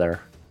hell Jeez. out of there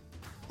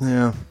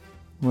Yeah.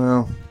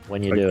 Well,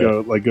 when you Like do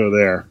it. go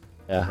there.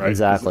 Yeah, right?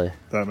 exactly.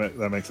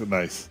 That makes it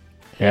nice.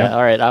 Yeah.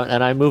 All right,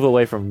 and I move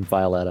away from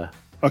Violetta.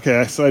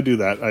 Okay, so I do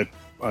that.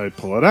 I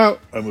pull it out.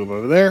 I move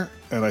over there,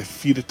 and I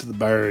feed it to the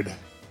bird.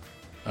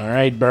 All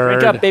right, bird.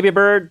 Drink up, baby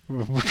bird.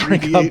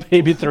 Drink up,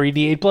 baby.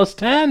 3d8 plus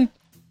 10.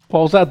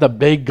 Pulls out the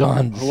big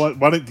guns. Do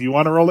you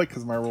want to roll it?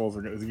 Because my rolls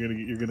are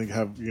you're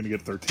gonna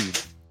get 13.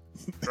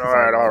 All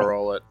right, I'll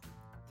roll it.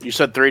 You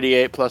said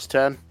 3d8 plus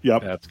 10?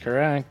 Yep. That's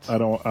correct. I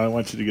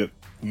want you to get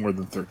more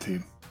than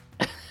 13.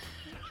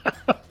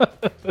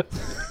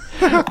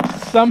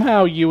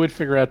 Somehow you would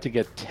figure out to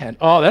get 10.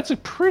 Oh, that's a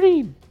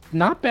pretty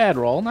not bad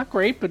roll. Not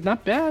great, but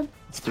not bad.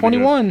 It's pretty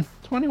 21.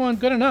 21,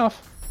 good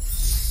enough.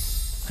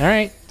 All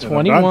right, And I'm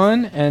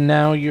 21, and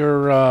now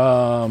you're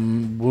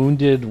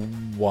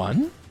wounded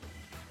 1.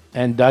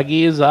 And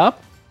Dougie is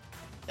up.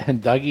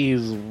 And Dougie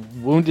is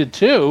wounded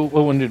 2.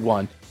 Well, wounded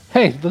 1.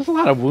 Hey, there's a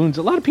lot of wounds.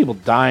 A lot of people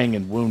dying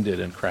and wounded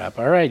and crap.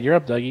 All right, you're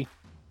up, Dougie.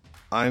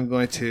 I'm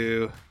going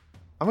to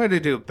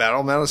do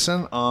battle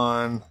medicine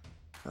on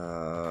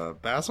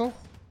Basil.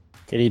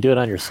 Can you do it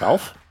on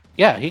yourself?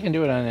 Yeah, he can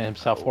do it on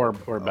himself or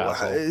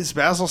Basil. Is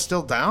Basil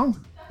still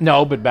down?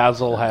 No, but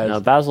Basil has. No,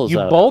 Basil's You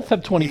up. both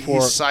have 24.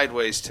 He's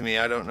sideways to me.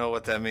 I don't know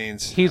what that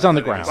means. He's on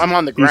the ground. I'm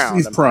on the ground.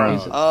 He's I'm prone.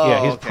 prone. Oh,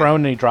 yeah, he's okay. prone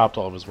and he dropped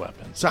all of his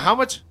weapons. So how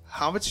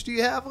much do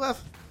you have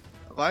left?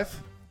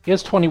 Life? He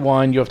has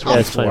 21. You have Yeah,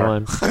 it's 24.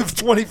 21. I have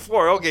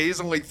 24. Okay,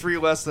 he's only 3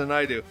 less than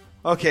I do.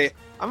 Okay,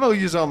 I'm going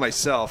to use it on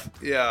myself.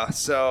 Yeah,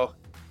 so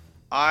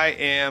I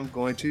am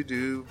going to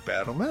do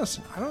battle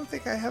medicine. I don't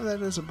think I have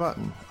that as a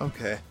button.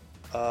 Okay.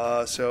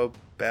 So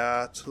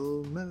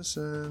battle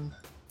medicine.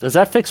 Does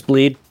that fix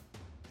bleed?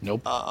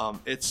 Nope.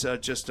 It's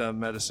just a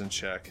medicine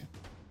check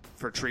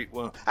for treat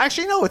wounds.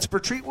 Actually, no, it's for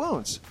treat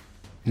wounds.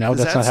 No,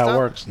 Does that's that not how it stop?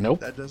 works. Nope.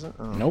 That doesn't?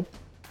 Oh. Nope.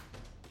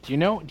 Do you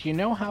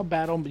know how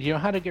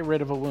to get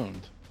rid of a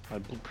wound? A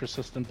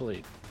persistent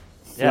bleed.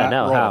 Yeah, Flat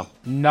no, roll. how?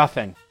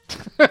 Nothing.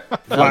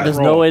 No, there's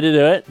no way to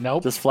do it?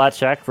 Nope. Just flat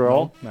check,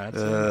 roll? Nope, that's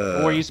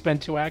it. Or you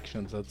spend 2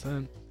 actions. That's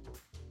it.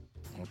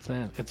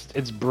 That's it.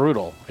 It's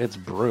brutal. It's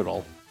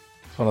brutal.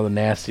 It's one of the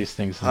nastiest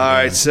things. In the All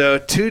right, game. so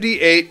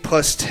 2d8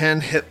 plus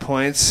 10 hit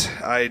points.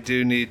 I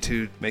do need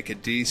to make a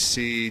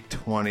DC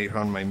 20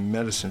 on my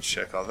medicine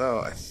check, although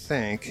I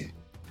think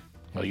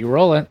Well, you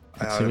roll it.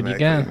 I Let's see what you automatically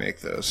get. make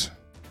those.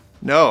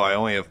 No, I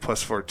only have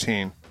plus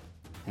 14.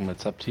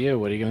 It's up to you.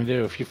 What are you gonna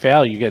do? If you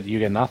fail, you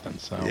get nothing.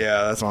 So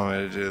Yeah, that's what I'm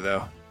going to do,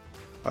 though.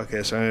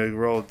 Okay, so I'm going to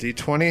roll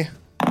d20,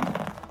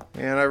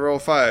 and I roll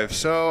 5.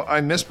 So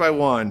I missed by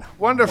 1.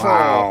 Wonderful!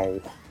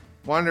 Wow.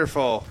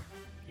 Wonderful.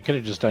 you could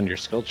have just done your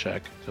skill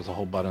check. There's a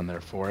whole button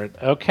there for it.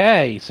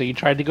 Okay, so you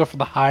tried to go for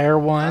the higher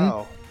one.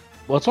 Wow.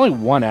 Well, it's only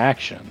 1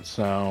 action,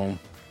 so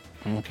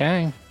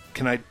okay.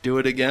 Can I do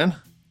it again?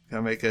 Can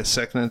I make a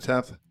second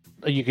attempt?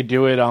 You could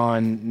do it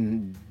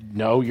on.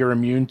 No, you're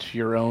immune to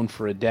your own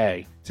for a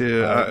day. To,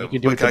 you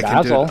can do it like to I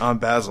can do Basil. it on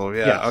Basil,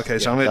 yeah. Yes, Okay, so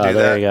yes. I'm going Oh, to do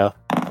there that. you go.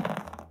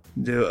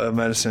 Do a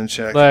medicine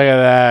check. Look at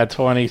that,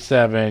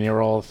 27. You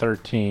roll a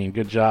 13.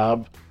 Good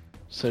job.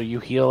 So you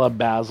heal up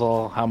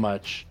Basil. How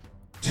much?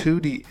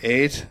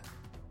 2d8,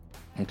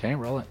 Okay,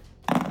 roll it.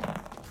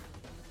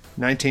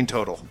 19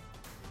 total.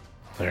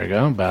 There you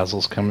go.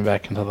 Basil's coming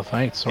back into the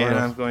fight, sort And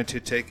of. I'm going to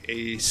take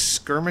a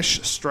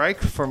skirmish strike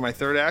for my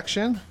third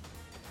action.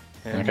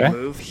 And Okay.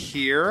 move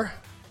here.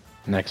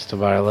 Next to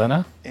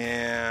Violetta.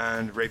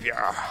 And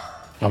rapier.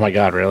 Oh my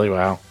god, really?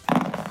 Wow.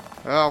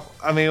 Well,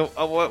 I mean,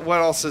 what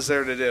else is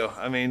there to do?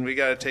 I mean, we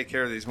got to take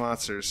care of these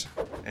monsters.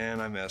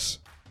 And I miss.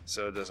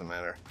 So it doesn't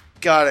matter.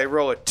 God, I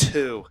roll a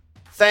 2.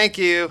 Thank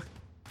you.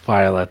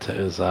 Violetta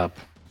is up.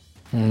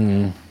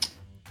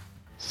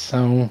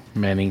 So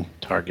many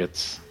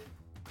targets.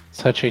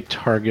 Such a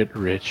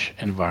target-rich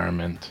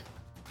environment.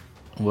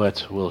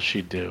 What will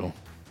she do?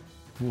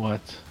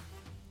 What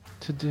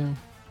to do?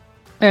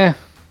 I'm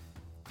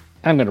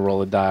gonna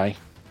roll a die.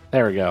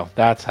 There we go.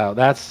 That's how.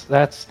 That's.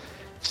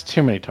 It's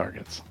too many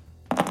targets.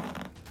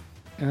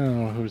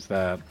 Oh, who's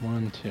that?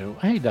 1, 2.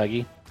 Hey,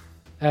 Dougie.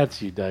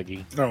 That's you,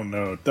 Dougie. Oh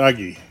no,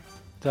 Dougie.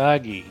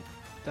 Dougie.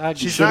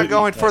 She's Should've- not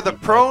going for the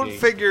Dougie, prone Dougie.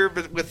 figure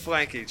but with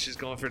flanking. She's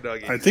going for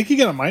Dougie. I think you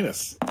get a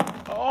minus.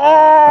 Crit.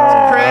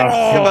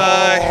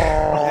 Goodbye.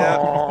 Yeah.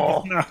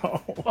 Oh no.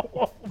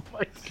 Oh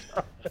my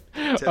god.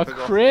 A Typical.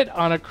 crit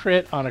on a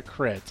crit on a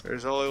crit.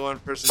 There's only one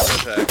person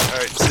to attack. All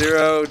right,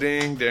 0,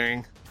 ding,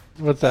 ding.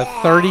 What's that?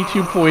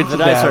 32 points The of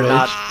dice are damage.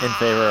 not in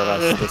favor of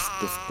us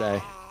this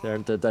day.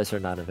 The dice are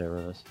not in favor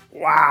of us.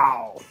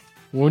 Wow.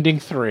 Wounding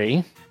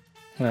 3.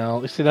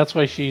 Well, you see, that's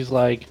why she's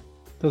like,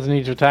 doesn't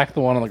need to attack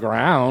the one on the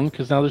ground,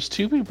 because now there's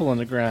 2 people on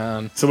the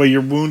ground. So wait,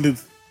 you're wounded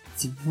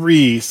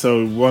 3,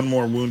 so 1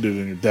 more wounded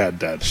and you're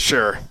dead.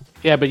 Sure.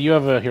 Yeah, but you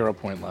have a hero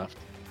point left.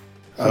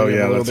 So Oh you have yeah,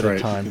 a little that's bit of right.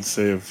 You time. can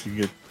save. You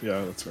get.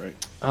 Yeah, that's right.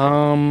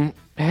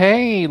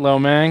 Hey,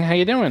 Lomang, how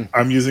you doing?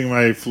 I'm using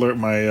my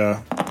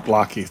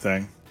blocky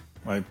thing.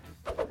 My.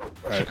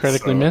 She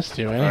critically missed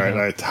you, All right,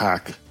 anyhow. I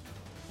attack.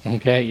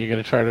 Okay, you're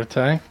gonna try to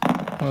attack?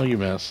 Well, you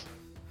miss.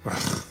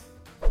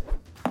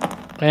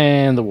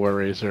 And the War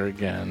Razor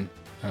again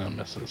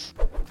misses.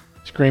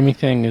 Screaming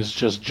thing is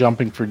just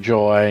jumping for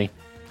joy.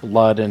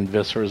 Blood and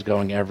viscera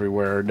going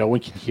everywhere. No one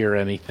can hear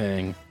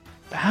anything.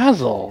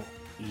 Basil,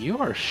 you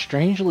are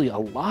strangely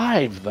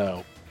alive,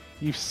 though.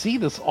 You see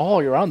this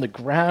all. You're on the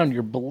ground.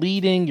 You're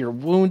bleeding. You're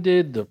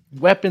wounded. The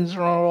weapons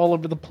are all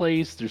over the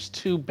place. There's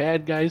 2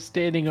 bad guys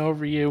standing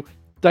over you.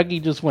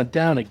 Dougie just went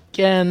down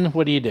again.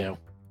 What do you do?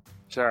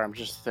 Sorry, I'm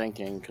just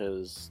thinking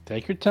because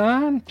Take your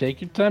time. Take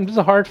your time. This is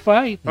a hard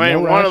fight. I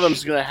mean, No one of rush.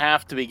 them's gonna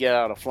have to be get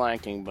out of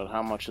flanking, but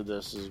how much of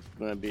this is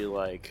gonna be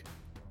like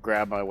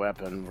grab my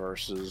weapon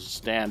versus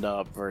stand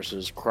up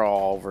versus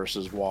crawl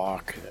versus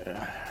walk?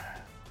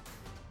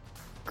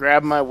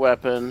 Grab my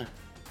weapon,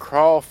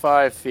 crawl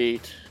 5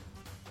 feet,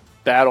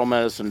 battle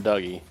medicine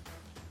Dougie.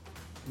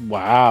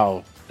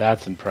 Wow,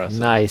 that's impressive.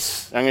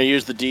 Nice. I'm gonna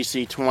use the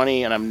DC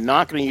 20, and I'm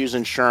not gonna use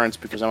insurance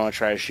because I want to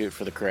try to shoot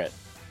for the crit.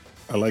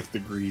 I like the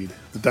greed,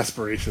 the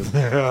desperation.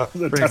 Yeah,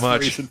 The pretty much.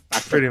 desperation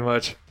factor. Pretty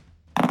much.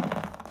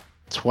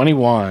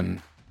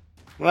 21.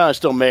 Well, I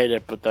still made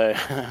it, but they.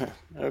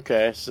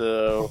 Okay,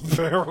 so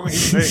Barely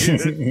made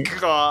it.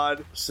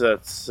 God.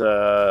 that's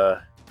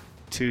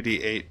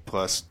 2d8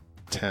 plus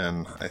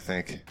 10, I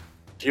think.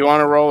 Do you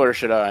want to roll or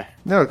should I?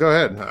 No, go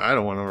ahead. I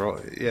don't want to roll.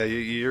 Yeah,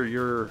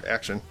 your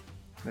action.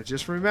 Now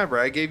just remember,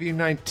 I gave you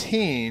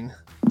 19.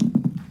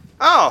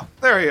 Oh,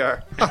 there you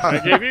are. I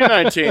gave you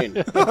 19.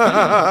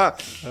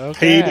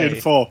 Paid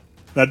in full.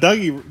 Now,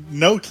 Dougie,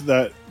 note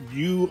that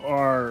you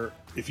are.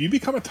 If you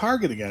become a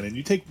target again and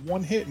you take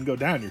one hit and go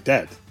down, you're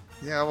dead.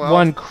 Yeah, well,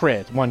 One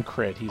crit.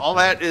 He's all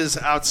that is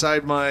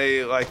outside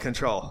my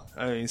control.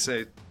 I mean,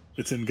 say,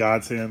 It's in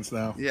God's hands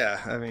now. yeah.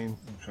 I mean,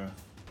 Okay.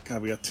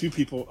 God, we got 2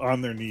 people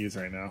on their knees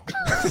right now.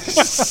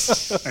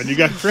 And you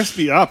got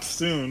Crispy up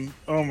soon.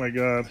 Oh my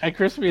God. And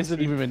Crispy hasn't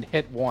even been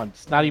hit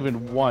once. Not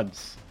even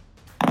once.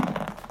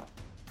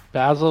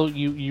 Basil,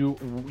 you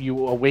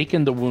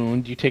awaken the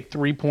wound. You take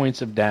 3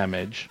 points of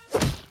damage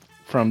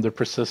from the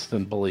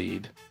persistent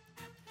bleed.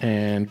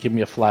 And give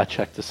me a flat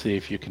check to see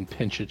if you can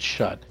pinch it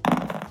shut.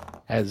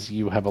 As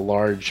you have a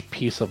large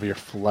piece of your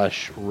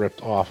flesh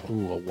ripped off.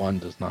 Ooh, a 1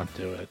 does not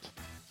do it.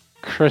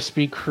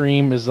 Krispy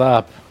Kreme is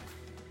up.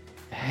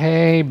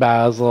 Hey,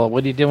 Basil,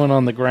 what are you doing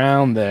on the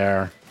ground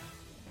there?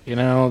 You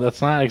know,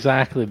 that's not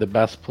exactly the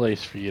best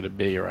place for you to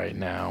be right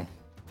now.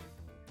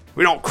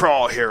 we don't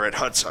crawl here at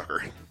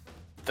Hudsucker.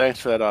 Thanks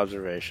for that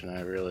observation.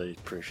 I really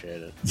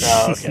appreciate it.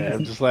 Oh, okay,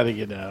 I'm just letting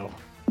you know.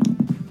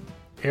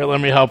 Here,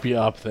 let me help you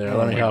up there.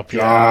 Let me help you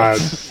God. out.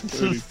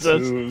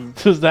 32.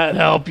 Does that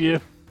help you?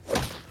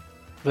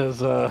 Does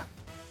the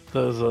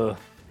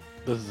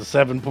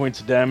 7 points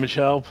of damage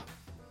help?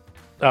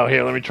 Oh,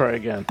 here, let me try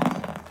again.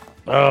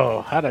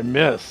 Oh, how'd I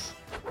miss?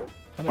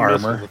 How'd I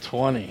miss Armor. with a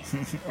 20?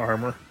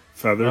 Armor.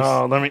 Feathers.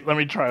 Oh, let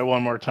me try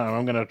one more time.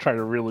 I'm gonna try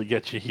to really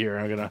get you here.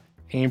 I'm gonna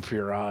aim for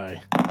your eye.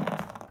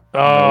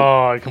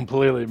 Oh, I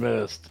completely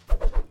missed.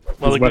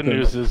 Well, His the good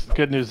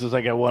weapon. news is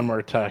I get one more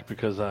attack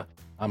because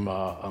I'm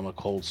a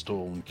cold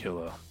stone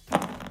killer.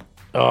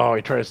 Oh,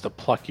 he tries to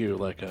pluck you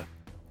like a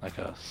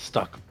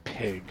stuck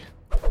pig.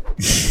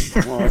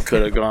 Well, it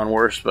could have gone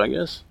worse, but I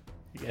guess.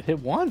 You get hit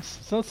once.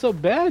 It's not so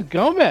bad,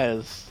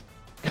 Gomez.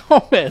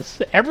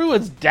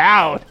 Everyone's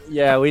down.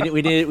 Yeah, we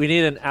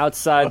need an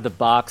outside the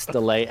box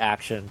delay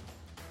action.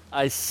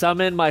 I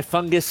summon my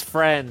fungus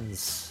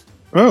friends.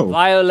 Oh.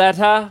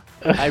 Violetta,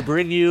 I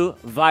bring you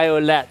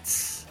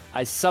violets.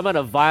 I summon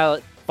a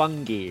violet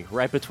fungi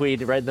right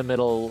in the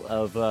middle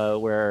of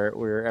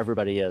where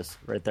everybody is,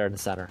 right there in the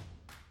center.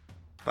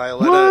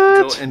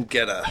 Violetta, go and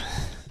get a.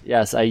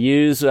 Yes, I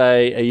use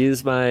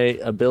my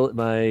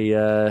ability.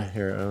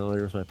 Here,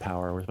 where's my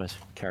power? Where's my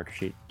character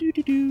sheet?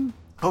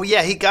 Oh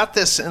yeah, he got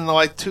this in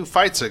 2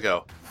 fights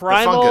ago. The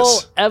Primal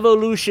fungus.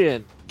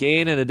 Evolution.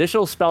 Gain an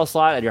additional spell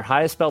slot at your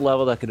highest spell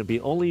level that can be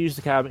only used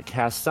to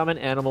cast Summon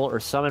Animal or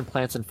Summon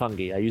Plants and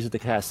Fungi. I use it to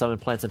cast Summon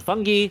Plants and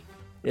Fungi.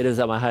 It is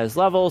at my highest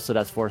level, so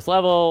that's 4th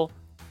level.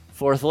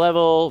 4th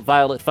level,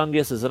 Violet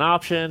Fungus is an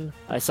option.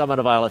 I summon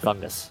a Violet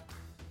Fungus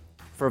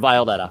for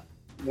Violetta.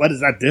 What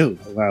does that do?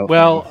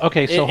 Well,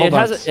 okay, so hold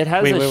on. It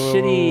has Wait, a wait,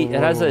 shitty. wait,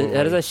 It has wait,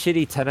 a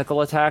shitty tentacle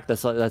attack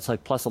that's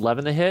like plus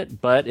 11 to hit,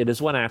 but it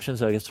is 1 action,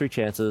 so it gets 3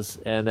 chances,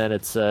 and then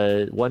it's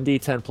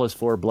 1d10 plus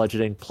 4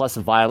 bludgeoning plus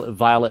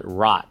violet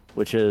rot,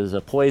 which is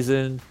a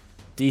poison,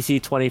 DC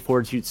 20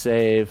 fortitude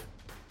save,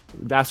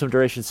 maximum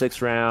duration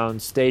 6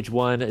 rounds. Stage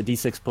 1, a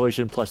d6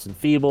 poison plus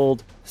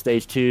enfeebled.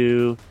 Stage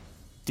 2,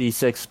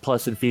 d6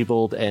 plus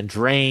enfeebled and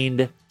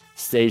drained.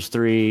 Stage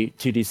 3,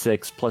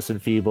 2d6 plus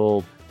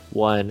enfeebled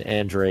 1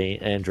 and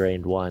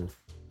drained 1.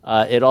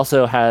 It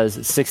also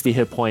has 60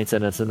 hit points,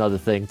 and it's another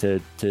thing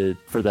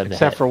for them to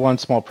Except hit. for one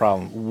small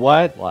problem.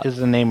 What What? is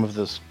the name of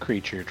this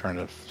creature you're trying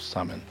to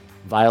summon?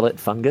 Violet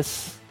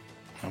Fungus.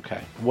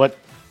 Okay. What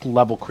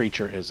level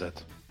creature is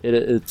it?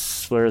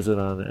 It's where is it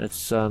on?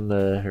 It's on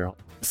the here.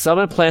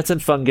 Summon plants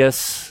and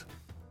fungus.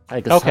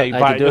 I can, Okay, I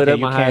can do it okay, at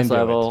you my can highest do it.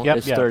 level. Yep,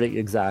 It's yep. 30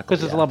 exactly.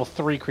 Because it's a level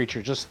 3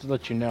 creature, just to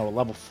let you know. A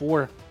level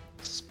 4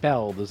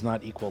 spell does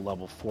not equal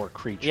level 4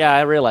 creature. Yeah,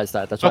 I realized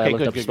that. That's why I Okay, looked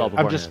good, up good, spell good.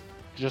 I'm beforehand.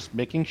 just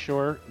making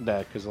sure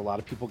that, because a lot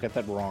of people get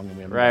that wrong. And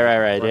we haven't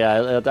Right. done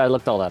it Yeah, I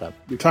looked all that up.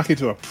 You're talking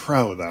to a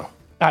pro, though.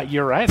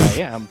 You're right, I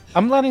am.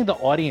 I'm letting the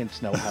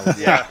audience know how it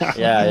Yeah.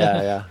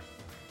 Yeah.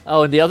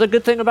 Oh, and the other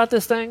good thing about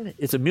this thing,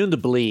 it's immune to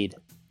bleed.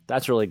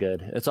 That's really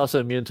good. It's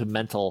also immune to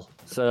mental.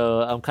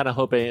 So I'm kind of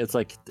hoping it's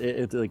like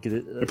It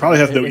probably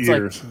has no it's like-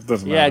 ears. It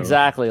doesn't yeah, matter.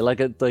 exactly. Like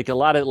a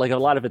lot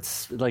of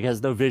it's like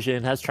has no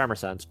vision, has tremor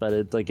sense, but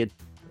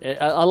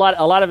a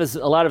lot of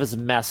his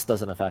mess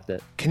doesn't affect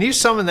it. Can you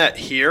summon that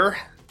here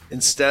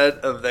instead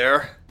of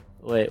there?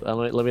 Wait,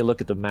 let me look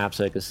at the map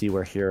so I can see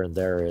where here and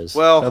there is.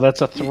 Well, So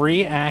that's a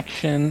 3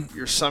 action.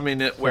 you're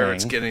summoning it where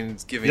it's Thing.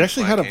 giving. You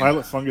actually had a flanking.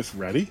 violet fungus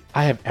ready?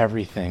 I have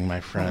everything, my Oh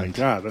my friend.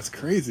 god, that's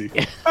crazy.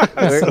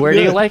 where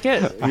do you like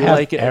it? I You have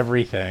like it?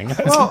 everything.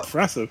 That's Well,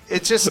 impressive.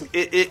 It just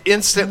it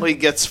instantly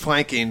gets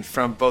flanking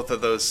from both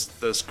of those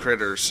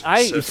critters.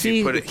 I so if see.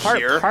 you put it part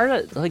here,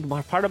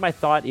 of my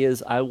thought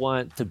is I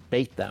want to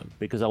bait them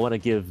because I want to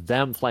give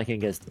them flanking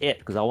against it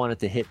because I want it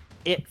to hit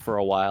it for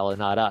a while and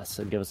not us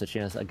and give us a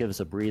chance, give us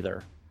a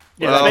breather.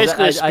 Yeah, Well, it's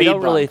basically a I speed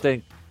don't really bump.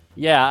 think.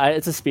 Yeah,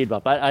 it's a speed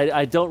bump.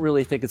 I don't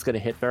really think it's going to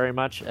hit very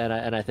much,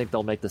 and I think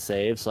they'll make the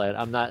save. So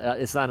I'm not.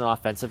 It's not an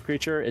offensive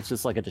creature. It's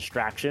just like a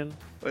distraction.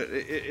 But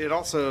it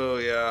also,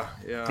 yeah.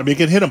 I mean, you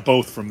can hit them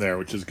both from there,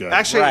 which is good.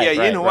 Actually, Right,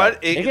 you right, know right.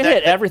 what? It can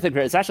hit everything.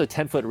 It's actually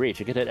 10-foot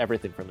reach. It can hit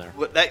everything from there.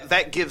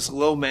 That gives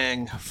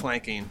Lomang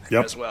flanking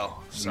Yep. as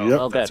well. So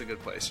Yep. that's Okay. a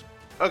good place.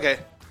 Okay,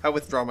 I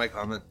withdraw my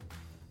comment.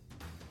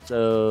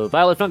 So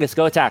Violet Fungus,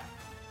 go attack.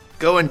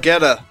 Go and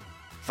get a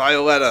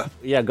Violetta.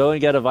 Yeah, go and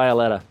get a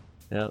Violetta.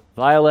 Yeah,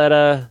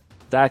 Violetta.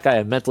 That guy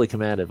I mentally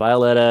commanded.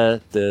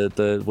 Violetta.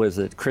 The what is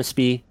it?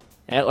 Crispy,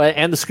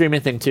 and the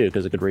screaming thing too,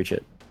 because it could reach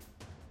it.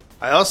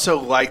 I also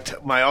liked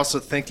my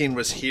thinking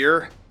was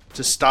here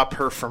to stop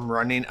her from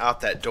running out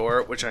that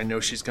door, which I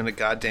know she's going to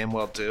goddamn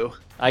well do.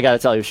 I gotta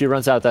tell you, if she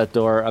runs out that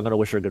door, I'm gonna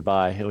wish her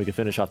goodbye, and we can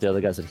finish off the other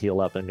guys and heal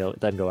up, and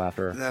go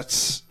after her.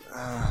 That's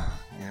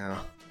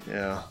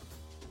yeah.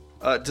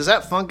 Does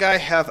that fungi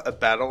have a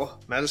battle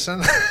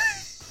medicine?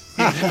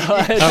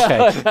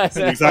 Okay. It's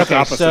the exact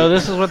opposite. So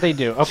this is what they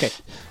do. Okay.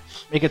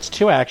 It gets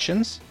 2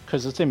 actions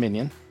because it's a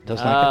minion. Does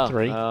not get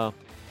 3. Oh.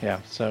 Yeah,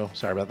 so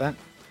sorry about that.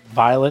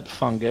 Violet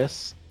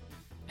Fungus,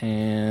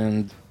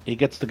 and it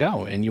gets to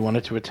go. And you want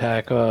it to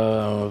attack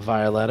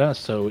Violetta,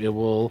 so it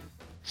will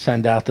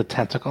send out the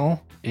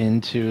tentacle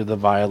into the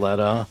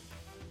Violetta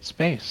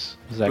space.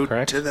 Is that Boot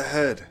correct? to the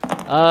head.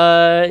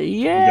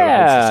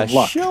 Yeah, hope for some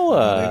luck.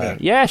 sure. Amen.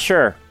 Yeah,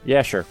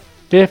 sure.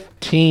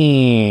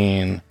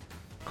 15.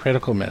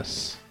 Critical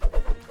miss.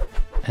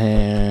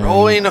 And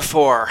Rolling a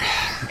 4.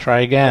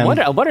 try again.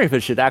 I'm wondering if it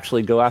should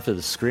actually go after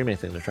the screaming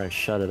thing to try and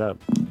shut it up.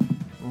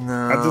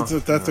 No.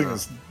 That thing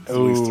is at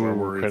least Ooh, we're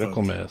worried.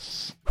 critical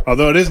miss.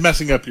 Although it is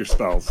messing up your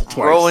spells twice.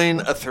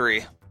 Rolling a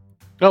 3.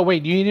 Oh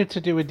wait, you needed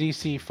to do a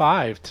DC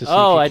 5 to see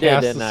Oh, if I you did,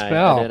 cast didn't the I?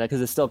 spell.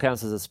 Because it still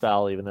counts as a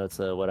spell, even though it's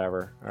a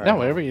whatever. All No,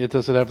 right.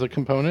 does it have the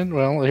component?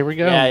 Well, here we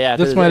go. Yeah.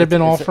 This 'cause might have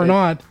been all it's- for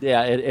naught.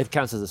 Yeah, it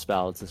counts as a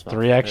spell. It's a spell.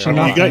 3 action.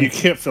 I mean, nothing. you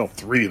can't fill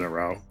 3 in a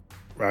row,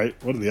 right?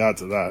 What are the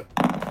odds of that?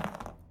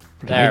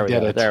 There we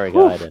did go. it. There we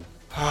go. I Whew. did.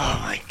 Oh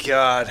my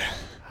god.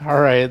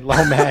 All right,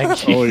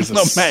 Lomag, Always a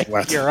Lomag,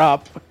 sweat. you're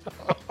up.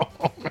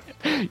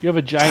 You have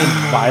a giant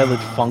violet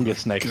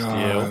fungus next to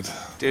God.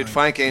 Dude,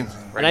 flanking.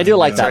 And I do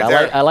like that. Right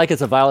there. I like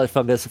it's a violet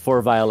fungus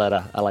for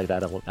Violetta. I like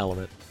that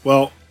element.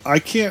 Well, I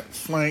can't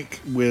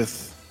flank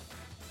with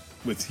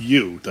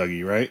you,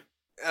 Dougie, right?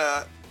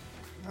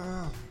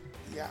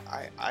 Yeah,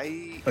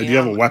 I Do you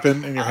have a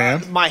weapon in your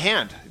hand? My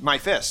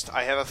fist.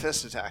 I have a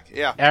fist attack.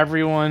 Yeah.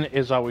 Everyone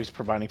is always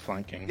providing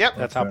flanking. Yep.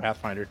 That's how Okay.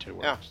 Pathfinder 2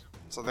 works. Yeah.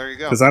 So there you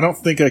go. Because I don't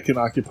think I can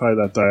occupy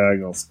that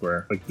diagonal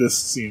square. Like, this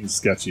seems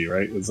sketchy,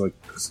 right? It's like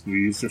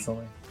squeezed or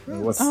something.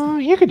 What's, Oh,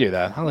 you could do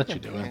that. I'll let you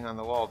do Hang it. on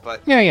the wall,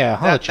 but Yeah,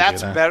 I'll let you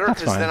that's do that. better That's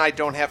because fine. then I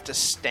don't have to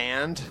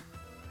stand,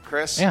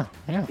 Chris. Yeah,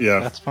 Yeah.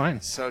 that's fine.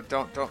 So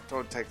don't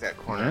take that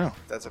corner. Yeah.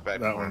 That's a bad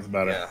That corner. one's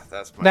better. Yeah,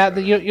 that's much That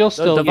better. you'll The,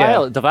 still the, yeah.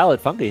 violet, the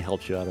violet fungi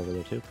helps you out over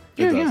there too.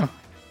 Yeah, does. yeah.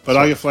 but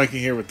I'll get flanking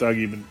here with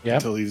Dougie Yep.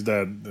 until he's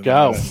dead.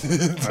 Go. All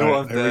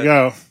right, here we dead.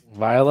 go.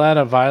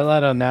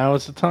 Violetta, now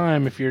is the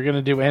time if you're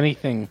gonna do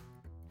anything,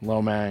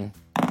 Lomang.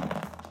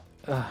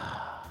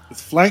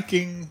 It's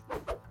flanking.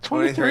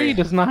 23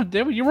 does not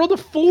do it. You rolled a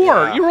 4.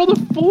 Yeah. You rolled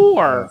a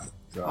 4.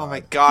 Oh my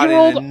god! You And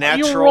rolled, a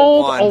natural you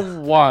rolled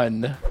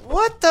one. a 1.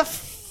 What the?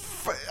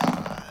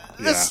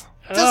 This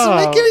doesn't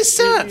make any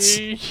sense.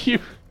 You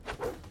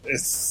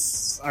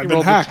I've been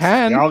rolled a hacked.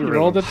 10. The You algorithm.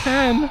 rolled a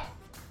 10.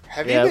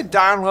 Have Yeah. you been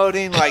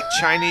downloading like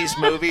Chinese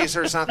movies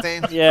or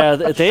something? Yeah,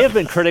 they have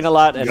been critting a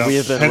lot, and Yeah, we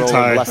have been hentai.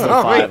 rolling less than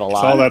Oh, 5 a wait. It's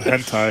all lot. that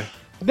hentai.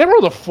 They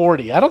rolled a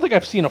 40. I don't think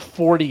I've seen a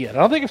 40 yet. I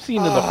don't think I've seen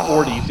in the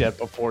 40s yet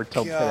before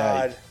till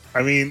God. today.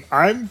 I mean,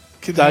 I'm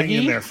hanging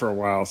in Dougie? there for a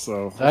while,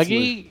 so hopefully-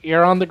 Dougie,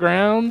 you're on the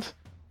ground.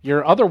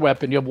 Your other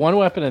weapon, you have one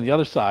weapon on the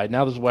other side.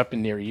 Now there's a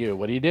weapon near you.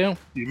 What do you do?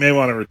 you may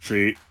want to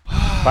retreat.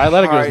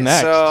 Violetta All goes right,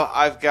 next. so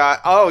I've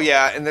got. Oh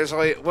yeah, and there's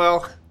only There's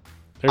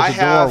I a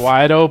have- door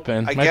wide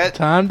open. I Might get- be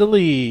time to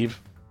leave.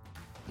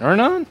 Or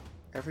not?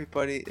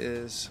 everybody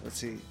is. Let's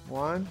see,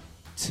 1,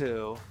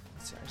 2.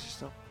 Let's see, I just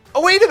don't.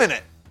 Oh wait a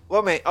minute.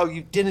 Well, mate. Oh,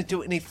 you didn't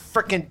do any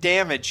freaking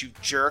damage, you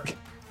jerk.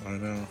 I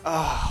know.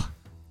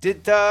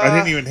 Did I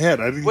didn't even hit.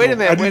 I didn't. wait a even-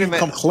 minute, I didn't wait a even minute.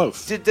 come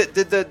close. Did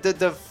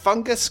the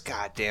fungus?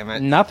 God damn it!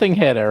 Nothing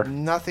hit her.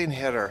 Nothing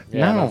hit her.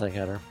 Yeah, No. nothing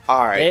hit her.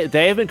 All right.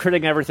 They have been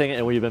critting everything,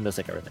 and we've been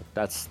missing everything.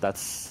 That's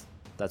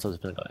what's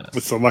been going on.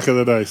 It's the luck of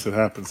the dice. It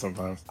happens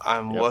sometimes.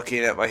 I'm looking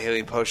at my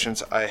healing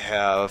potions. I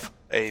have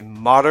a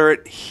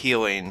moderate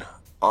healing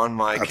on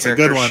my That's a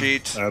character good one.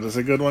 sheet. That is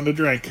a good one to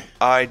drink.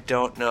 I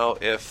don't know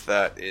if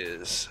that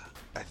is.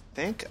 I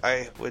think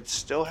I would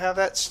still have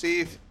that,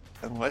 Steve,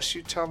 unless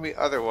you tell me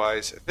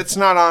otherwise. If it's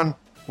not on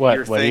What?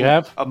 your What do thing, you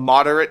have? a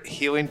moderate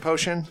healing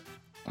potion.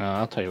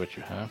 I'll tell you what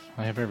you have.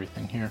 I have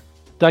everything here.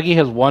 Dougie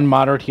has one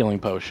moderate healing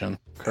potion.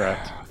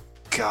 Correct.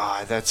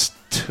 God, that's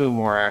 2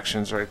 more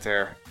actions right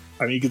there.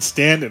 I mean, you could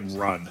stand and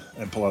run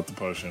and pull out the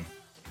potion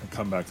and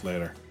come back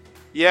later.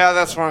 Yeah,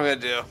 that's what I'm going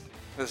to do.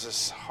 This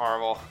is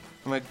horrible.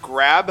 I'm going to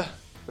grab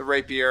the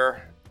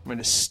rapier. I'm going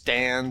to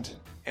stand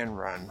and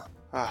run.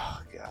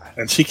 Oh God.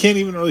 And she can't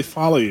even really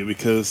follow you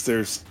because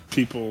there's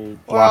people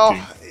Well,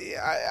 blocking.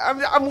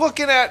 I'm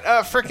looking at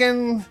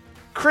frickin'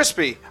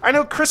 Crispy. I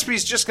know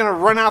Crispy's just gonna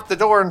run out the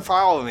door and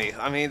follow me.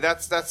 I mean,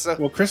 that's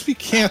Well, Crispy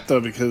can't though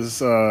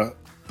because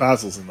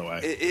Basil's in the way.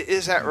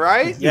 is that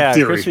right? Yeah,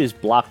 theory. Crispy's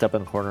blocked up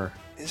in the corner.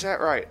 Is that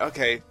right?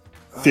 Okay.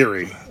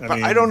 Theory.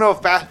 But I don't know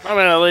if I mean,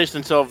 at least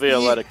until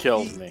Violetta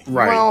kills me.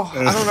 Right. Well,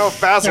 I don't know if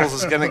Basil's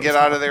is going to get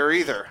out of there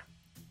either.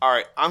 All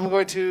right, I'm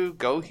going to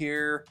go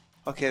here.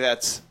 Okay,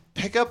 that's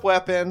pick up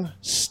weapon,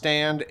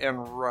 stand,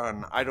 and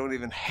run. I don't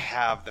even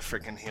have the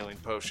freaking healing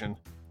potion.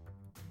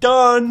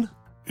 Done.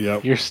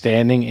 Yep. You're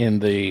standing in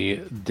the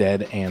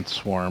dead ant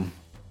swarm,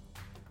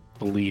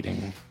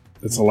 bleeding.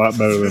 It's a lot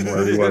better than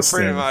where he was.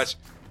 Pretty standing. much.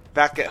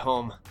 Back at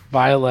home.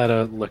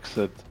 Violetta looks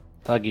at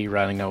Thuggy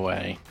running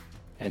away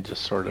and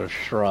just sort of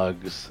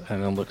shrugs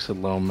and then looks at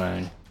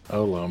Lomang.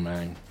 Oh,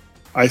 Lomang.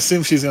 I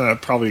assume she's gonna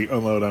probably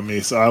unload on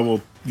me, so I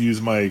will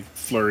use my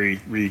flurry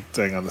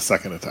thing on the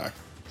second attack.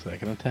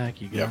 Second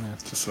attack, you got Yep.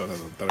 it. Just so it has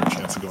a better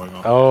chance of going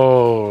off.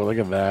 Oh, look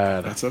at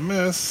that. That's a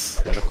miss.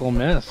 Critical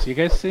miss. You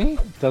guys see?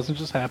 It doesn't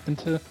just happen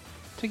to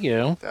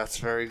you. That's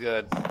very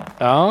good.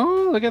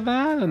 Oh, look at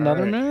that.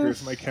 Another All right, miss.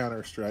 Here's my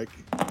counter strike.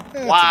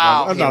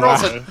 Wow. He Another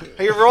rolls, miss.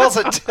 he rolls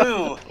a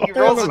 2. He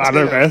rolls a 2.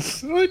 Another miss.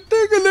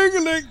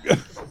 Ding-a-ling-a-ling.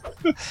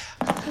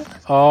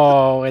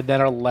 Oh, and then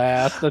her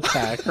last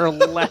attack. Her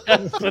last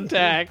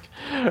attack.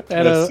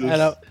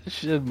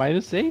 She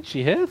 -8.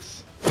 She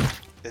hits.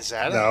 Is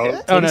that a No.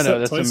 hit? Oh, no,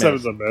 that's a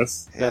 27's miss. a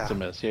miss. That's a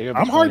miss. Yeah,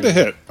 I'm hard to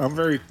hit. I'm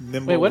very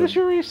nimble. Wait, what is and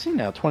your AC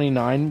now?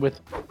 29 with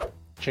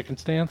chicken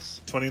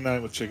stance?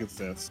 29 with chicken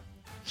stance.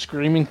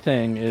 Screaming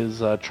thing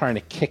is trying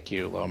to kick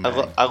you,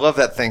 Lomang. I love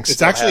that thing. It's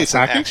still actually has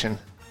some attacking? action.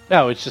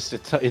 No, it's just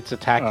it's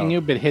attacking Oh.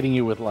 you, but hitting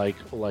you with like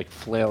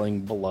flailing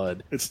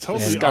blood. It's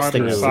totally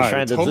Disgusting. on her It's side.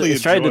 trying to, Totally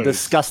it's trying to enjoys.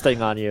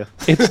 disgusting on you.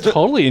 It's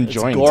totally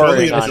enjoying it.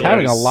 gory It's on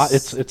having you. a lot.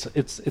 It's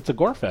a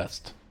gore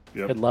fest.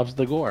 Yep. It loves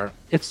the gore.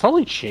 It's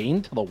totally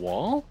chained to the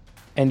wall,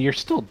 and you're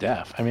still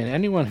deaf. I mean,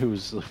 anyone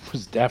who's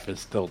deaf is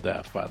still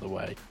deaf. By the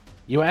way,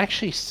 you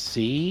actually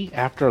see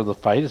after the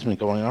fight has been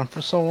going on for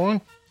so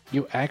long,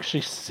 you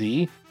actually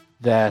see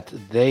that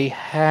they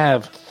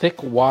have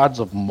thick wads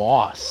of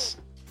moss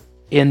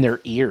in their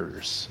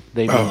ears.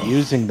 They've been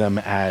using them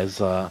as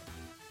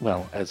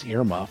as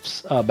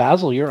earmuffs.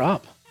 Basil, you're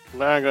up.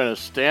 Now I'm going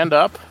to stand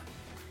up.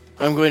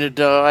 I'm going to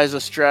devise a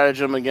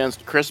stratagem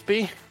against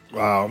Crispy.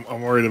 Wow,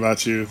 I'm worried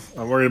about you.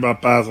 I'm worried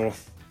about Basil.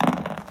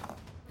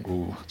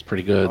 Ooh, it's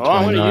pretty good. Oh,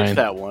 I'm going to 29. use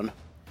that one.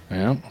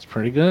 Yeah, that's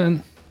pretty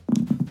good.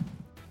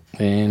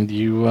 And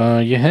you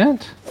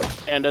hit.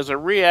 And as a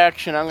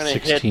reaction, I'm going to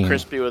hit 16.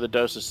 Crispy with a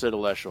dose of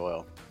Citalesh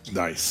oil.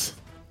 Nice.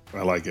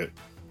 I like it.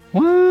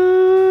 What?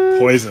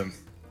 Poison.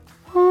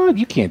 What?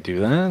 You can't do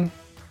that.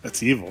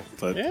 That's evil,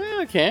 but Yeah,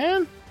 I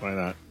can. why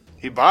not?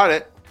 He bought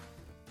it.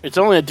 It's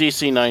only a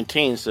DC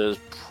 19, so it's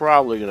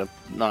probably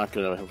not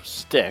going to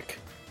stick.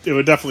 It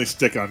would definitely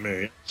stick on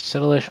me.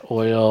 Citalish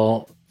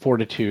oil,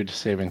 fortitude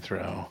saving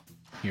throw.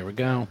 Here we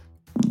go.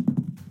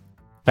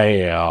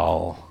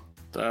 Fail.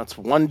 That's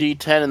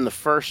 1d10 in the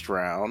first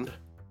round,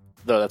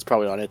 though that's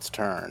probably on its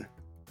turn.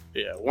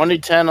 Yeah,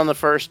 1d10 on the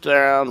first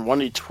round,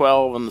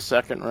 1d12 on the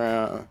second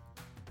round.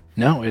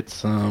 No,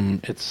 it's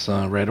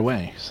right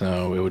away,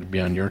 so it would be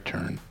on your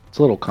turn. It's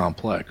a little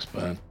complex,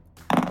 but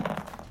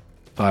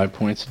 5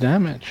 points of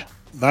damage.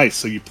 Nice.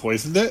 So you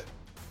poisoned it?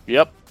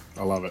 Yep.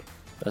 I love it.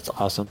 That's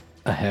awesome.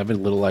 I have a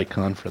little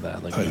icon for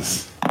that. Like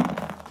Nice.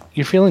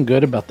 You're feeling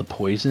good about the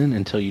poison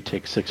until you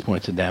take 6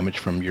 points of damage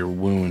from your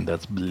wound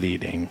that's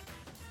bleeding.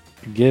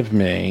 Give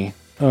me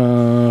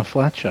a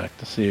flat check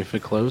to see if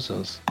it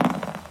closes.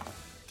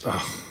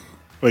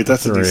 Wait,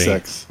 that's a 3.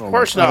 D6. Of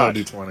course I not.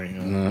 do 20.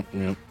 Yeah.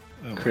 Nope.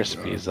 Oh my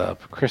Crispy's up.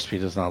 Crispy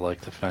does not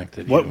like the fact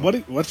that God.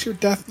 you... What's your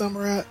death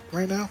number at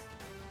right now?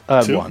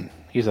 2? 1.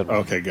 He's at 1.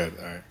 Okay, good.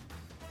 All right.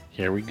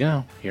 Here we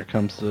go. Here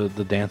comes the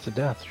dance of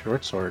death.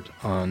 Short sword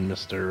on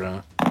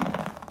Mr.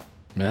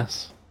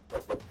 Miss.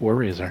 War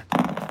Razor.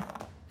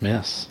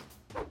 Miss.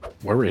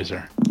 War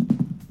Razor.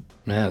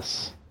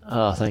 Miss.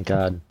 Oh, thank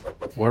God.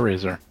 War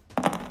Razor.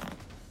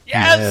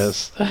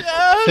 Yes! Miss.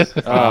 Yes!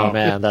 Oh,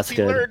 man, that's He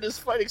good. learned his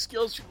fighting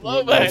skills from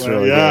Lomax. That's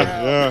really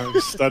yeah. I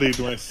studied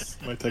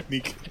my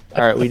technique.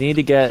 All right, we need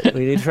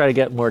to try to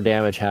get more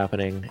damage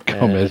happening.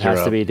 And it measure has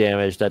to up. be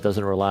damage that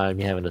doesn't rely on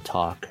me having to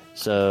talk.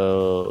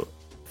 So,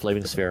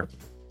 Flaming Sphere.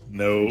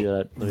 No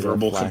Let me do a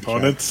verbal flat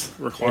components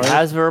required. It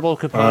has verbal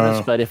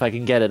components, but if I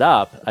can get it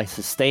up, I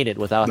sustain it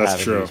without That's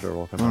having true. to use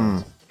verbal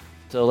components.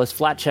 So let's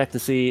flat check to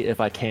see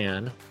if I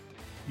can.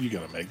 You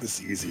gotta make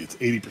this easy. It's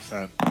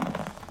 80%.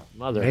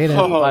 Mother, Made it.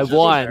 by just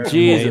one, a-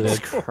 Jesus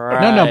Made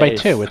Christ! No, by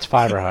 2. It's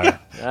 5 or higher.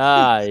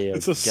 Ah, you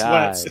It's a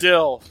guy. sweat.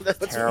 Still,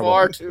 that's Terrible.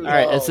 far too All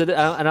right,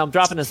 low. and I'm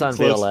dropping this on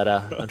Close.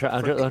 Violetta.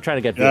 I'm trying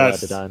to get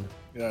Yes. Violetta done.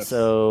 Yes.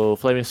 So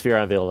Flaming Sphere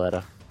on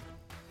Violetta.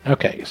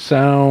 Okay,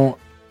 so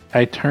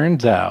it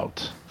turns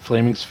out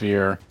Flaming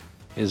Sphere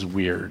is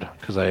weird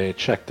because I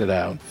checked it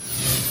out.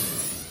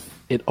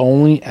 It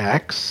only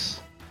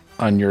acts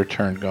on your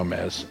turn,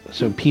 Gomez.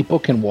 So people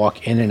can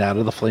walk in and out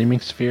of the flaming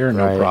sphere,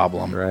 no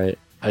problem. Right.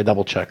 I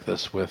double checked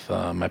this with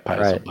my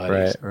Paizo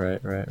buddies.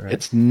 Right.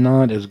 It's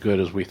not as good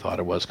as we thought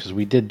it was because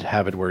we did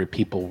have it where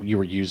you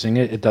were using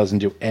it. It doesn't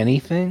do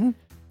anything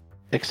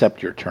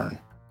except your turn.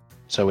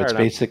 So it's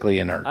enough. basically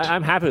inert.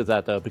 I'm happy with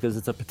that though because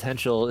it's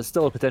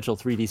still a potential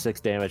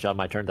 3d6 damage on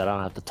my turn that I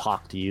don't have to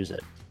talk to use it.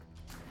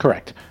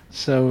 Correct.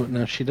 So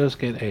now she does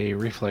get a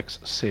reflex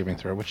saving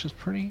throw, which is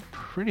pretty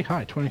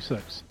high,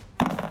 26.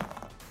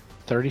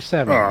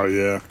 37. Oh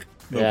yeah.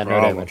 No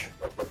problem. damage.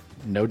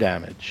 No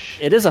damage.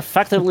 It is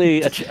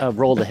effectively a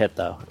roll to hit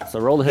though. So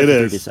roll to hit It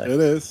is is. 3d6. It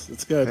is.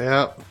 It's good.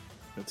 Yeah.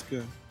 It's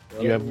good.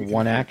 You have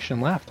one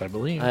action left, I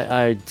believe.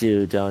 I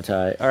do, don't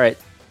I? All right.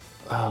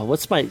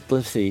 Let's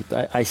see.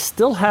 I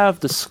still have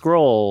the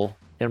scroll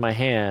in my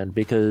hand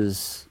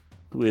because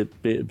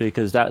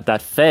that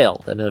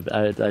failed, and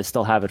I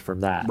still have it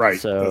from that. Right,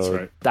 So that's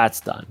right. that's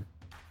done.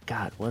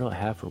 God, what do I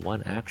have for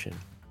one action?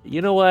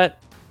 You know what?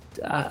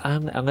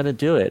 I'm gonna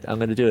do it.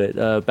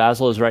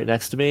 Basil is right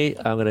next to me.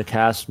 I'm gonna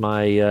cast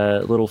my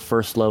little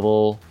first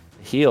level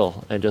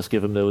heal and just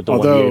give him the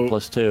Although- 1d8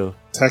 plus 2.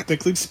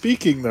 Technically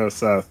speaking, though,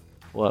 Seth,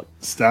 What?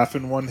 staff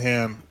in one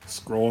hand,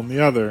 scroll in the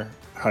other.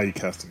 How are you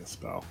casting a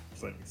spell?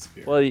 Flaming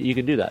Spear. Well, you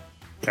can do that.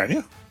 Can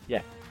you?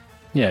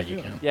 Yeah,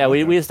 you can. Yeah,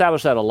 we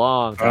established that a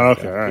long time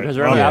Okay, ago. all right. Because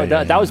Oh, remember,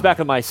 yeah, that was back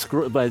in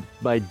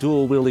my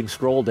dual wielding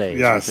scroll days.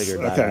 Yes. I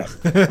figured that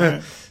Okay.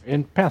 out.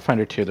 In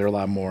Pathfinder 2, there are a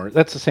lot more.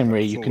 That's the same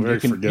way you So can very you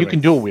can forgiving.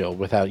 dual wield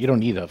without. You don't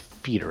need a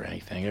feat or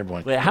anything.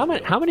 Everyone. Wait, can how dual many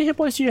wield. how many hit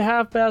points do you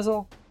have,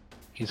 Basil?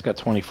 He's got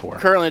 24.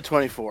 Currently at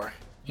 24.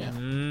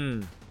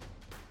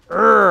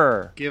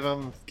 Give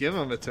him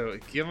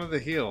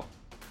the heal.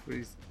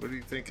 What are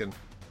you thinking?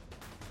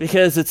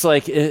 Because it's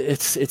like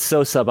it's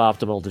so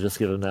suboptimal to just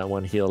give him that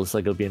one heal. It's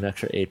like it'll be an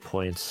extra 8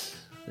 points.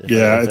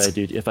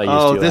 If I use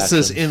Oh, two this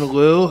is actions. in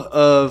lieu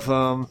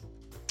of.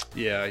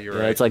 Yeah, you're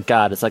Yeah, right. it's like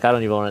God. It's like I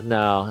don't even want to.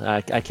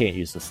 No, I can't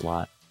use the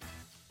slot.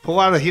 Pull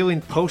out a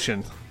healing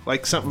potion,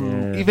 like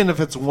something, even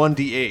if it's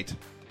 1d8.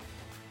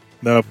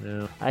 Nope.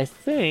 No. I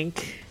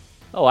think.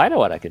 Oh, I know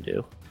what I can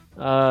do.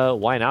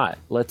 Why not?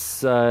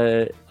 Let's.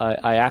 I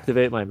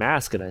activate my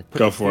mask and I put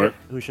Go for fear- it.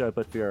 Who should I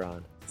put fear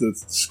on? The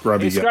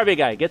scrubby Hey, guy. scrubby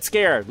guy, get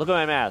scared. Look at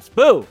my mask.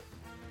 Boo!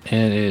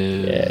 It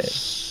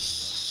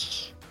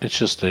is. It's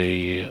just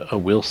a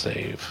will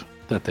save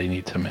that they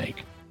need to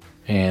make,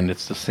 and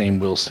it's the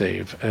same will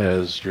save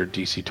as your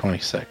DC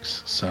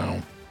 26.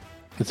 So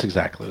it's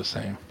exactly the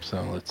same.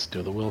 So let's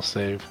do the will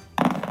save.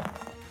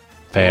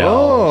 Fail.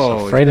 Oh,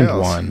 so it frightened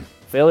fails. 1,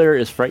 Failure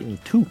is frightened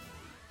 2.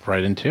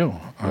 frightened 2.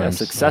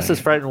 Success is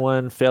frightened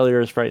 1.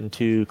 Failure is frightened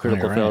 2.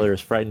 Critical Alright. failure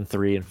is frightened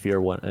 3, and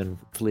fear 1 and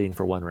fleeing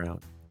for 1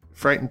 round.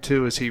 Frightened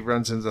 2 is he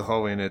runs into the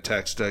hallway and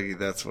attacks Dougie.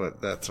 That's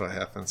what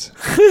happens.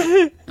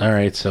 All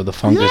right, so the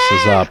fungus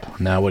is up.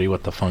 Now what do you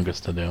want the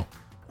fungus to do?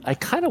 I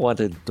kind of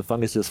wanted the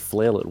fungus to just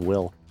flail at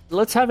will.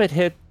 Let's have it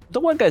hit. The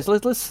one guys.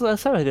 Let's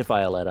have it hit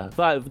Violetta.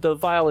 The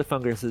violet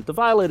fungus is the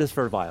violet is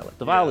for violet.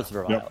 The violet is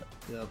for violet.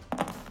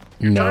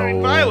 No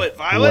Turning Violet.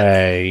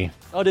 way.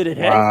 Oh, did it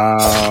hit?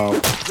 Wow.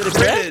 Did it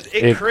crit?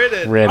 It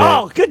critted.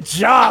 Oh, good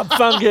job,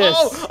 fungus.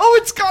 Oh,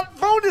 it's got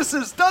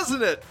bonuses,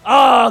 doesn't it?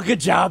 Oh, good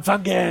job,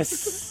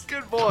 fungus.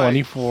 Good boy.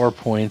 24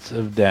 points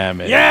of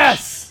damage.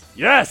 Yes.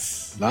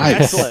 Nice.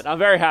 Excellent. I'm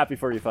very happy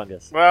for you,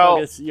 fungus. Well,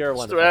 fungus, you're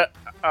wonderful.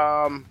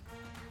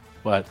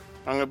 What?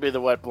 I'm gonna be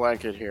the wet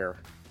blanket here.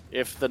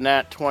 If the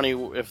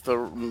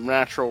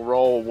natural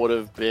roll would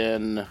have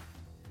been,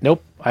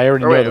 Nope. I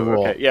already know the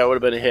rule. okay, yeah, it would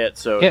have been a hit.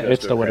 So Yeah, goes it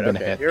to still would have crit.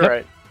 been a Okay, hit. You're Yep.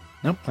 right.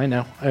 Nope, I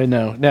know.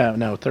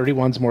 No.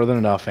 31's more than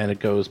enough, and it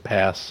goes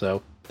past.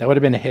 So that would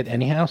have been a hit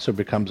anyhow, so it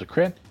becomes a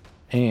crit.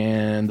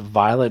 And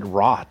Violet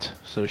rot,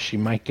 so she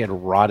might get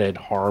rotted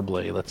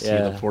horribly. Let's see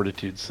Yeah. the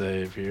fortitude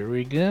save. Here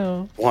we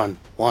go. One.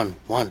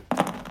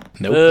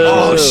 Nope.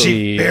 Oh, She's-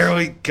 she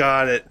barely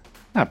got it.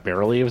 Not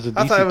barely. It was a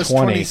I DC thought it was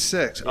 20.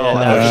 26. Yeah, Oh, no,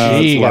 that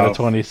She it's got low. a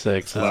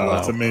 26. That's Wow, low.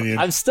 it's a minion.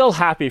 I'm still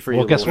happy for you.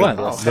 Well, guess little what?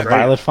 fungus. The great.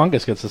 Violet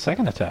fungus gets the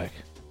second attack.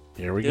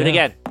 Here we Do go. it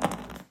again.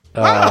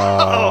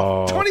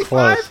 Oh,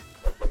 25? close.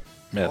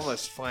 Miss.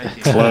 almost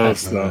flanking.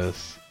 Close, though.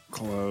 Miss.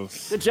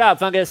 Close. Good job,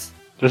 fungus.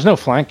 There's no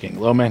flanking.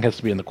 Low man has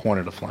to be in the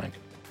corner to flank.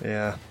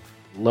 Yeah.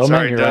 Low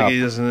Sorry, man, you're up.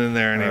 Dougie isn't in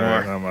there All anymore.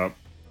 right, I'm up.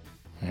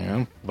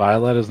 Yeah,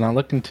 Violet is not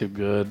looking too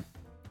good.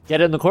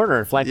 Get in the corner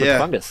and flank with Yeah. the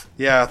fungus.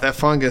 Yeah, that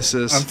fungus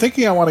is. I'm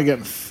thinking I want to get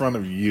in front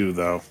of you,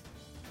 though.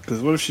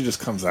 Because what if she just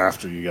comes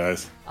after you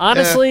guys?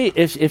 Honestly,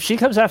 if she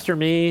comes after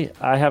me,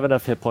 I have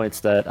enough hit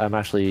points that I'm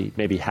actually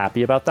maybe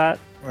happy about that.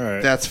 All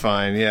right. That's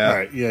fine. Yeah. All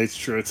right. Yeah, it's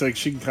true. It's like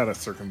she can kind of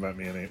circumvent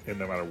me in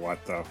no matter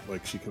what, though.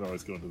 Like, she can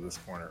always go into this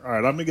corner. All right,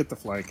 I'm going to get the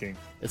flanking.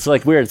 It's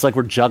like weird. It's like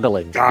we're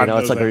juggling. God you know,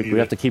 it's knows like I we need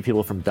have it. to keep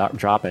people from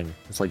dropping.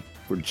 It's like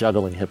we're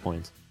juggling hit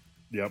points.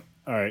 Yep.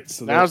 All right.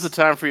 So Now's the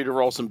that's- time for you to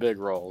roll some big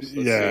rolls.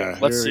 Let's Yeah,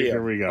 see. Let's here- see.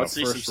 here we go. Let's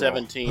see some First roll.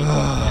 17.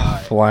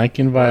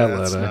 Flanking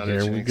That's Violetta. not a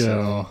Here we jinx at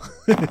go. all.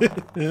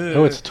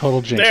 Oh, it's a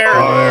total jinx. There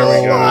Oh,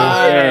 There we go.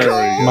 Nice. There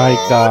we go. my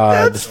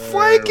God. That's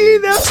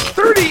flanking. That's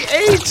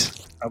 38.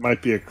 That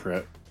might be a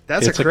crit.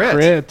 That's it's a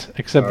crit.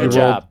 except Good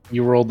job.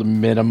 you rolled the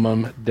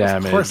minimum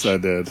damage. Of course I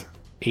did.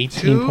 18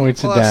 2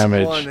 points of plus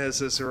damage. 1 as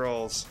this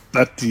rolls.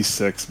 That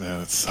D6,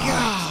 man, it's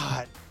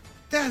God,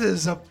 that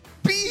is a You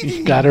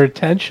beating. got her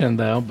attention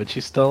though, but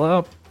she's still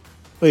up.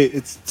 Wait,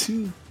 it's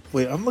 2.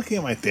 Wait, I'm looking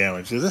at my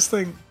damage. Does this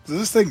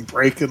thing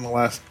break in the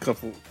last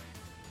couple?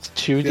 It's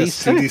 2d6.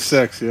 Yes,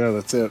 2d6. Yeah,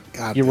 that's it.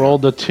 God. You damn.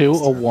 rolled a 2,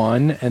 a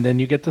 1, and then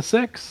you get the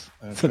 6.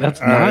 So that's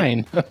All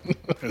right. 9.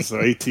 And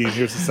so 18.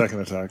 Here's the second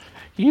attack.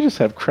 You just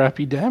have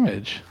crappy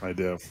damage. I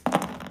do.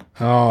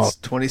 Oh, It's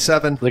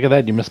 27. look at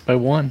that. You missed by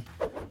 1.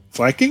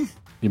 Flanking.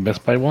 You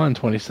missed by 1,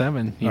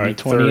 27. You All need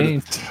right, third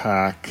 28.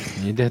 attack.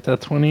 You did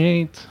that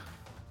 28.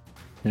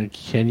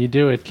 Can you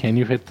do it? Can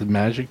you hit the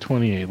magic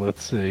 28?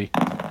 Let's see.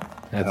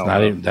 That's Hell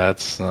not no. even.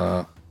 That's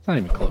not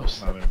even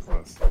close. Not even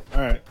close.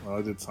 All right. Well,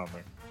 I did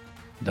something.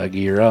 Dougie,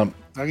 you're up.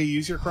 Dougie,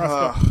 use your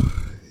crossbow.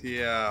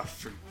 Yeah,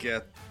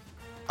 forget.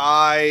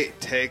 I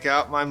take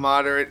out my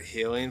moderate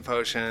healing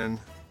potion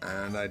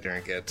and I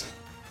drink it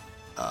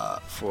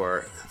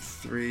for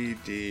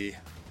 3d.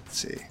 Let's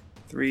see,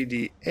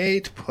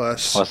 3d8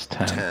 Plus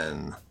 10.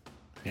 10.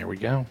 Here we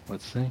go.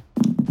 Let's see.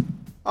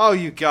 Oh,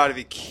 you gotta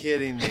be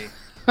kidding me!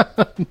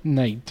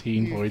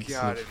 19 You points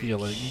gotta of be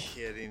healing.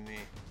 kidding me!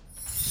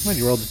 Well,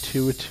 you rolled a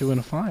 2, a 2, and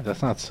a 5.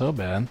 That's not so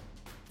bad.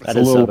 That a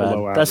is so little bad.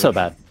 below That's so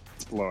average. bad.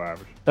 It's below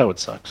average. Oh, it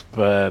sucks.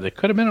 But it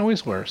could have been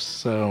always worse.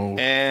 So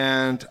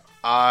And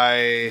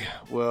I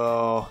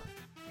will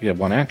you have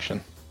one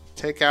action.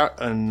 take out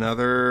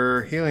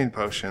another healing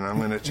potion. I'm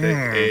gonna take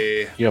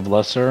a. You have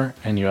lesser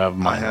and you have I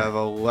minor. have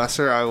a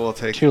lesser. I will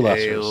take 2 a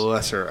lessers.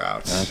 lesser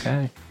out.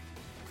 Okay.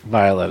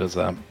 Violet is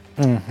up.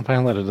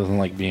 Violetta doesn't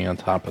like being on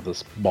top of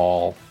this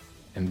ball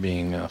and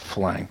being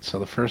flanked. So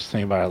the first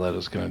thing Violet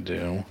is going to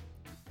do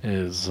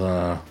is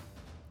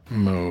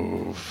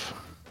move.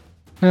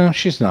 No,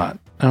 she's not.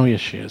 Oh,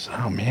 yes, she is.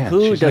 Oh, man.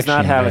 Who she's does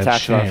not actually in have bad attack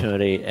of shape.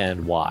 opportunity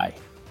and why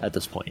at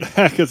this point?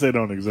 Because they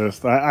don't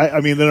exist.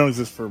 I mean, they don't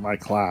exist for my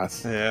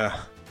class. Yeah.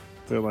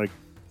 They're like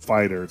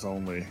fighters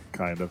only,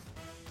 kind of.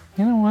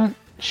 You know what?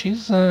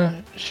 She's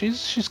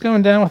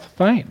going down with the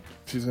fight.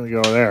 She's gonna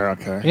go there.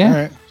 Okay. Yeah. All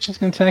right. She's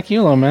going to attack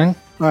Yulo, man.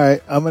 All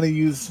right. I'm gonna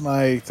use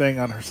my thing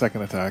on her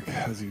second attack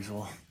as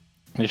usual.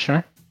 You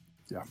sure?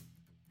 Yeah.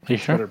 You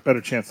sure?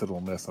 Better chance that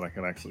it'll miss than I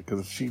can actually. Because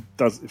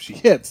if she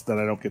hits, then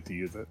I don't get to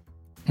use it.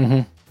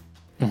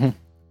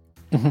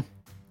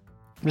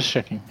 Just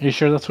checking. Are you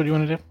sure that's what you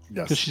want to do?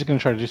 Yes. Because she's going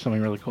to try to do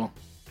something really cool.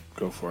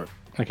 Go for it.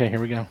 Okay, here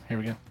we go.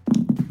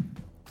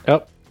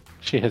 Oh,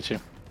 she hits you.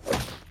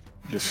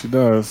 Yes, she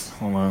does.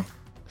 Hold on.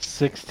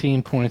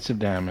 16 points of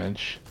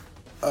damage.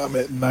 I'm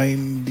at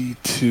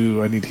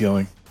 92. I need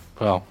healing.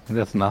 Well,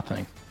 that's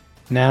nothing.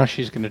 Now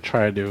she's going to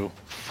try to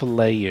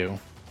fillet you,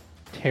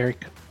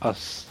 take a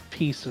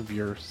piece of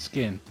your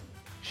skin.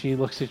 She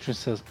looks at you and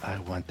says, I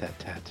want that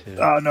tattoo.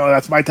 Oh no,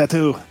 that's my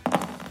tattoo.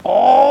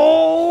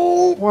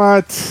 Oh,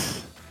 what?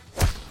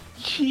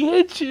 She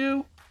hit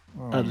you.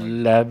 Oh,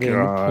 11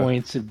 God.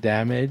 points of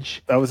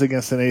damage. That was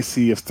against an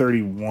AC of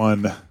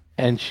 31.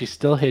 And she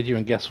still hit you,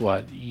 and guess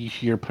what?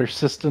 Your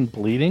persistent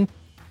bleeding,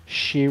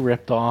 she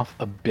ripped off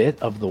a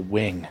bit of the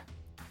wing.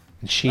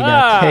 And she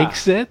now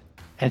takes it,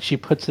 and she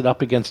puts it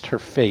up against her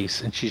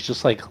face, and she's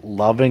just like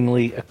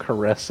lovingly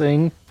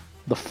caressing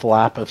the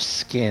flap of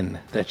skin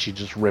that she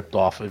just ripped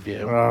off of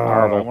you.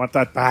 Oh, I want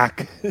that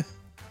back.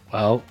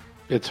 Well,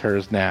 it's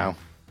hers now.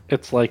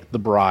 It's like the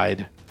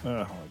bride.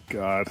 Oh my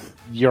god.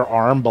 Your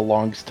arm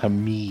belongs to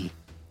me.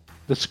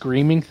 The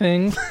screaming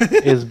thing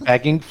is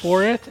begging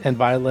for it, and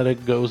Violetta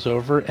goes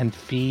over and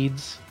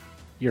feeds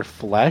your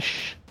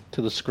flesh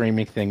to the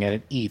screaming thing, and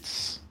it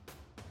eats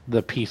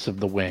the piece of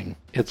the wing.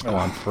 It's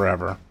gone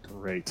forever.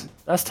 Great.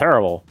 That's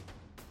terrible.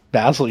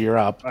 Basil, you're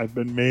up. I've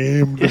been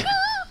maimed.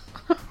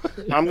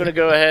 I'm gonna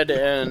go ahead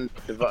and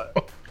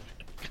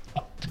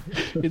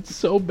It's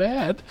so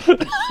bad.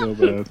 So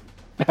bad.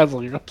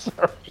 Basil, you're up.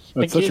 Sorry.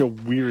 That's such a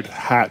weird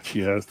hat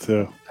she has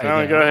too. I'm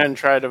gonna go ahead and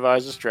try to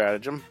devise a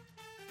stratagem.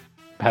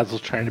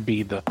 Basil's trying to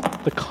be the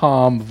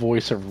calm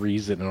voice of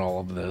reason in all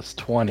of this.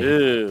 20.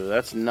 Ooh,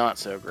 that's not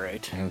so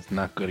great. And it's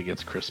not good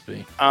against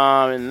Crispy.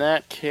 In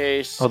that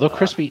case, Although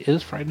Crispy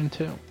is frightened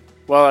too.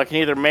 well, I can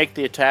either make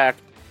the attack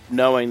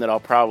knowing that I'll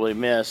probably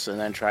miss and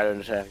then try to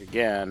attack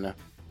again,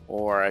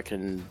 or I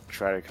can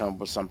try to come up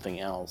with something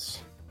else.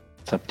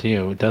 It's up to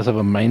you. It does have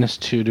a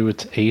 -2 to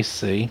its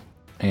AC,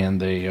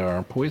 and they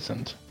are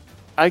poisoned.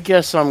 I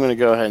guess I'm gonna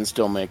go ahead and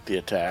still make the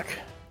attack.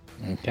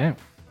 Okay.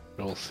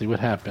 We'll see what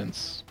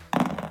happens.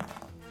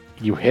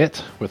 You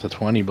hit with a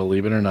 20,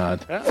 believe it or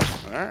not. Yeah,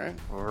 all right.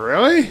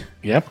 Really?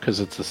 Yep, because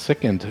it's a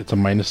sickened. It's a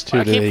 -2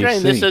 I to keep AC.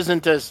 saying this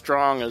isn't as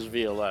strong as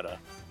Violetta.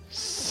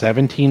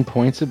 17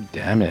 points of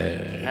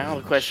damage. Now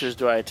the question is,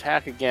 do I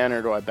attack again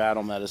or do I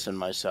battle medicine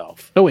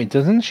myself? Oh wait,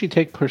 doesn't she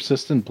take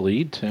persistent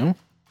bleed too?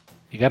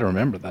 You got to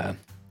remember that.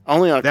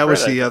 Only on That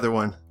was crit. the other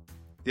one.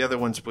 The other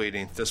one's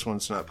bleeding. This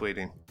one's not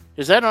bleeding.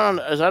 Is that on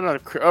a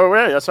crit? Oh,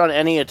 really? That's on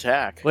any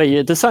attack.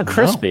 Wait, this on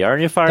Crispy,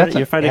 aren't you fighting? That's on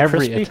You're fighting every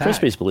Crispy. attack.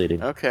 Crispy's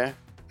bleeding. Okay.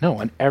 No,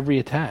 on every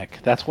attack.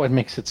 That's what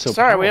makes it so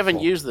Sorry, powerful. we haven't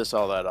used this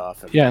all that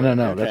often. Yeah, no.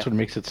 Okay. That's what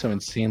makes it so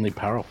insanely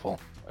powerful.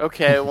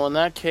 Okay, well, in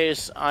that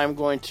case, I'm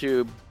going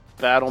to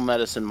battle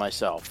medicine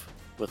myself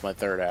with my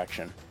third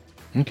action.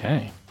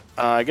 Okay.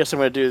 I guess I'm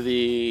going to do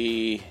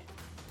the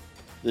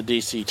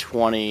DC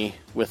 20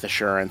 with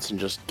assurance and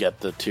just get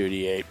the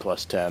 2d8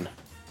 plus 10.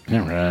 All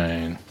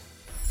right.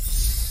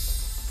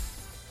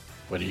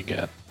 What do you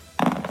get?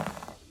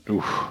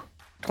 Oof.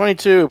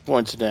 22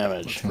 points of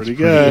damage. Pretty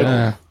good.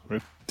 Yeah.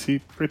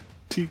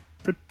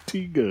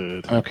 Pretty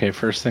good. Okay,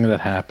 first thing that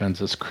happens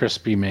is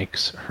Crispy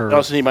makes her... I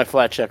also need my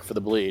flat check for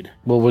the bleed.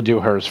 Well, we'll do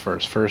hers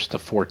first. First, the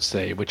fort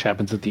save, which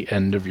happens at the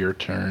end of your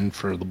turn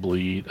for the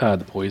bleed,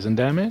 the poison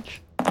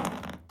damage.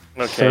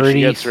 Okay,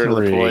 she gets rid of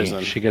the 33.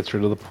 poison. She gets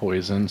rid of the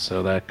poison,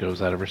 so that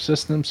goes out of her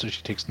system, so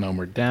she takes no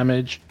more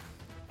damage.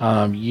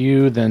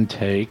 You then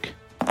take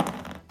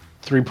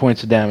 3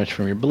 points of damage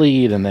from your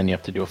bleed, and then you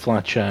have to do a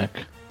flat check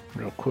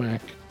real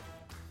quick.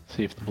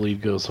 See if the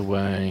bleed goes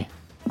away.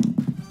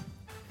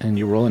 And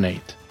you roll an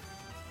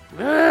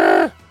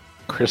 8.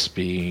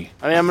 Crispy.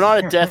 I mean, I'm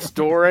not at death's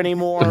door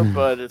anymore,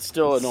 but it's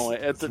still annoying.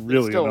 It's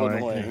Really still annoying.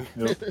 annoying.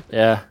 Yep.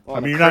 Yeah. Well, I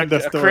mean, a you're not crit-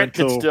 at death's a door crit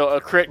could until- still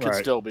a crit could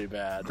Right. still be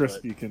bad.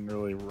 Crispy can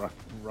really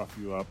rough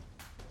you up.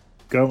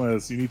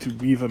 Gomez, you need to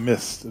weave a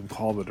mist and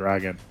call the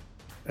dragon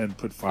and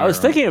put fire I was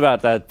on thinking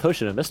about that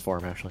potion in mist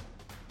form, actually. it.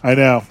 I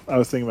know. I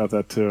was thinking about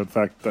that too. In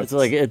fact, that's It's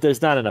like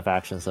there's not enough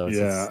action, so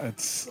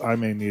it's yeah. I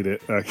may need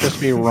it.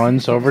 Crispy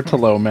runs over to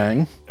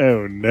Lomang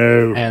Oh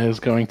no! and is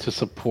going to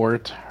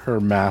support her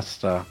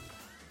master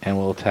and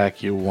will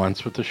attack you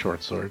once with the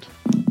short sword.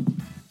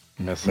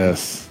 Missing.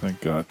 Miss. Thank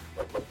God.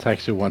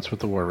 Attacks you once with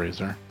the War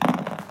Razor.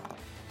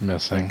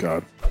 Missing. Thank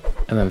God.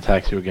 And then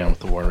attacks you again with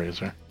the War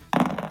Razor.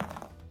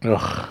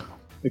 Ugh.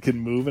 It can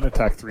move and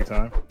attack 3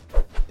 times.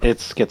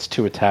 It gets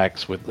 2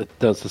 attacks with. It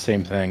does the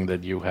same thing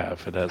that you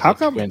have. It has. How a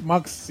come twin-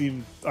 monks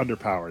seem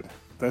underpowered?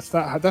 That's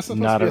not supposed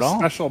Not to be at a all.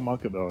 special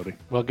monk ability.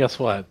 Well, guess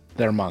what?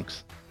 They're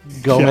monks.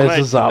 Gomez Wait,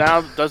 is up.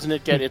 now doesn't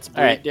it get its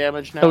bleed Alright.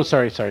 damage now? Oh,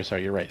 sorry.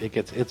 You're right. It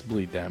gets its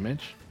bleed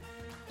damage.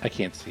 I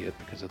can't see it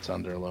because it's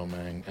under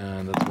Lomang,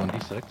 and that's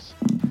 1d6.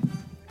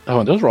 Oh,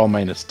 and those are all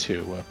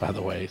 -2, by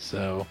the way.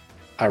 So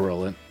I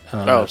roll it.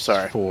 Oh, It's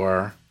sorry.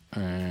 4,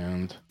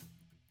 and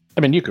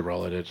I mean you could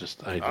roll it. It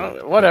just I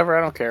do. Whatever,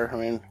 I don't care. I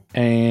mean,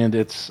 And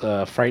its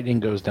frightening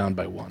goes down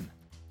by 1.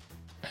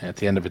 At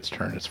the end of its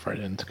turn, its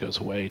frightened goes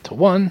away to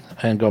 1,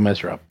 and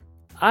Gomez, you're up.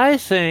 I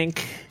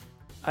think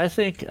I've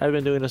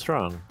been doing this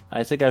wrong.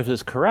 I think I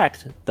was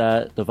correct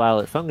that the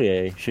violet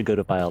fungi should go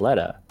to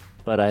Violetta,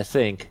 but I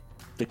think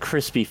the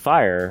crispy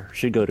fire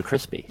should go to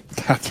Crispy.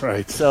 That's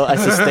right. So I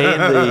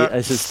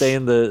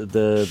sustain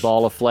the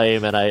ball of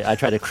flame, and I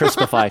try to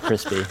crispify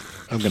Crispy.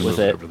 I'm going to with move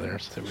it it. over there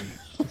so we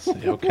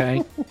see.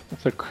 Okay,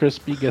 so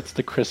Crispy gets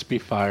the crispy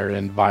fire,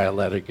 and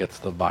Violetta gets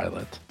the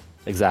violet.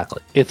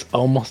 Exactly. It's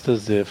almost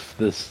as if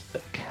this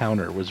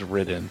counter was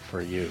written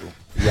for you,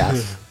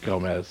 Yes.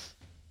 Gomez.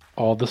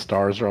 All the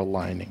stars are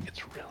aligning.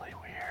 It's really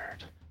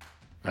weird.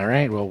 All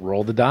right, well,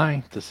 roll the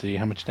die to see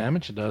how much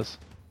damage it does.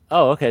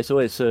 Oh, okay. So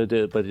wait.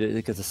 But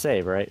it gets a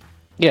save, right?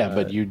 Yeah,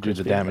 but you do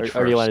the damage first.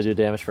 Or do you want to do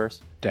damage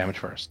first? Damage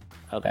first.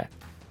 Okay.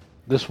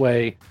 This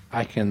way,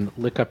 I can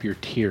lick up your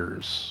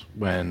tears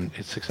when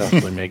it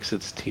successfully makes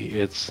its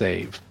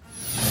save.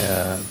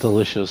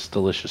 Delicious,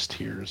 delicious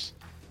tears.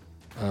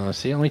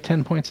 See, only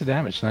 10 points of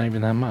damage. Not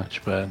even that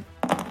much, but...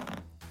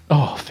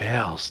 Oh,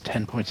 fails.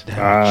 10 points of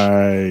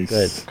damage.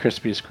 Nice. Good.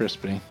 Crispy is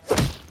crispy.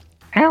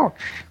 Ouch.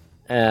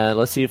 And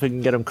let's see if we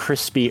can get him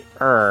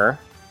crispy-er.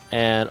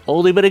 And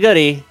oldie but a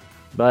goodie,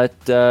 but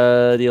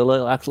the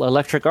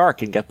electric arc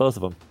can get both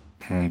of them.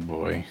 Oh,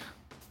 boy.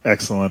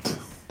 Excellent.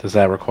 Does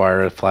that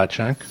require a flat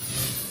check?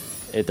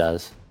 It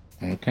does.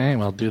 Okay,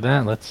 well, do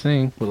that. Let's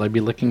see. Will I be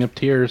licking up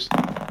tears?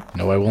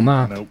 No, I will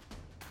not. Nope.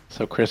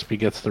 So Crispy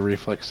gets the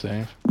reflex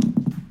save.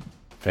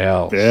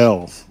 Fails.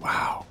 Fails.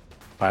 Wow.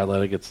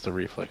 Violetta gets the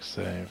reflex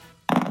save.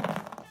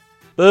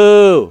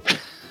 Boo!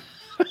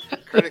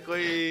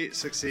 Critically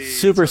succeeds.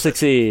 Super with a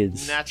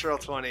succeeds. Natural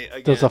 20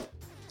 again. Does a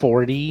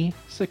 40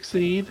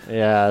 succeed?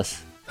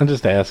 Yes. I'm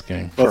just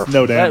asking. Well, it's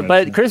no damage.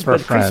 But For a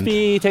friend.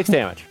 Crispy takes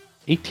damage.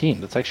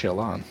 18. That's actually a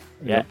lot.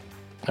 Yeah.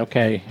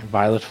 Okay, the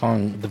Violet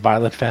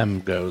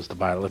Femme goes. The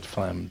Violet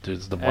Femme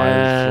does the Violet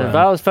And Femme.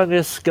 Violet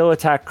Fungus, go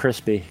attack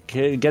Crispy.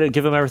 Give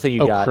him everything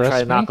you Oh, got. Try Crispy?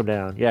 to knock him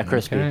down. Yeah,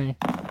 Crispy. Okay.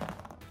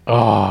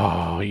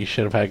 Oh, you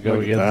should have had go Look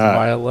at against that.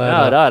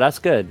 Violet. No, that's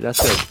good.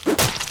 That's good.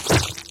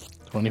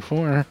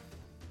 24.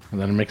 And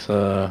then it makes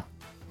a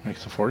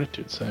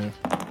fortitude save.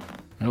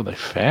 Oh, they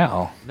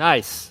fail.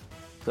 Nice.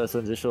 So that's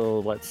an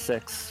additional,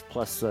 6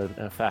 plus an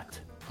effect.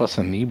 Plus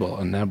enabled,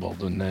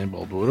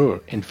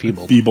 enfeebled.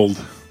 Enfeebled.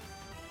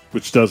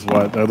 Which does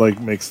what? That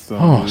makes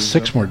them. Oh, lose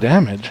 6 them? more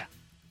damage.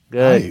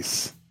 Good.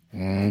 Nice.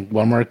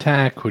 One more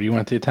attack. Who do you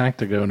want the attack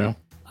to go to?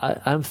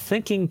 I'm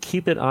thinking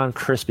keep it on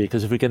Crispy,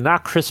 because if we can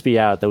knock Crispy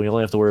out, then we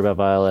only have to worry about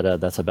Violetta.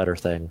 That's a better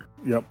thing.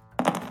 Yep.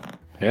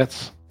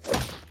 Hits.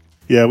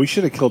 Yeah, we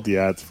should have killed the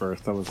ads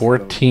first. That was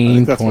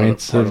 14 that's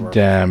points part of our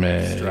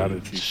damage.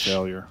 Strategy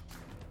failure.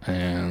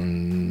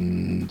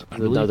 And I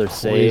believe Another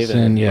save poison.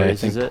 and Yeah, I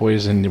raises think it?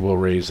 poison will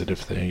raise it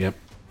if they. Yep.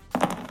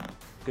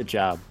 Good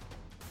job.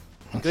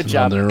 That's Good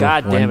job. another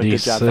God damn it. Good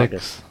job, 1d6.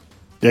 Fungus.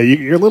 Yeah,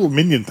 your little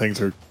minion things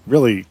are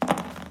really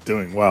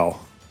doing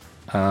well.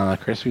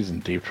 Crispy's in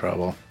deep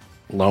trouble.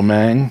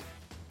 Lomang.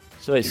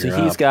 So wait, so You're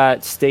he's up.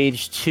 got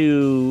stage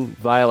 2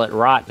 Violet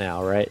Rot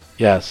now, right?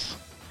 Yes.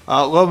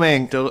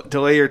 Lomang,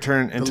 delay your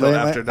turn until Delay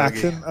after Dougie.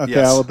 action? Okay,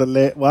 Yes. I will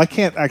delay. Well, I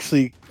can't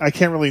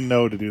really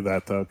know to do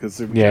that though because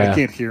Yeah. I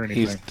can't hear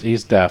anything.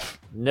 He's deaf.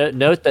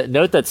 Note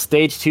that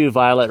stage 2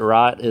 Violet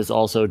Rot is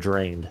also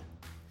drained.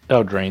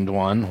 Oh, drained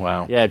 1.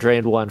 Wow. Yeah,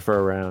 drained 1 for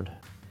a round.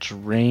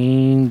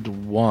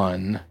 Drained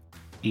 1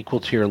 equal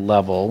to your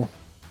level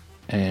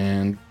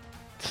and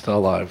still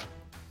alive.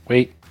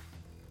 Wait.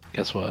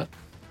 Guess what?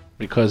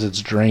 Because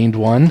it's drained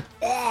 1.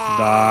 Fucking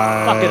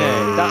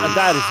A.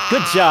 That is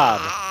good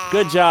job.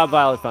 Good job,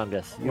 Violet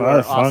Fungus. You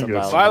Violet are awesome,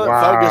 Fungus. Violet. Violet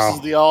Wow. Fungus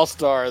is the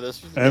all-star. Of this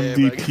game.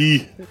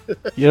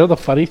 MVP. You know the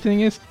funny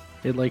thing is,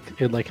 it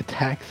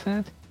attacks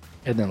it,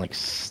 and then like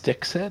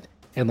sticks it,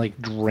 and like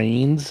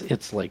drains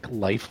its like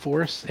life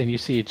force, and you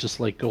see it just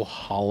like go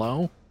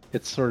hollow.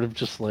 It's sort of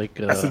just like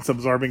Essence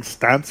absorbing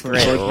stance from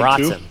Great, Swordsman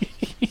rots 2. him.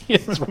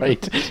 it's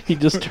right. He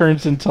just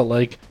turns into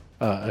like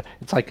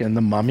it's like in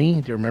the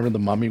Mummy. Do you remember the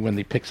Mummy when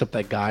he picks up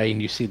that guy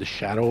and you see the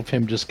shadow of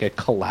him just get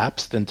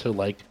collapsed into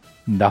like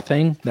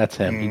nothing? That's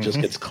him. He just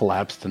gets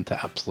collapsed into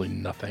absolutely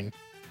nothing.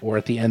 Or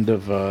at the end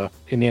of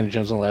Indiana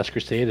Jones and the Last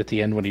Crusade, at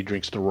the end when he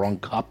drinks the wrong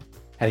cup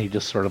and he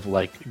just sort of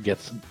like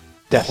gets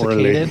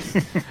desiccated.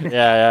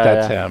 Yeah.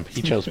 That's him.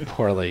 He chose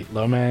poorly.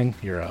 Lomang,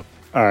 you're up.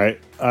 All right,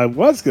 I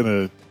was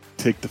gonna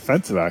take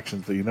defensive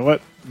actions, but you know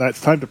what? Now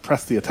it's time to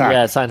press the attack.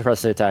 Yeah, it's time to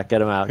press the attack.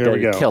 Get him out. Here we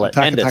go. Kill it.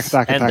 Attack, End attack, this.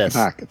 attack, End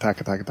attack,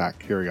 this.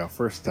 attack. Here we go.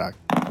 First attack.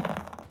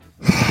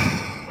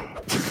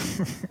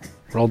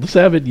 Roll the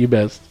 7, you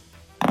best.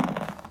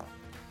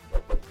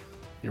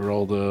 You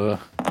rolled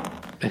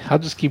I'll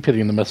just keep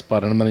hitting the miss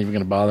button. I'm not even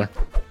going to bother.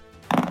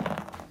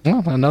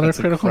 Oh, another That's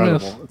critical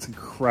incredible. miss. It's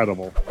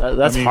incredible.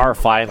 That's I mean,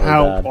 horrifyingly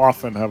How bad.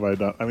 often have I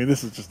done? I mean,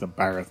 this is just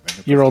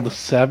embarrassing. You rolled a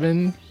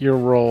 7, you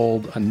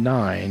rolled a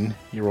 9,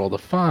 you rolled a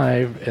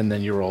 5, and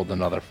then you rolled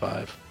another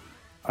 5.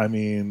 I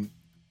mean,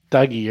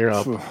 Dougie, you're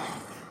up.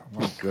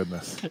 my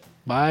goodness.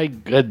 My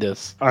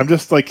goodness. I'm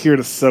just like here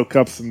to soak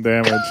up some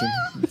damage,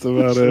 and that's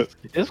about it.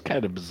 It's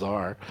kind of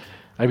bizarre.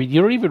 I mean,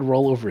 you don't even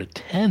roll over a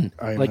 10.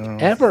 I like, know.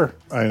 ever.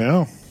 I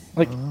know.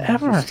 Like,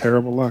 ever. It's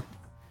terrible luck.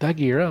 Dougie,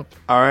 you're up.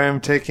 I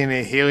am taking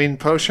a healing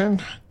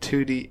potion,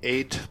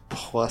 2d8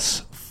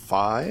 plus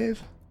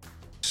 5.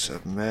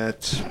 Submit.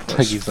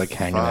 plus Dougie's like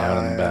hanging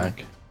out in the 5.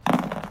 back.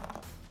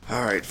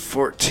 All right,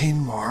 14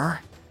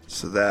 more.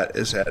 So that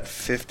is at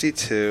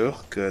 52.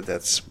 Good,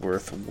 that's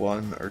worth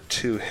 1 or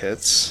 2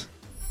 hits.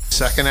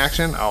 Second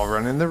action, I'll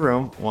run in the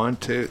room. 1,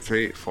 2,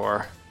 3,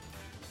 4.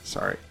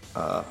 Sorry.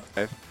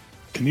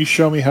 Can you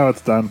show me how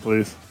it's done,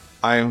 please?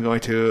 I am going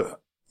to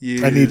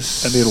use I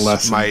need a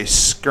lesson. my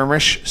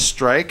skirmish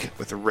strike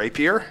with a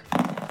rapier.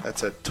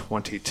 That's a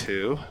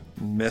 22.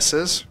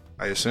 Misses,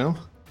 I assume.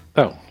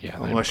 Oh, yeah.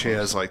 they Unless she were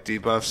has like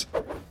debuffs.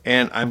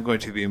 And I'm going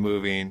to be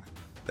moving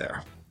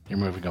there. You're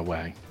moving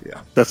away.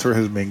 Yeah. That's where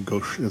his main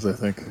gauche is, I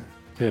think.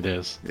 It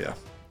is. Yeah.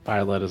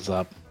 Violet is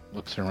up,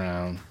 looks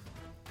around,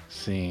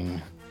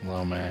 seeing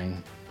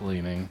Lomang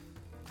bleeding.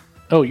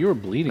 Oh, you were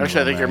bleeding.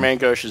 Actually, I think your Lomang. main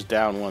gauche is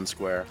down 1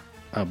 square.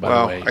 Oh, by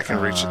Well, the way, I can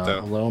reach it,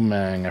 though.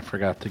 Lomang, I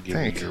forgot to give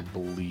Thank you your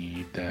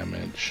bleed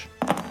damage.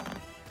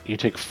 You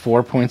take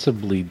 4 points of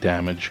bleed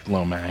damage,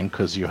 Lomang,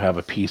 because you have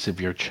a piece of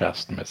your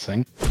chest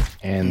missing,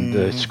 and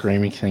the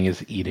screaming thing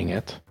is eating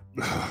it.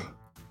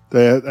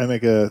 I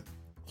make a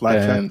flat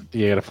And check.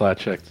 you get a flat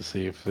check to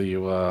see if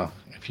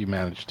you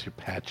manage to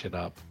patch it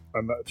up.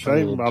 Should I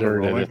even little bother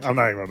dirt in rolling? it. I'm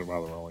not even going to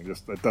bother rolling.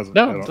 Just it doesn't.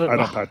 No,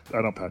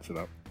 I don't patch it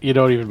up. You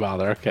don't even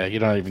bother. Okay, you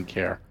don't even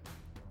care.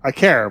 I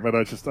care, but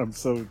I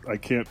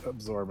can't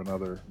absorb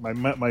another.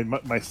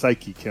 My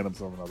psyche can't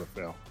absorb another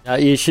fail.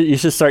 You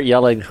should start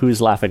yelling, "Who's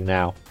laughing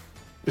now?"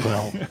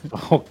 Well,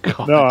 oh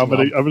god. No, I'm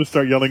gonna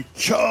start yelling,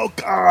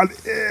 "Choke on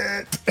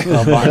it!"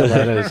 Well,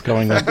 Violet is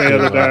going Day of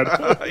the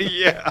to, Dead.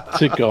 Yeah.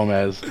 to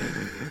Gomez.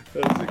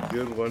 That's a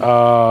good one.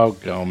 Oh,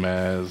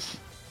 Gomez.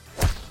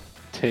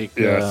 Take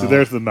Yeah, so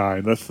there's the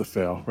 9. That's the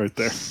fail right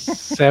there.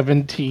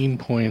 17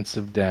 points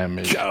of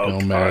damage, Choke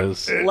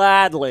Gomez. on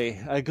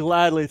it. I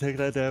gladly take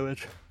that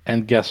damage.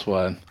 And guess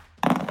what?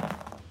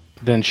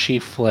 Then she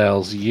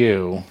flails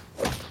you.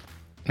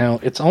 Now,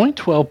 it's only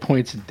 12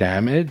 points of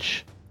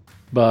damage,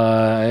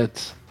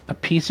 but a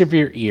piece of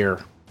your ear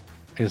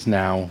is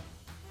now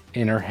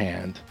in her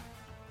hand.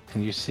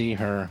 And you see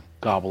her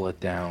gobble it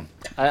down.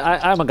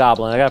 I'm a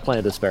goblin. I got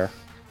plenty to spare.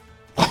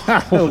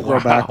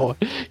 Wow.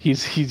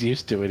 He's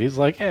used to it. He's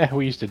like,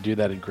 we used to do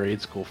that in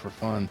grade school for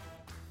fun.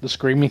 The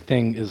screaming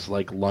thing is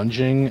like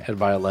lunging at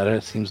Violetta.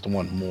 It seems to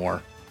want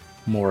more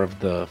of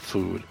the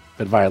food.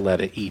 But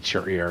Violetta eats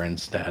your ear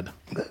instead.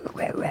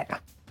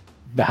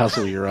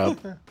 Basil, you're up.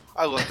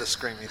 I love the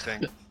screamy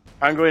thing.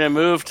 I'm going to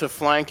move to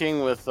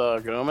flanking with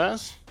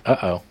Gomez.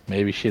 Uh-oh.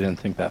 Maybe she didn't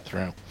think that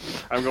through.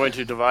 I'm going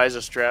to devise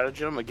a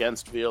stratagem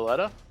against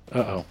Violetta.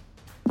 Uh-oh.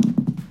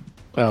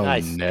 Oh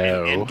Nice.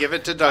 no! and give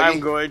it to I'm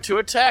Dougie. going to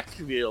attack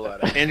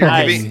Violetta. And you're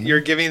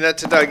Nice. giving that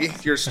to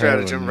Dougie. Your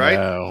stratagem, right?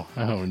 No.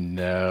 Oh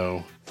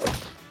no!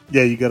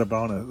 Yeah, you get a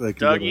bonus.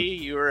 Like, you get a- Dougie,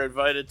 you are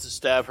invited to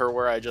stab her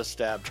where I just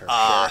stabbed her.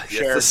 Ah,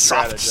 Share it's the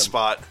soft stratagem.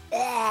 spot.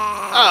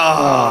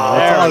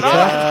 There we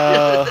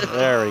go.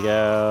 There we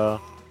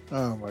go.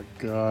 Oh my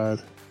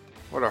god.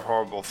 What a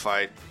horrible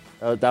fight.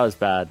 Oh, that was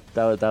bad.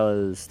 That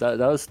was.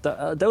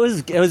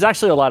 It was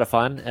actually a lot of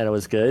fun, and it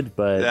was good,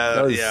 but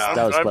that was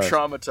I'm close.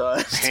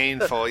 traumatized.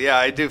 Painful. Yeah,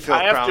 I do feel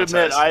I have to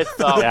admit, I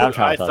thought Yeah, I'm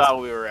I traumatized.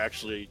 thought we were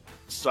actually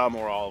some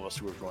or all of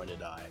us were going to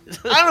die.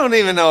 I don't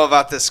even know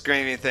about this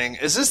screaming thing.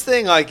 Is this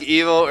thing like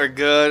evil or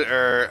good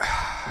or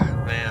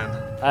man?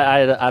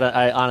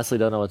 I honestly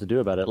don't know what to do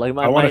about it. Like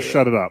I want to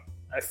shut it up.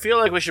 I feel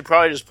like we should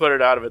probably just put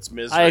it out of its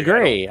misery. I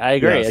agree.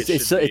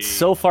 Yes. It's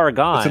so far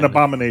gone. It's an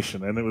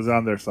abomination, and it was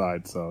on their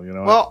side, so, you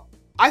know. Well,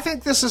 I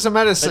think this is a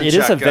medicine But it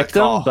check. is a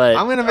victim, call. but-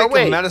 I'm going to make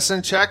wait. a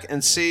medicine check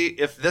and see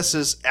if this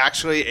is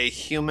actually a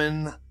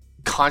human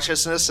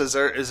consciousness. Is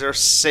there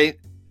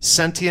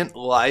sentient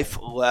life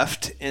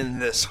left in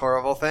this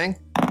horrible thing?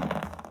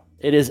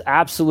 It is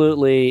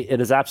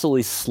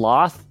absolutely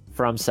sloth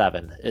from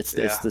 7. It's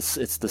Yeah. the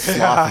sloth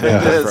Yeah, it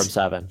victim is. from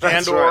 7.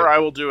 That's And or right. I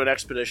will do an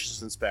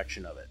expeditious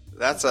inspection of it.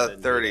 That's a Then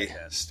do 30,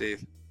 that.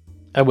 Steve.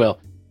 I will.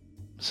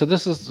 So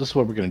this is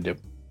what we're gonna do.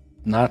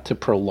 Not to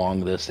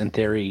prolong this. In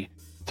theory,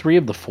 3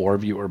 of the 4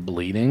 of you are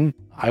bleeding.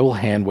 I will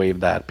hand wave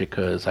that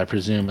because I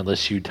presume,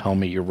 unless you tell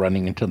me you're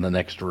running into the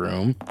next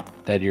room,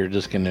 that you're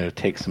just gonna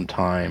take some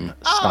time.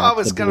 Oh, stop I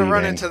was the going to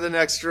run bleeding. into the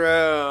next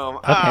room.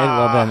 Okay,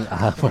 well then.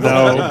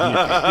 No.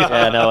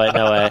 Yeah, no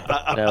way.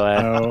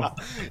 No.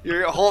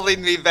 You're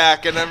holding me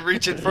back, and I'm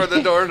reaching for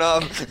the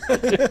doorknob.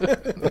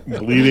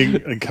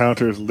 Bleeding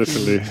encounters,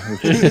 literally.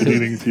 With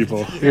bleeding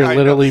people. You're I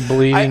literally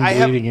bleeding. I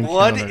have bleeding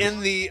blood encounters. in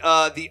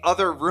the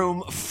other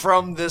room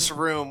from this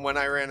room when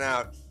I ran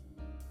out.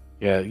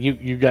 Yeah,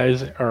 you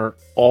guys are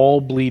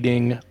all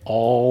bleeding,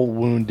 all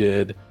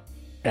wounded.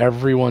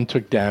 Everyone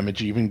took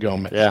damage, even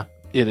Gomez. Yeah.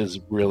 It is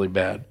really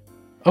bad.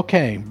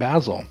 Okay,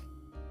 Basil,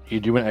 you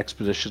do an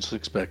expeditious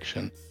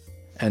inspection.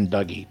 And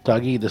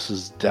Dougie, this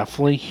is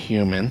definitely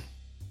human.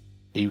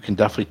 You can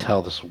definitely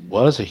tell this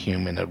was a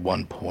human at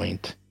one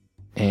point.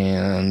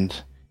 And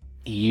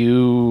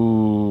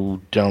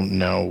you don't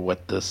know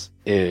what this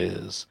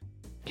is.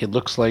 It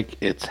looks like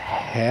it's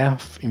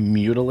half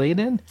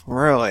mutilated.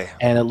 Really?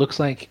 And it looks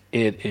like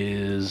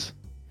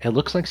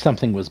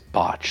something was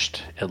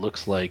botched. It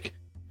looks like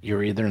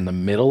you're either in the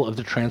middle of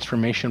the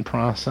transformation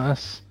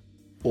process,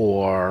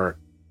 or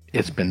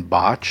it's been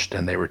botched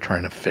and they were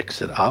trying to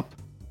fix it up,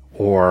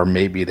 or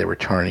maybe they were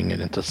turning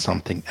it into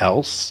something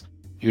else.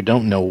 You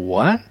don't know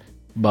what,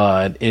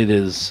 but it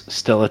is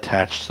still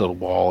attached to the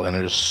wall and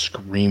it is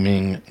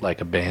screaming like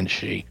a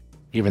banshee,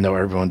 even though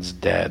everyone's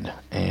dead.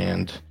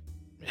 And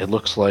it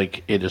looks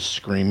like it is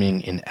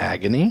screaming in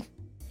agony.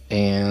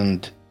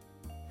 And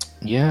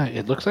yeah,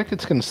 it looks like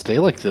it's going to stay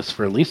like this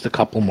for at least a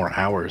couple more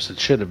hours. It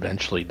should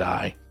eventually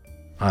die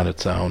on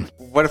its own.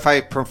 What if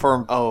I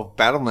perform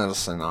battle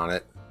medicine on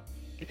it?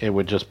 It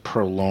would just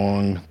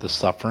prolong the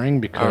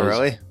suffering because Oh,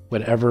 really?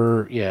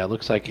 it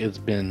looks like it's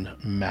been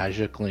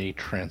magically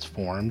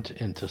transformed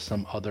into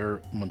some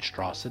other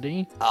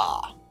monstrosity.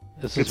 Ah.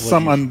 This It's is what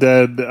some you-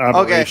 undead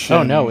aberration.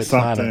 Oh no, it's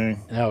something.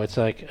 not. No, it's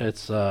like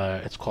it's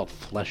called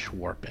flesh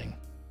warping,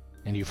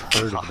 and you've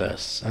heard of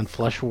this. And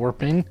flesh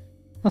warping.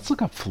 Let's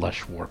look up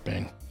flesh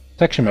warping.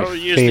 It's actually my Or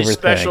use the favorite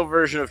special thing.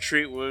 version of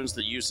treat wounds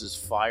that uses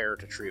fire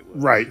to treat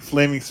wounds. Right,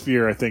 flaming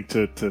sphere. I think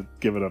to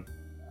give it a.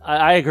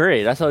 I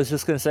agree. That's what I was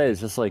just gonna say.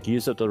 It's just like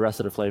use up the rest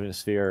of the flaming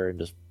sphere and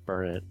just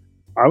burn it.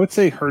 I would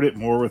say hurt it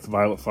more with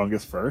violet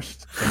fungus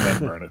first, and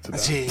then burn it to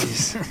death.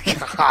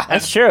 Jeez. God.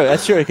 That's true.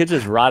 That's true. It could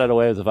just rot it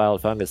away with the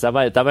violet fungus. That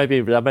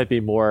might be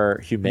more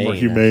humane. More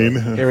humane.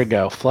 Here we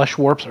go. Flesh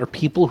warps are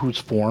people whose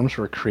forms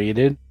were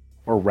created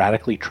or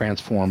radically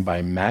transformed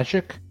by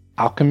magic,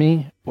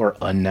 alchemy, or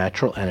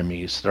unnatural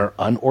enemies. Their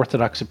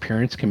unorthodox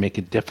appearance can make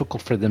it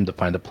difficult for them to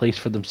find a place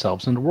for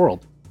themselves in the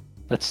world.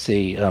 Let's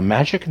see.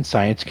 Magic and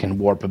science can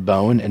warp a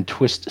bone and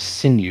twist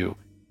sinew,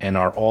 and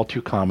are all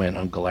too common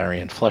on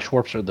Galarian. Flesh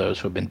warps are those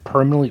who have been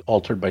permanently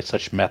altered by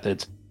such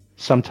methods.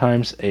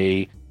 Sometimes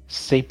a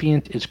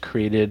sapient is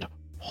created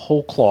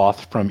whole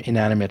cloth from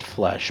inanimate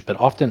flesh, but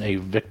often a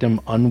victim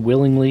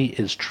unwillingly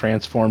is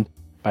transformed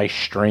by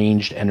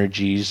strange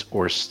energies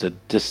or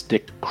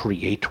sadistic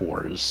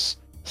creators.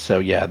 So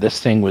yeah, this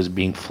thing was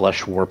being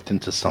flesh warped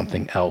into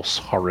something else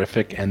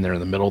horrific, and they're in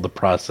the middle of the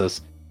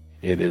process.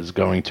 It is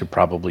going to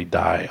probably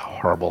die a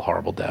horrible,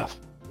 horrible death.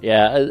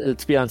 Yeah,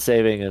 it's beyond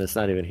saving, and it's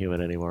not even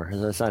human anymore.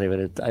 It's not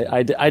even.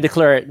 I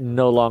declare it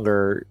no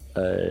longer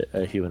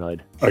a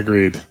humanoid.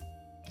 Agreed.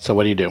 So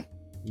what do you do?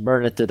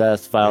 Burn it to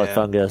death. Violet Yeah.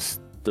 fungus.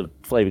 The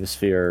flaming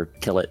sphere.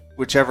 Kill it.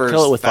 Whichever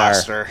Kill it is with fire.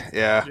 faster.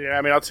 Yeah. Yeah,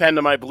 I mean, I'll tend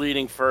to my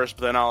bleeding first,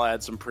 but then I'll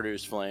add some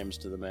produce flames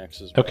to the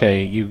mix as well.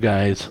 Okay, you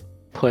guys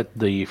put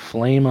the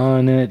flame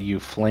on it. You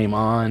flame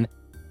on.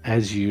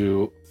 As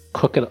you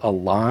cook it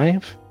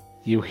alive,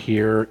 you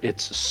hear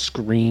its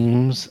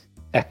screams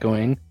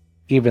echoing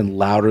even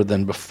louder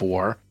than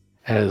before.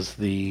 as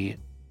the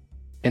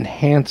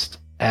enhanced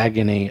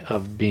agony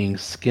of being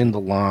skinned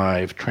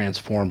alive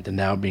transformed to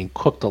now being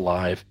cooked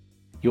alive.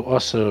 You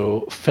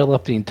also fill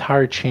up the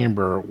entire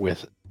chamber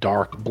with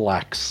dark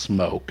black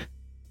smoke,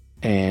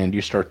 and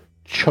you start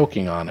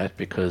choking on it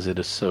because it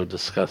is so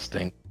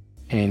disgusting.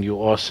 And you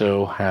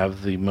also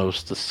have the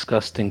most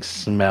disgusting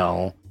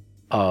smell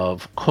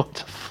of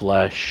cooked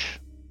flesh,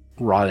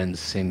 rotten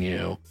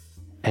sinew,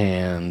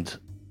 and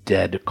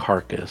dead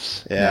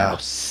carcass now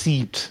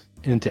seeped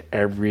into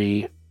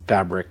every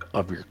fabric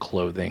of your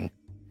clothing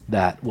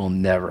that will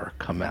never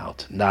come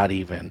out, not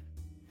even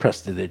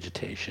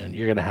prestidigitation.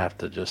 You're going to have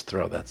to just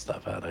throw that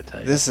stuff out, I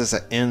tell you. This is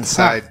an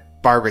inside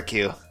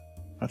barbecue.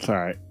 That's all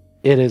right.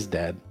 It is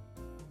dead,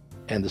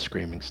 and the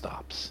screaming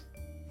stops.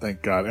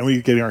 Thank God. And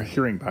we're getting our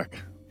hearing back.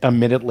 A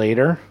minute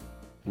later,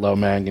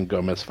 Lomang and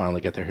Gomez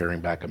finally get their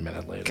hearing back a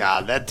minute later.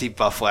 God, that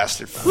debuff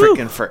lasted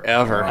freaking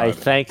forever. I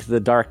thank the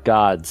dark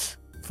gods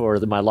for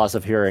my loss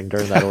of hearing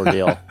during that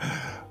ordeal.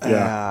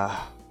 Yeah.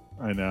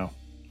 I know.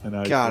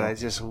 God, I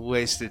just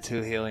wasted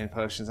 2 healing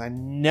potions. I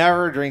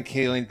never drink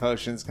healing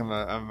potions.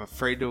 I'm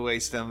afraid to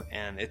waste them,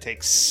 and it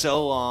takes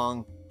so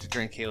long to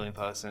drink healing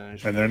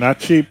potions. And they're not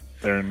cheap.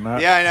 They're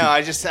not. Yeah, I know.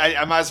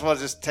 I might as well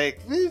just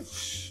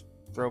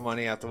throw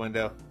money out the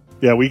window.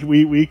 Yeah,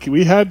 we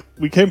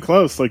came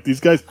close. Like these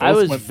guys. Both I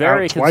was went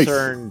very out twice.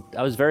 concerned.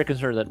 I was very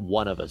concerned that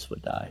one of us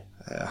would die.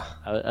 Yeah.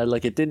 I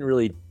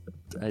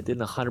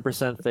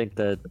 100% think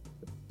that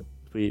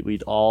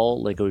we'd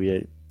all it would be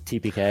a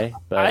TPK.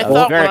 But I was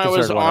thought very when I was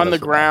concerned one on of the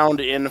us would die. ground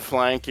in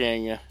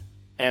flanking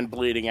and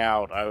bleeding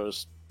out, I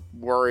was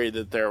worried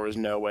that there was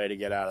no way to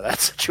get out of that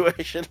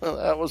situation.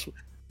 That was.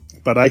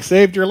 But I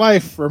saved your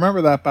life.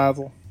 Remember that,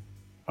 Basil.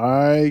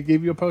 I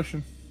gave you a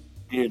potion.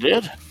 You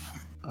did?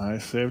 I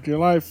saved your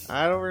life.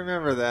 I don't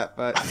remember that,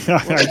 but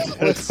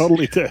I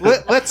totally did.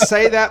 let's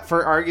say that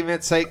for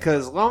argument's sake,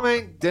 because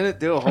Lomang didn't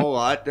do a whole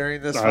lot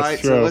during this That's fight,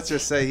 true. so let's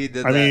just say he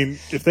did that. I mean,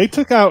 if they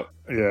took out...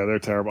 Yeah, they're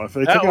terrible. If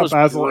they That took out was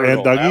Basil brutal.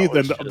 and Dougie, That was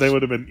then just- they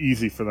would have been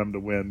easy for them to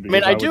win. I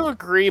mean, I do would-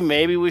 agree.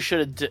 Maybe we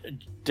should have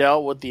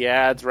dealt with the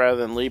ads rather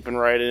than leaping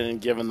right in and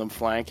giving them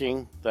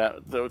flanking. That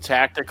though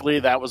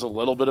tactically, that was a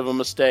little bit of a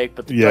mistake.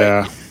 But the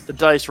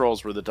dice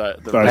rolls were the Dice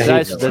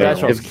The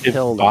dice rolls If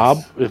killed Bob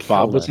us. if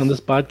Bob Killed was us. on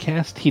this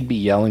podcast, he'd be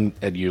yelling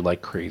at you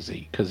like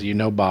crazy because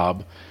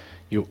Bob,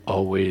 you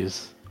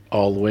always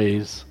kill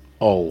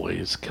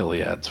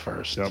the ads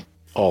first. Yep.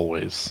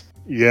 Always.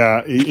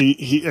 Yeah,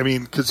 he I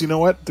mean, because you know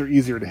what? They're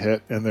easier to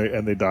hit, and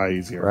they die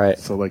easier. Right.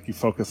 So, like, you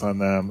focus on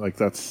them. Like,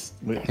 that's...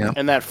 Yeah.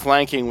 And that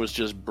flanking was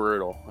just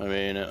brutal. I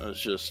mean, it was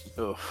just.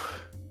 Ugh.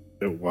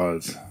 It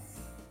was.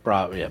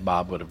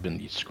 Bob would have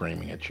been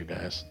screaming at you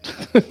guys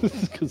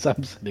because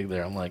I'm sitting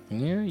there. I'm like,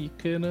 yeah, you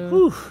could.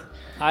 Whew.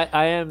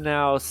 I am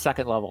now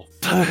 2nd level.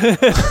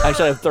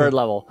 Actually, I'm 3rd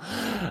level.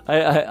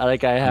 I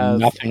have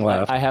Nothing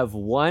left. I have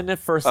 1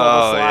 1st level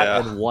slot yeah.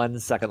 and 1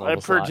 2nd I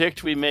level slot.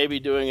 predict we may be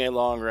doing a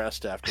long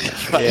rest after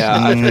this.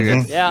 yeah, I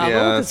figured. Yeah, I'm a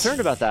little that's- concerned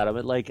about that. I'm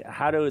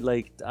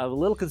I'm a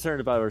little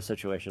concerned about our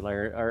situation. Like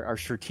our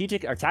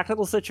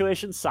tactical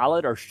situation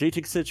solid, our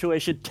strategic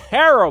situation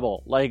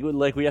terrible. Like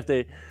we have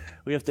to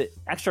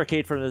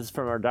extricate from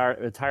our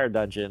entire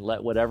dungeon,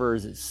 let whatever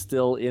is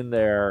still in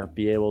there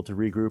be able to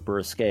regroup or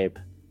escape,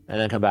 and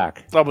then come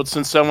back. Oh, but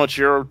since so much of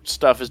your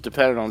stuff is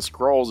dependent on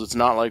scrolls, it's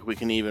not like we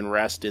can even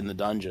rest in the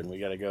dungeon. We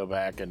got to go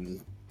back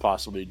and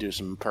possibly do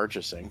some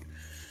purchasing.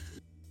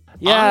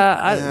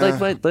 Yeah,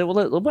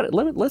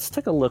 let's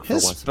take a look for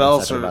His once.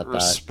 spells about are that.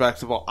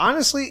 respectable.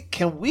 Honestly,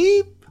 can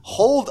we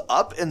hold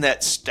up in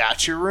that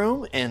statue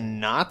room and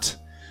not?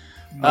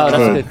 Oh, that's a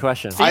Good. good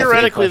question.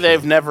 Theoretically,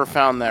 they've never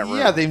found that room.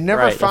 Yeah, they've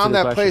never Right, that's a found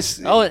good that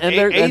question. place. Oh, and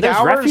there- and there's 8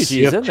 hours? refugees.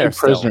 You have in 2 there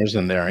still. prisoners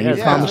in there, and Yeah, you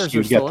the promised prisoners you'd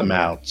are get still them in there.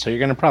 out. So you're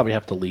going to probably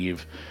have to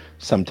leave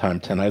sometime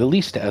tonight, at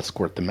least to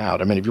escort them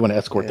out. I mean, if you want to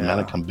escort them out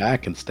and come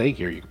back and stay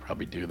here, you could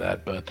probably do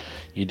that. But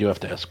you do have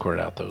to escort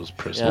out those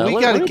prisoners. We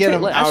let- got let to me get take-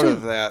 him let- out actually,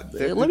 of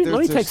that. Let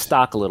me take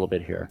stock a little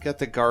bit here. Get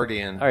the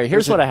guardian. All right,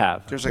 here's what I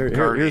have. There's a Here's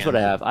guardian. what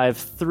I have. I have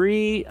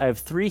three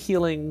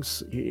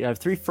healings. I have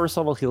 3 1st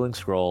level healing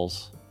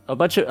scrolls. A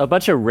bunch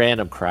of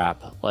random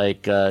crap,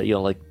 like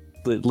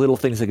little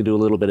things that can do a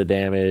little bit of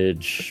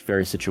damage,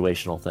 very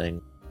situational thing.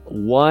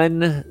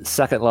 1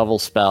 2nd level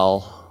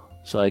spell,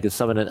 so I can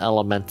summon an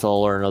elemental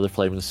or another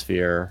flaming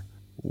sphere.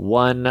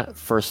 1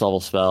 1st level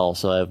spell,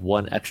 so I have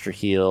 1 extra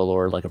heal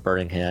or like a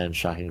burning hand,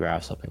 shocking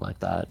grasp, something like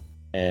that.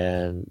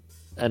 And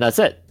that's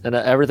it. And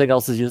everything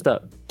else is used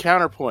up.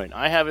 Counterpoint,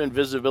 I have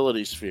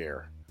Invisibility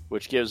Sphere,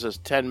 which gives us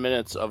 10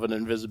 minutes of an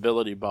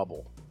invisibility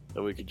bubble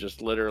that we could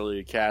just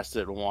literally cast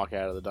it and walk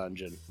out of the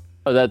dungeon.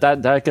 Oh,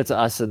 that gets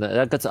us and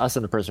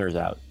the prisoners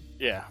out.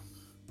 Yeah.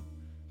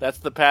 That's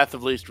the path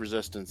of least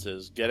resistance,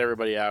 is get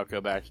everybody out,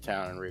 go back to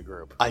town, and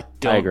regroup. I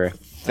don't I agree.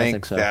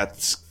 think so.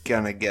 that's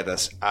gonna get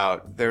us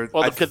out.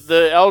 Well,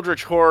 the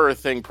Eldritch Horror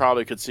thing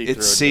probably could see through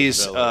it sees.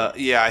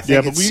 invisibility. Yeah, I think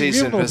Yeah, but it we sees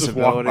don't just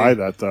walk invisibility. by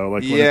that, though.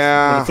 Like,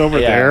 Yeah. when it's over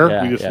Yeah, there,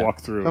 yeah, we just yeah. walk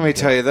through. Let me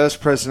tell you, those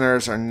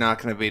prisoners are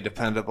not going to be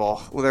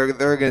dependable. Well, they're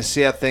going to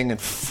see that thing and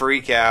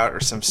freak out or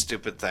some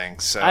stupid thing.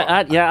 So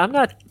I'm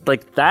not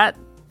like that.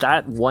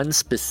 that one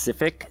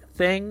specific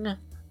thing,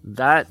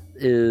 that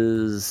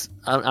is,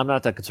 I'm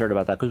not that concerned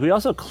about that because we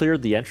also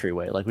cleared the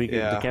entryway. Like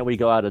can't we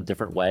go out a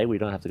different way? We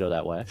don't have to go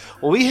that way.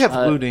 Well, we have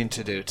looting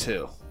to do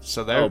too.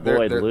 So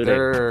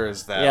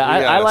there's that. Yeah,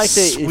 I like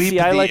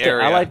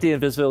area. I like the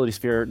invisibility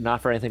sphere,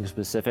 not for anything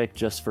specific,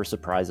 just for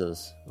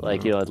surprises.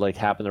 Like like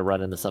happen to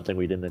run into something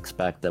we didn't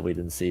expect, that we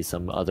didn't see,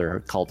 some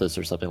other cultist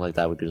or something like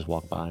that. We could just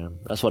walk by them.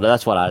 That's what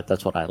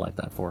I like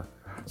that for.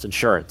 It's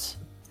insurance.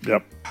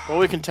 Yep. Well,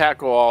 we can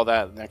tackle all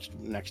that next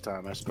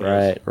time, I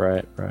suppose.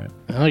 Right.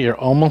 Oh, you're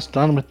almost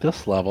done with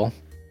this level.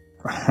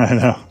 I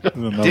know.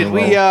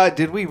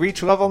 Did we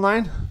reach level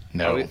 9?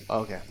 No.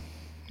 Okay.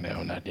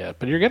 No, not yet.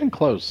 But you're getting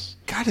close.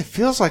 God, it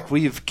feels like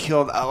we've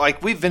killed.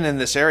 Like we've been in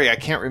this area. I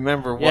can't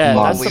remember what Yeah,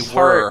 level that's we the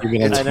part. were.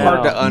 It's I know.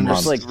 hard to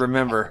It's like-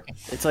 remember.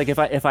 It's like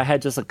if I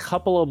had just a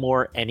couple of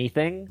more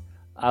anything,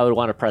 I would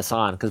want to press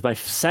on because my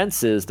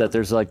sense is that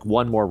there's like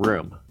one more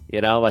room. You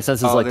know, my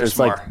sense is there's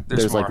more.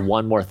 there's like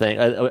one more thing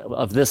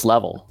of this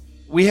level.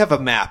 We have a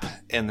map,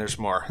 and there's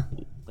more.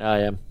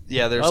 I am.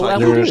 Yeah, there's Oh, like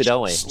we do,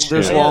 don't we?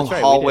 there's Yeah, long that's right,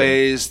 we do.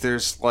 hallways.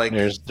 There's like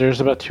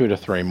There's about 2 to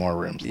 3 more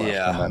rooms left.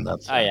 Yeah. And then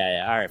that's Oh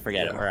yeah. All right,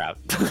 forget it. We're out.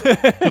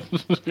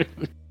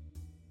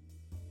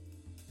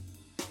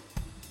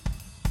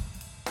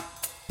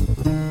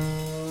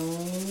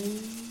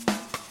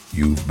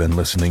 You've been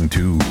listening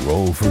to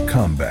Roll for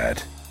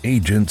Combat,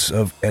 Agents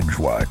of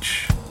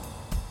Edgewatch.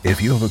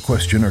 If you have a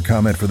question or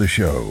comment for the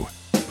show,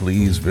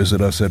 please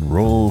visit us at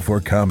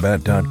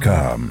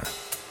rollforcombat.com.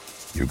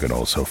 You can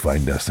also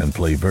find us and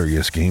play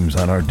various games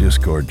on our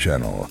Discord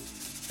channel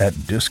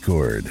at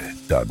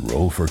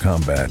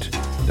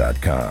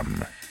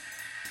discord.rollforcombat.com.